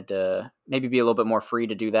 we wanted to maybe be a little bit more free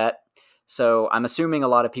to do that. So I'm assuming a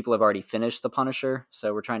lot of people have already finished The Punisher,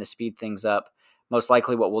 so we're trying to speed things up. Most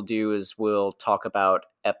likely what we'll do is we'll talk about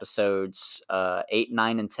episodes 8,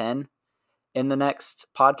 9, and 10 in the next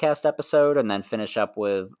podcast episode, and then finish up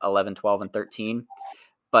with 11, 12, and 13.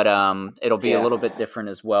 But it'll be a little bit different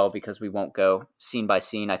as well, because we won't go scene by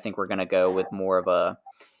scene. I think we're going to go with more of a,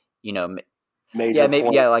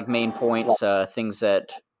 like main points, things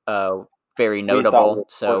that very notable.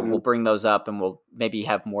 So we'll bring those up, and we'll maybe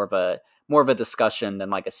have more of a discussion than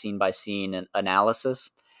like a scene by scene analysis.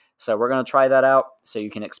 So we're going to try that out. So you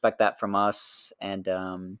can expect that from us, and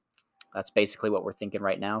that's basically what we're thinking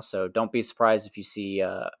right now. So don't be surprised if you see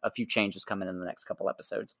a few changes coming in the next couple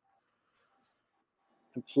episodes.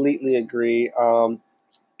 Completely agree. So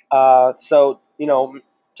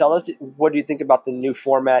tell us, what do you think about the new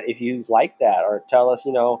format, if you like that, or tell us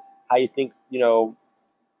how you think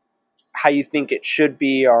how you think it should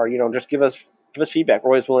be, or just give us feedback.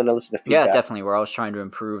 We're always willing to listen to feedback. Yeah, definitely. We're always trying to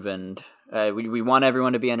improve, and we want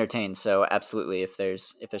everyone to be entertained. So absolutely, if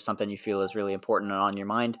there's something you feel is really important and on your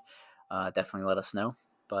mind, definitely let us know.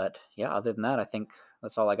 But yeah, other than that, I think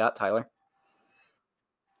that's all I got, Tyler.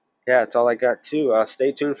 Yeah, that's all I got too.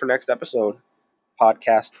 Stay tuned for next episode,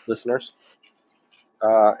 podcast listeners.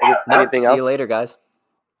 Anything else? See you later, guys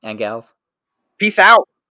and gals. Peace out.